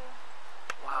stretch?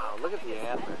 Wow, look at the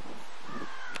antler.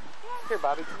 Here,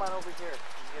 Bobby, come on over here.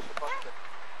 You get the bucket.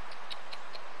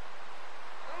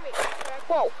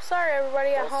 Whoa, sorry everybody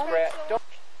at Don't home. scratch. Don't.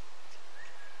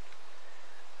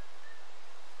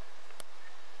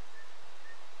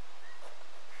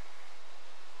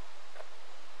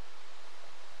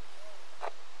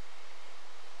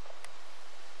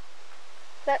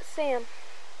 That's Sam.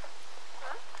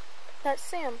 Huh? That's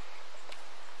Sam.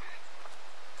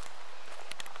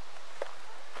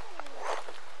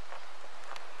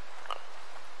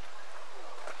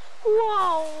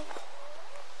 Whoa!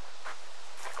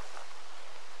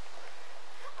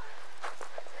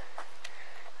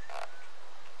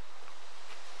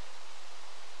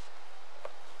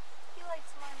 He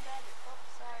likes mine better. Oh,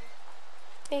 sorry.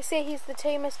 They say he's the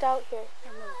tamest out here.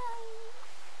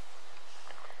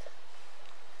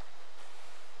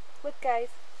 Look, guys.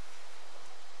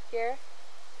 Here.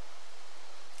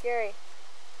 Gary.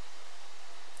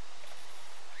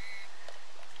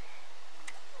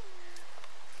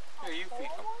 Here, you feed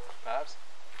them, Bobs.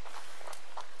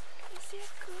 Is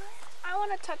it good? I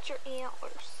want to touch your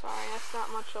antlers. Sorry, that's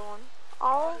not much of one.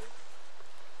 Oh.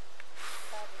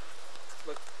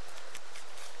 Look.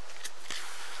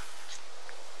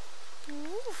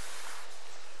 Ooh.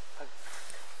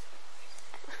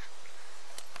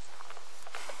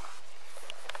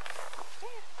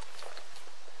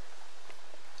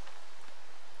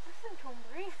 Listen to him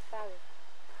breathe, Bobby.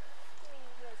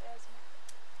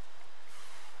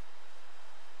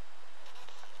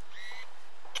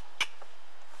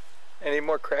 Any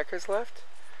more crackers left?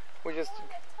 We just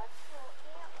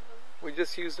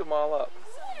used them all up.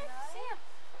 Sam.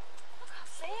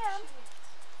 Sam.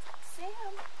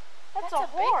 Sam. That's a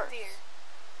horse. big deer.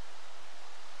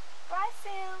 Bye,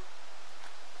 Sam.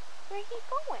 Where he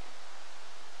going?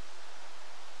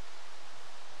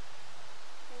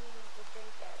 He needs to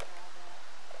drink that now,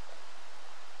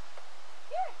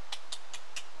 Here.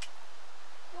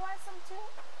 You want some too?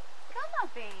 Come on,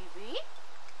 baby.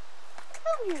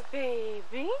 Come here,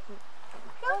 baby.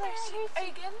 Come here. Are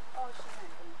you good? Oh, she's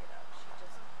not going to get up. She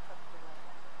just tucked her leg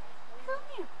in. Come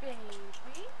here,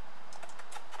 baby.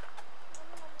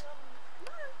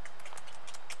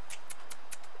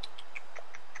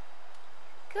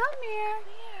 Come here.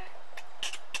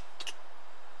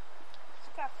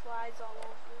 She's got flies all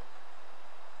over.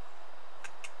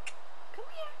 Come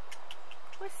here.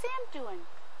 What's Sam doing?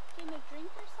 Getting a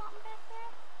drink or something back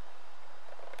there?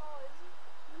 Oh, is he?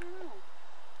 I don't know.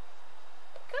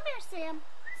 Come here, Sam.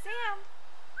 Sam.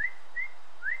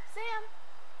 Sam.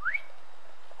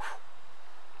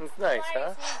 It's nice, huh?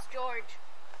 His name's George.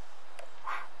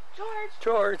 George.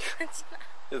 George. It's not.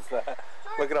 It's that.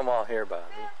 Look at them all here, Bobby.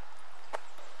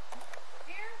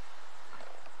 Dear.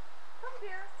 Come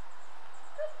here.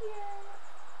 Come here.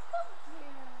 Come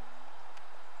here.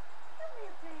 Come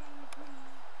here, baby.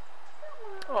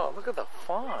 Come on. Oh, look at the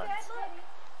fawns.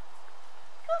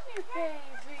 Come here,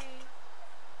 baby.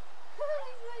 Look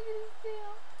at his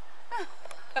tail.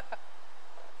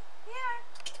 Here.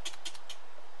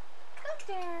 Come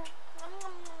there.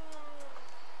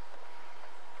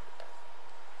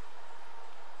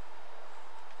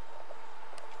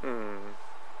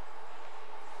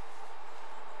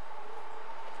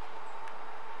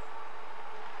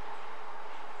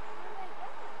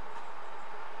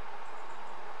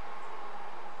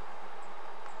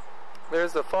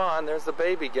 There's the fawn. There's the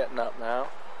baby getting up now.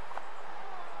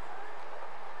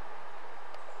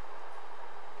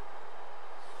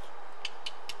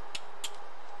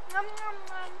 Nom, nom,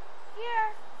 nom.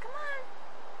 Here. Come on.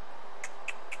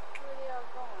 Where are they all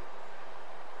going?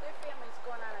 Their family's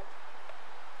going on a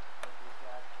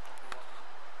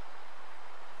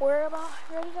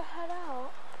head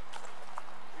out.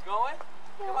 You going?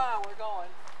 Yeah. Come on, we're going.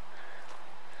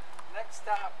 Next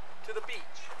stop to the beach.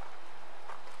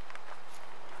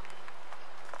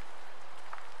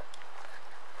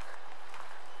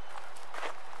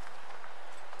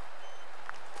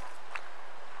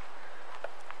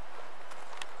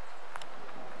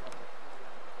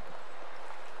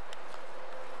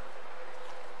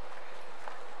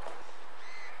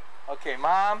 Okay,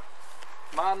 Mom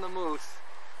the moose.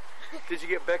 Did you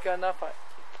get Becca enough?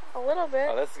 A little bit.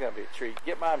 Oh, this is gonna be a treat.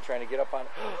 Get Mom trying to get up on it.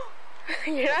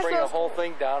 You're not bring the whole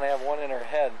thing down and have one in her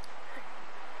head.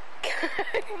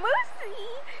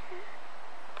 Moosey!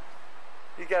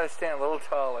 You gotta stand a little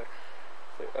taller.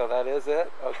 Oh, that is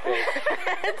it? Okay.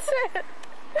 That's it.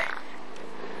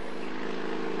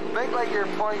 Make like you're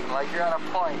pointing, like you're on a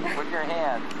point with your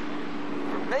hand.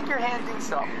 Make your hand do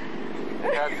something.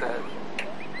 That's it.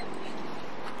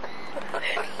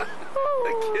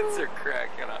 The kids are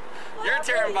cracking up. Your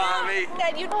turn, Bobby.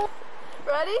 Dad, you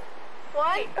ready?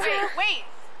 1, 2. Wait.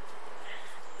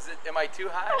 Am I too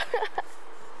high?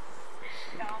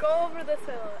 No. Go over this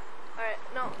hill. Alright,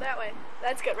 no, that way.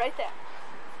 That's good, right there.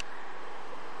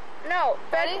 No,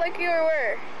 bend like you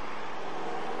were.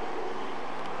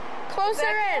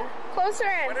 Closer in. Closer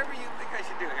in. Whatever you think I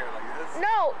should do here, like this.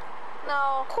 No.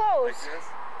 No. Close. Like this?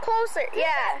 Closer.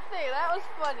 Yeah. That was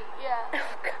funny. Yeah.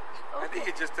 Oh, gosh. I think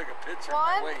you just took a picture of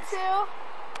 1, my waist. 2.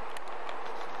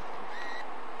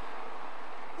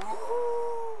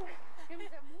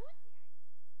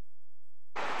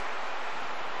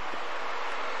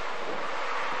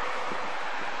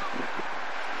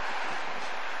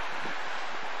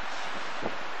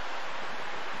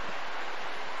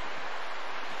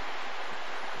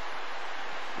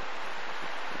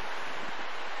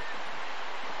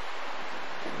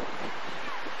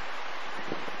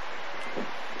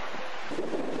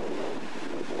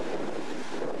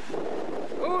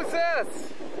 Who's this?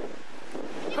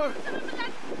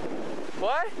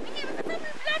 What?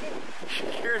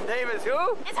 Your name is who?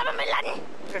 Osama bin Laden.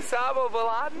 Osama bin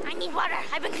Laden? I need water.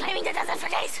 I've been climbing the desert for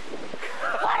days.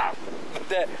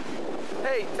 Water.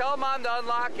 Hey, tell Mom to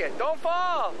unlock it. Don't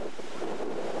fall.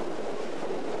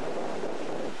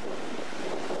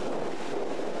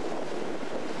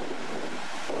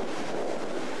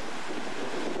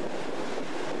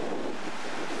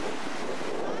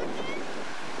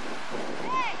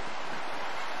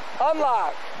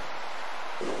 Unlock.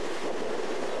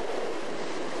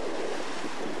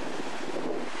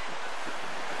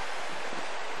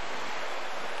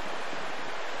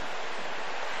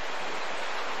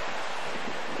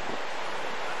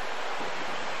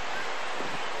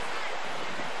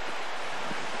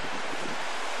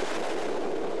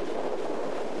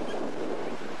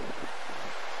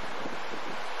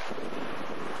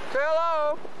 Say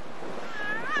hello.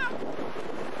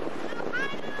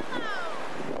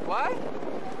 What?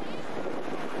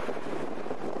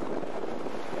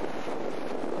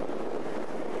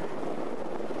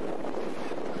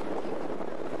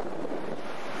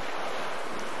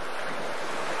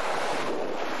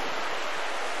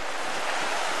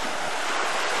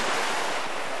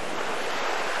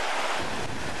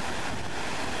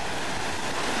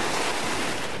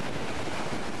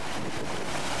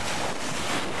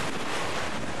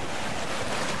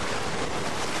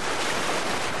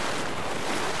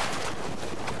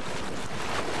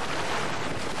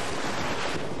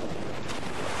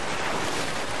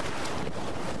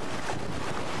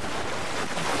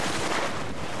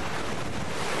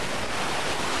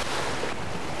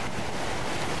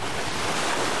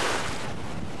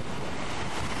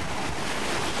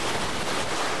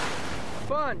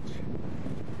 Bunch.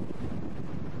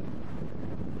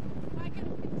 Can I get a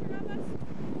picture of us?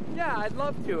 Yeah, I'd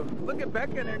love to. Look at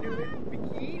Becca in her new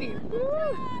bikini.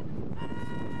 Woo!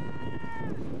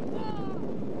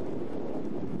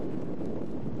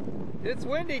 It's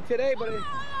windy today, but Look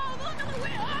at the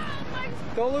wind.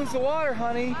 don't lose the water,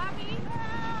 honey. Bobby.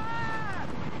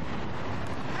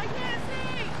 I can't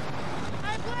see.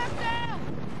 I blacked out.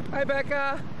 Hi,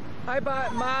 Becca. Hi,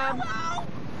 Mom. Hello.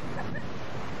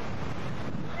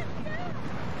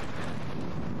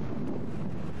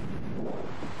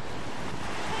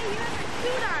 Hey, you have a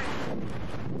suit on.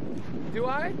 Do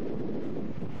I?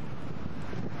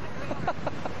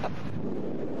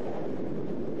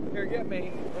 Here, get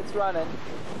me. It's running.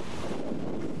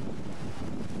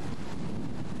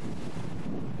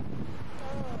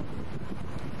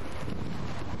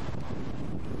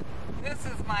 This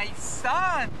is my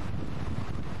son.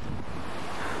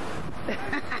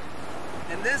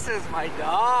 And this is my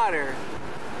daughter.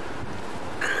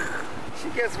 She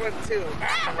gets one too.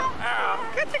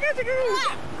 Gotcha, gotcha,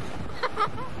 gotcha.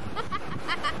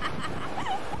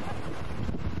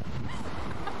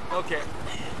 Okay.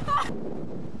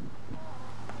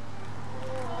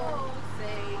 Oh,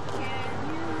 say, can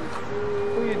you?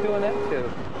 Who are you doing that to?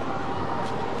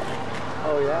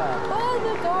 Oh yeah. Oh,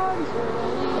 the dogs are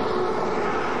running.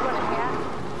 You want a hat?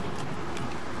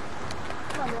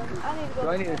 Come on, Logan. I need to go. Do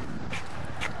I need to...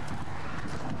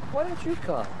 Why don't you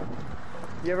come?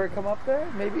 You ever come up there?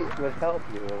 Maybe it would help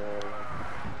you.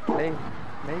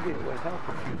 Maybe it would help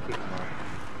if you came up.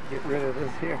 Get rid of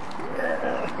this here.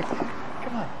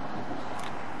 Come on.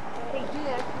 Hey, do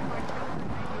that.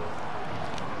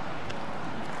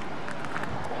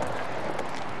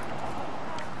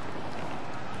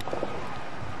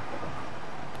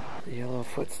 The yellow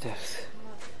footsteps.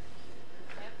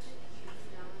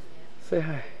 Say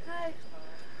hi. Hi.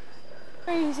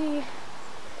 Crazy.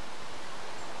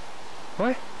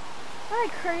 What? Hi,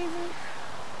 crazy.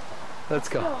 Let's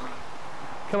go.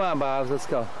 Come on, Bobs, let's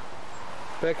go.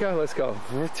 Becca, let's go.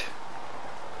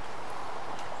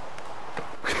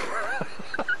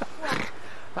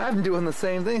 I'm doing the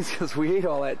same things because we ate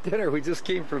all that dinner. We just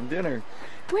came from dinner.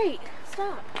 Wait,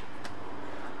 stop.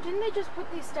 Didn't they just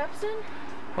put these steps in?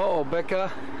 Oh,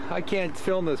 Becca, I can't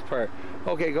film this part.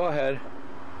 Okay, go ahead.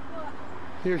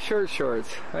 Your shirt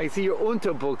shorts. I see your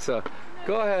Unterbuchse.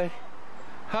 Go ahead.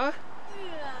 Huh?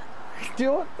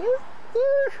 Do it.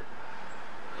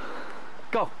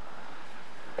 Go.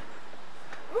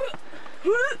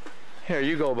 Here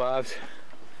you go, Bobs.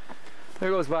 There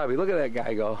goes Bobby. Look at that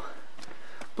guy go.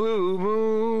 Blue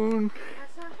moon.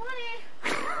 That's not funny.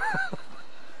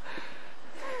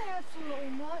 Absolutely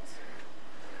nuts.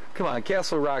 Come on,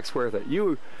 Castle Rock's worth it.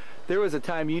 There was a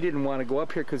time you didn't want to go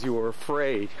up here because you were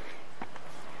afraid.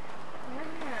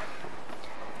 Yeah.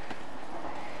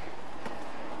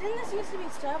 Didn't this used to be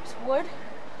steps? Wood?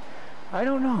 I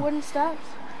don't know. Wooden steps?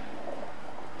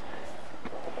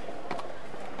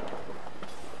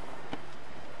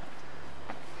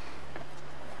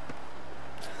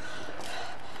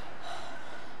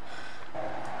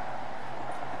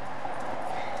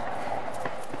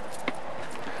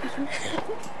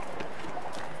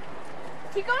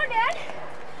 Keep going, Dad.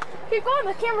 Keep going.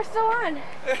 The camera's still on.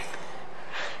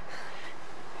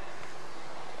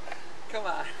 Come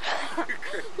on.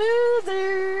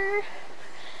 Loser.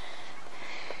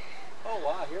 Oh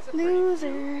wow, here's a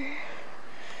Loser.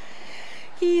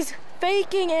 He's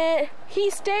faking it. He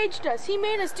staged us. He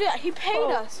made us do that. He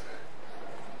paid us.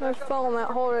 I fell in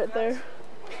that hole right there.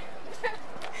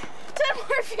 10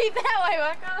 more feet that way,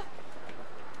 Becca.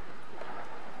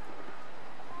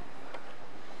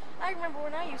 I remember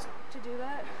when I used to do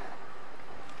that.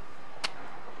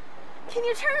 Can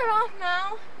you turn it off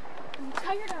now? I'm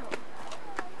tired out.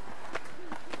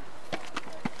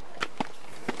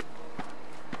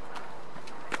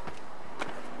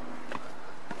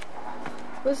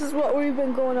 This is what we've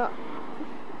been going up.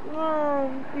 Oh,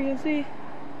 you can see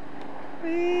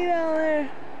way down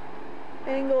there.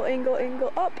 Angle, angle,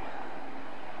 angle, up.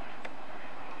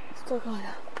 Still going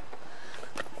up.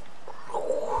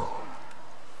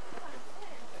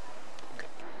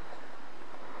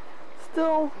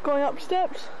 Still going up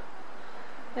steps.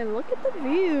 And look at the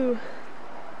view.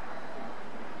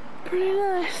 Pretty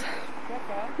nice.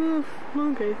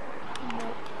 Okay.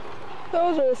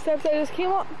 Those are the steps I just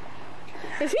came up.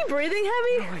 Is he breathing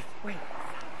heavy? No, wait.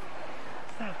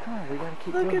 Stop, come on, we gotta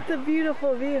keep Look going. at the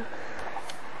beautiful view.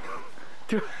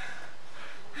 Dude.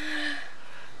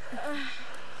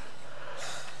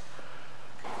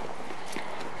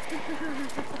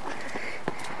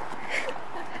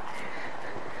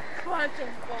 Watch him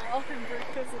fall and break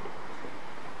his...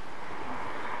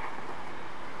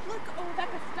 Look, oh,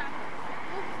 Becca, stop.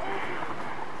 Look over.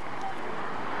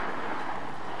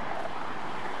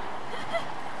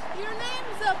 Your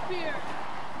name's up here.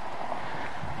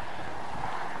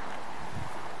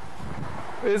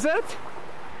 Is it?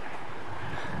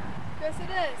 Yes, it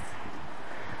is.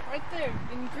 Right there,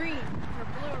 in green, or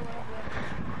blue, or whatever.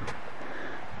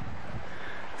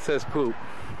 It says poop.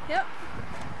 Yep.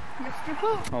 Mr.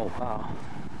 Poop. Oh, wow.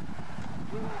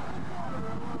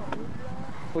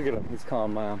 Look at him, he's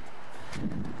calling Mom.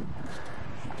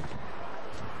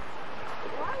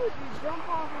 Why would you jump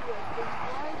off of this?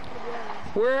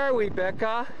 Where are we,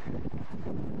 Becca?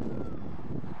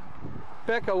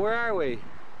 Becca, where are we?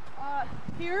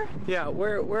 Here? Yeah,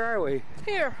 where are we?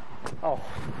 Here. Oh.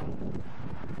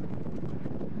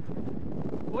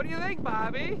 What do you think,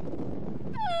 Bobby?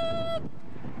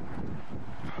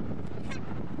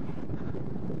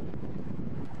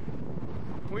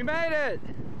 We made it!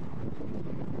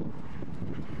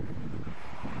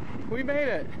 We made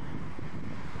it!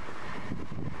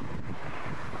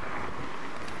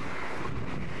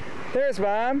 There's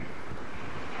Mom.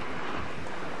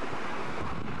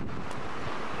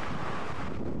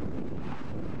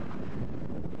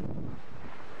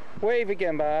 Wave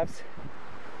again, Bobs.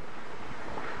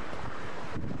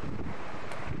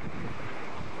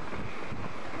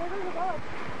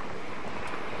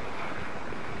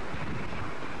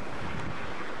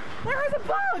 There's a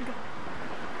bug!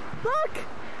 Look!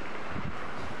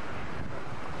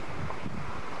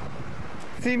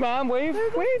 See, Mom? Wave,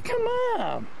 wave to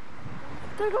Mom.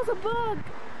 There goes a bug.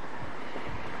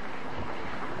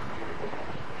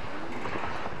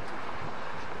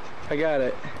 I got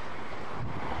it.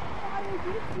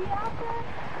 Did you see out there?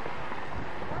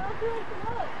 I'll do it.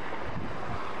 Look.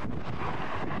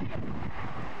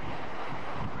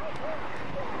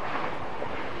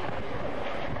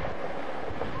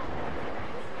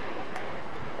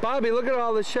 Bobby, look at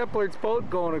all the Shepherd's boat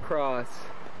going across.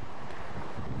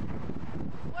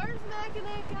 Where's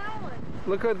Mackinaw Island?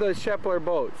 Look at the Shepherd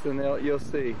boats, and you'll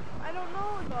see. I don't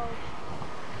know though.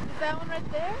 Is that one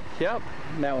right there? Yep,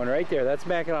 that one right there. That's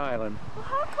Mackinaw Island. Well,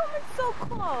 how come it's so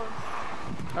close?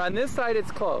 On this side,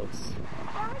 it's close.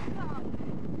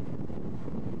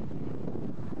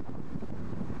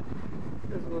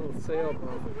 There's a little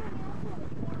sailboat.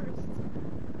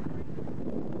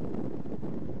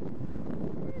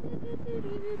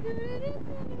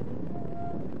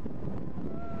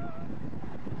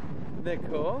 Isn't that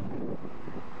cool?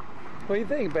 What do you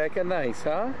think, Becca? Nice,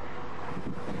 huh?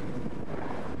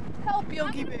 Help,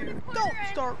 Yogi Bear. Don't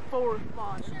start forward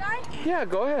fun. Should I? Yeah,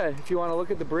 go ahead. If you want to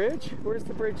look at the bridge. Where's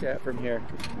the bridge at from here?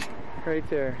 Right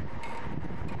there.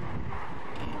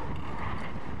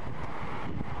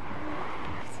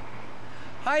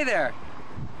 Hi there.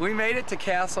 We made it to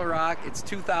Castle Rock. It's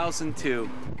 2002.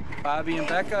 Bobby and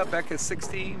Becca. Becca's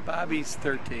 16, Bobby's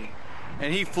 13.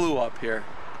 And he flew up here.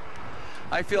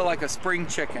 I feel like a spring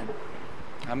chicken.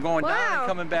 I'm going down and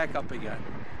coming back up again.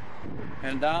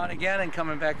 And down again and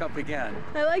coming back up again.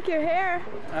 I like your hair.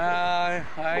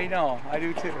 I know. I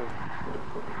do too.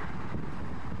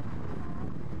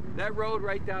 That road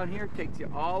right down here takes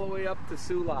you all the way up to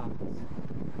Sioux Locks.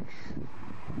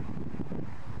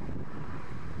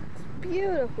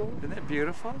 Beautiful. Isn't it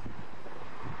beautiful?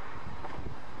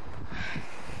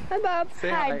 Hi, Bob. Say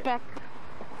hi. Beck.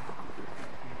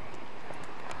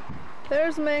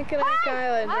 There's Mackinac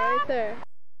Island right there.